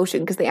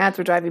Dailymotion because the ads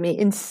were driving me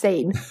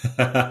insane.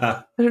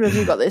 I don't know if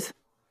you got this.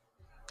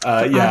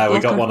 Yeah, we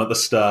got blocker. one at the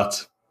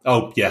start.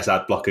 Oh, yes,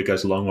 ad blocker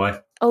goes a long way.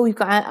 Oh, you've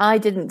got. I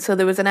didn't. So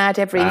there was an ad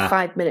every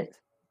 5 minutes.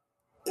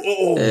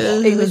 Oh,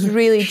 It was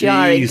really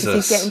jarring because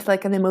Jesus. you'd get into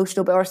like an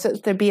emotional bit, or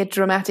there'd be a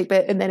dramatic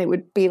bit, and then it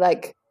would be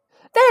like,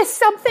 "There's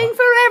something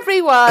for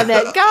everyone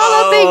at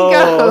Gala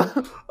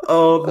Bingo."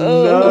 Oh,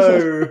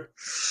 no.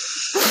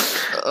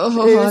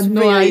 Oh, It I was had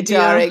no really idea.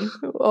 jarring,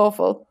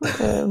 awful.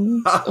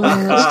 Oh,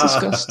 that's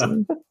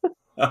disgusting.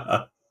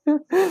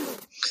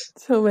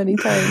 So many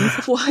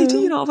times. Why do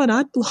you not have an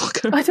ad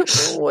blocker? I don't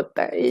know what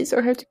that is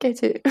or how to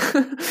get it.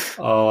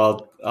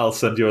 Oh, I'll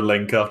send you a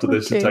link after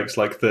this. It Okay. takes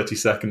like 30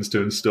 seconds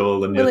to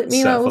install and Will you're it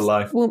mean set I for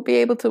life. won't be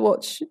able to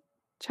watch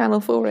Channel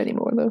 4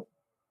 anymore, though?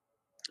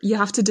 You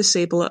have to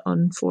disable it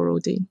on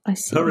 4OD. I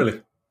see. Oh,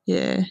 really?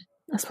 Yeah.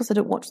 I suppose I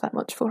don't watch that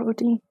much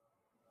 4OD.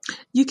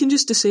 You can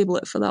just disable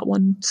it for that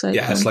one site.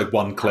 Yeah, it's like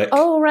one click.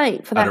 Oh,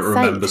 right, for that and it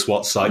site. remembers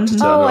what site to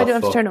turn Oh, it I off don't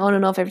have to for. turn it on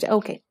and off every day.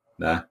 Okay.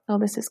 Nah, Oh,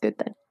 this is good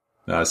then.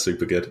 it's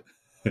super good.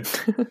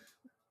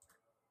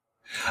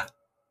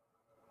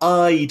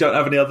 I don't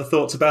have any other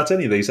thoughts about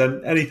any of these.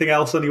 Anything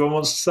else anyone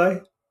wants to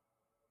say?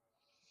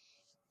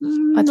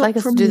 I'd like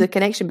us to do the the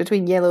connection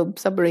between Yellow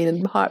Submarine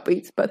and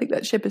Heartbeats, but I think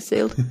that ship has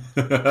sailed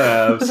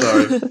I'm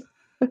sorry.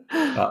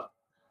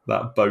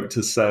 That boat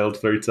has sailed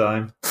through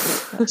time.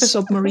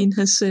 submarine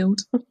has sailed.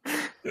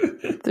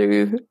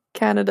 through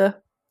Canada.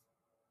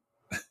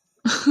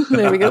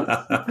 There we go.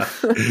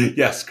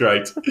 Yes,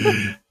 great.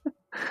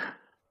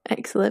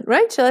 Excellent.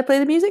 Right, shall I play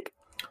the music?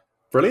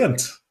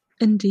 Brilliant.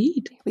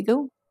 Indeed. Here we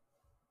go.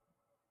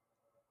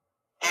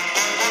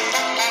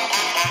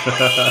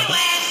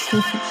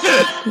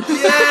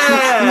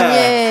 Yeah!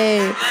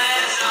 Yay!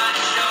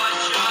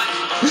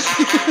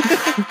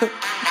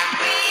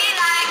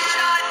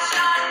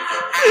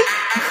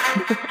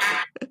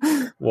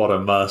 What a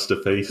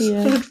masterpiece.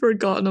 Yeah. I'd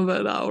forgotten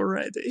about that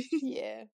already. Yeah.